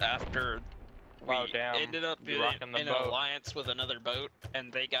 after we ended up in an alliance with another boat,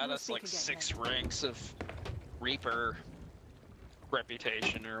 and they got us like 6 ranks of Reaper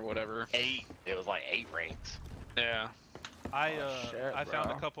reputation or whatever. 8. It was like 8 ranks. Yeah. I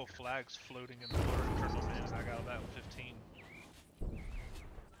found a couple flags floating in the water and turned them in, and I got that with 15.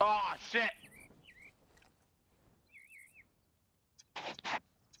 Oh shit!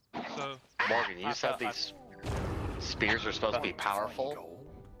 So Morgan, you said these spears are supposed to be powerful?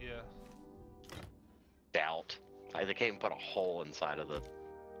 Yeah. Doubt. They can't even put a hole inside of the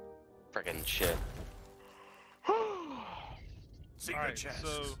friggin' ship. Alright,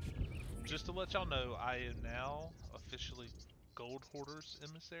 so just to let y'all know, I am now officially Gold Hoarder's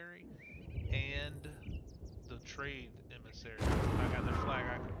emissary and the trade emissary. I got their flag.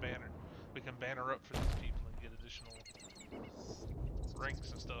 We can banner up for these people and get additional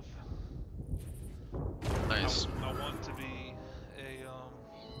ranks and stuff. Nice. I want to be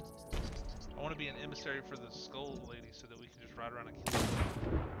I want to be an emissary for the Skull Lady so that we can just ride around and kill them.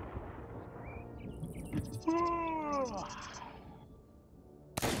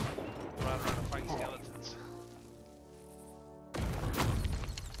 Ride around and fight skeletons.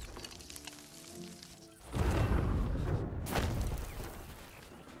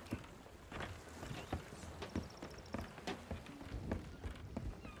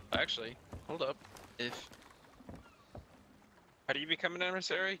 Actually, hold up. How do you become an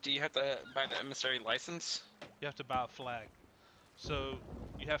emissary? Do you have to buy the emissary license? You have to buy a flag. So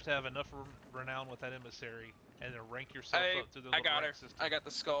you have to have enough renown with that emissary, and then rank yourself up to the little rank system. I got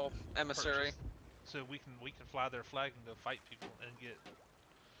the skull emissary. Purchase. So we can fly their flag and go fight people and get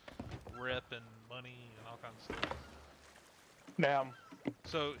rep and money and all kinds of stuff. Damn.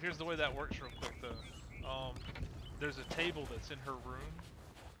 So here's the way that works real quick though. There's a table that's in her room,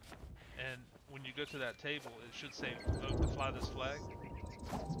 and when you go to that table, it should say vote to fly this flag.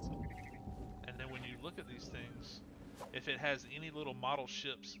 And then when you look at these things, if it has any little model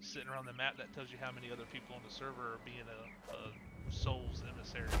ships sitting around the map, that tells you how many other people on the server are being a Soul's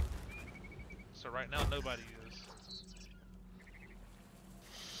emissary. So right now nobody is.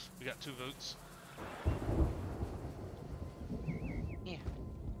 We got 2 votes. Yeah.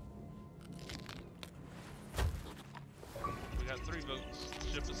 We got 3 votes.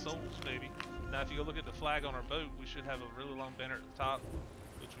 Ship of Souls, baby. Now if you go look at the flag on our boat, we should have a really long banner at the top,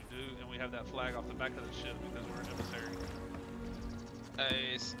 which we do, and we have that flag off the back of the ship because we're an emissary.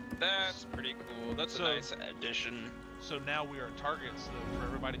 Nice. That's pretty cool. That's a nice addition. So now we are targets though, for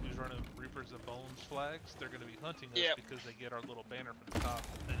everybody who's running Reapers of Bones flags. They're going to be hunting us because they get our little banner from the top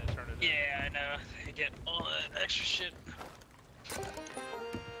and then turn it in. Yeah, I know. They get all that extra shit.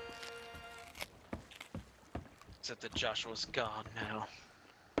 Except that Joshua's gone now.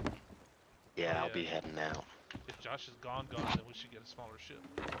 Yeah, I'll be heading out. If Josh is gone, then we should get a smaller ship.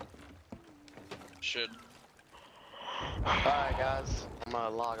 Should. Alright guys, I'm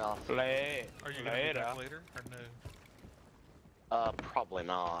gonna log off. Are you gonna be back later or no? Probably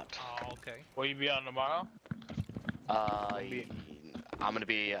not. Oh, okay. Will you be on tomorrow? I'm gonna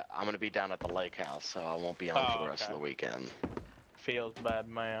be down at the lake house, so I won't be on for the rest of the weekend. Feels bad,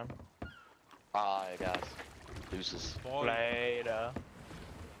 man. Alright guys. Deuces. Later.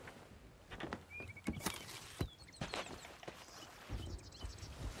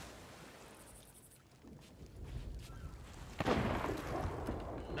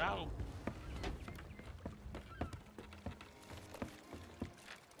 No.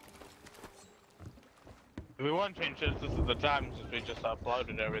 If we want to change this, this is the time since we just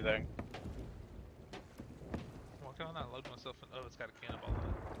uploaded everything. Why can I not load myself in? Oh, it's got a cannonball in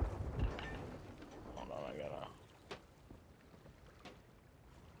it. Hold on, I gotta.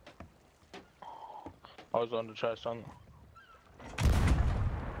 I was on to try something.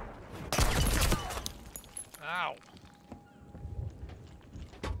 Ow!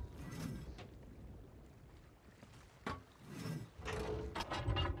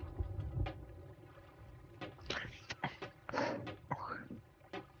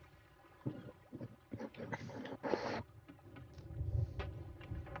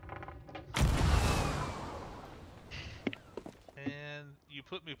 And you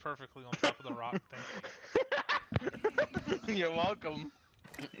put me perfectly on top of the rock, thank you. You're welcome.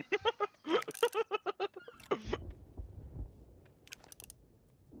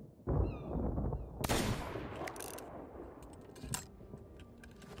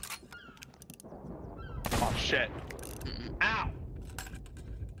 Oh shit. Ow!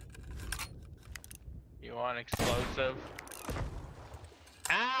 You want explosive?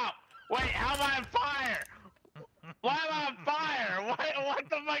 Ow! Wait, how am I on fire? Why am I on fire? What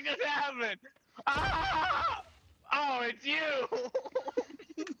the fuck just happened? Ah! Oh, it's you!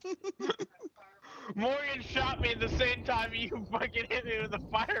 Morgan shot me at the same time you fucking hit me with a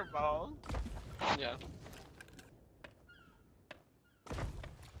fireball. Yeah.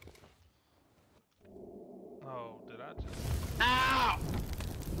 Oh, did I just... Ow!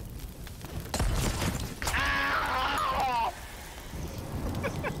 Ow!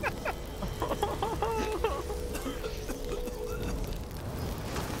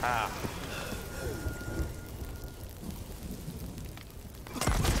 Ah.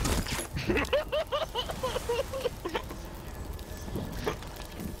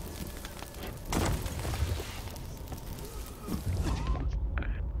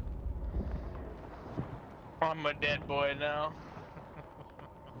 I'm a dead boy now.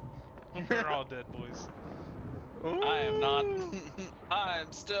 We're all dead boys. Ooh. I am not.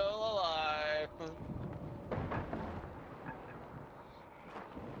 I'm still alive.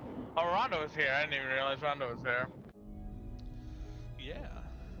 Oh, Rondo was here. I didn't even realize Rondo was there. Yeah.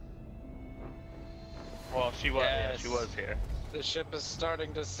 Well, she was. Yes. Yeah, she was here. The ship is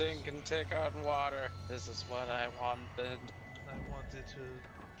starting to sink and take on water. This is what I wanted. I wanted to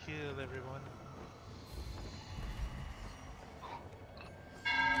kill everyone.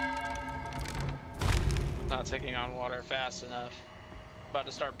 Not taking on water fast enough. About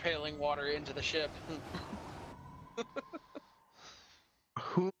to start paling water into the ship.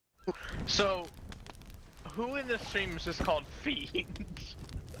 So, who in the stream is just called Fiend?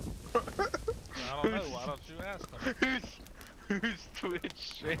 I don't know. Why don't you ask them? Whose Twitch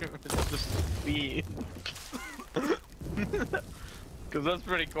stream is just Fiend? Cause that's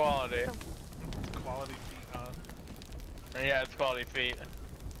pretty quality. Quality feet, huh? Yeah, it's quality feet.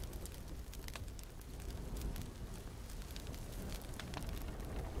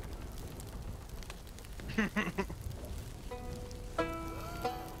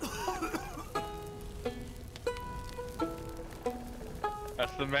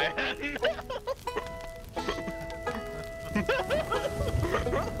 That's the man.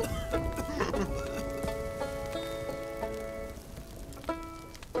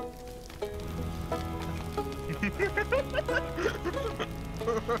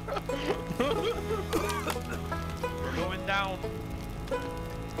 We're going down.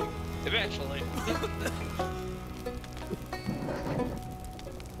 Eventually.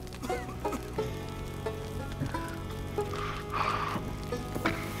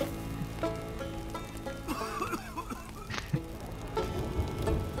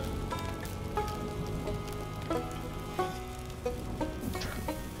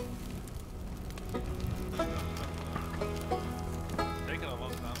 Taking a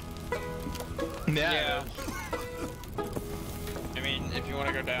long time. Yeah. I mean, if you want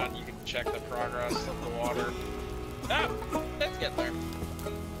to go down, you can check the progress of the water. Ah! Let's get there.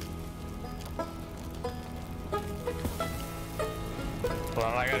 Hold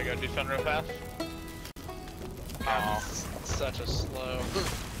on, I gotta go do something real fast. Oh, such a slow.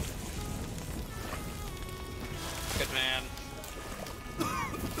 Good man.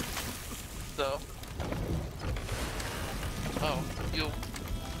 So. Oh, you.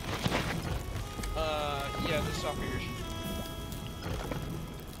 Yeah, just off of yours.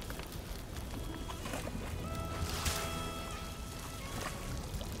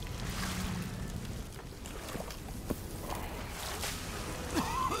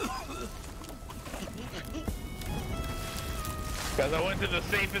 Because I went to the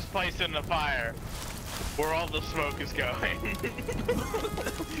safest place in the fire, where all the smoke is going.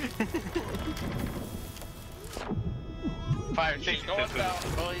 Fire safety Going system. down,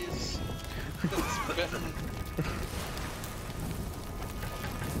 boys. It's been...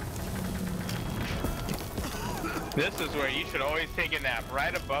 This is where you should always take a nap,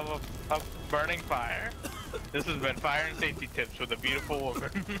 right above a burning fire. This has been Fire and Safety Tips with a beautiful woman.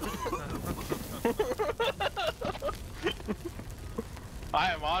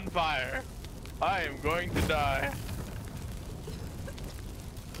 I am on fire. I am going to die.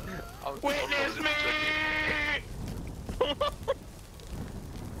 Witness me!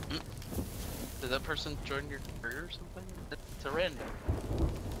 Did that person join your career or something? It's a random.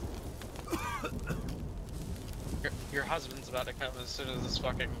 Your husband's about to come as soon as this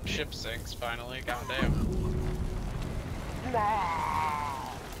fucking ship sinks, finally. Goddamn.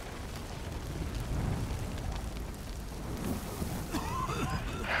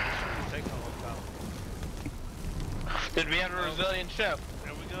 Taking a long time. Did we have a resilient ship?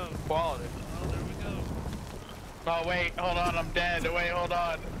 There we go. Quality. Oh, there we go. Oh wait, hold on, I'm dead. Wait, hold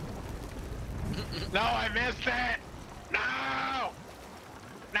on. No, I missed it! No!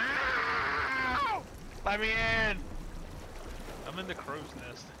 No! Let me in! I'm in the crow's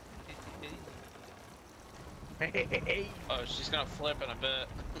nest. Oh, she's gonna flip in a bit.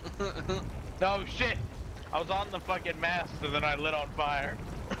 No, shit! I was on the fucking mast and then I lit on fire.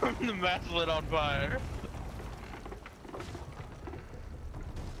 The mast lit on fire.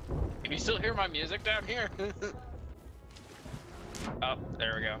 Can you still hear my music down here? Oh,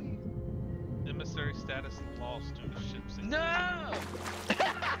 there we go. Emissary status lost due to ship sinking. No!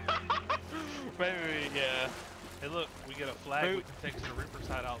 Maybe, yeah. Hey, look, we get a flag. We can take to the Reaper's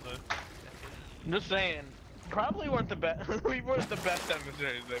hideout, though. I'm just saying. Probably weren't the best. We weren't the best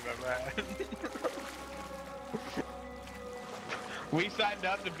emissaries they've ever had. We signed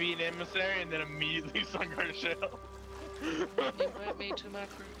up to be an emissary and then immediately sunk our shell. Invite me to my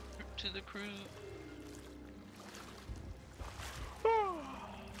crew, to the crew.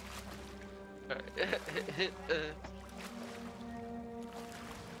 How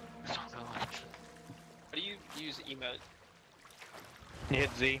do you use emote? You hit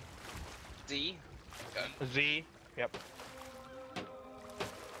Z. Z? Z. Yep.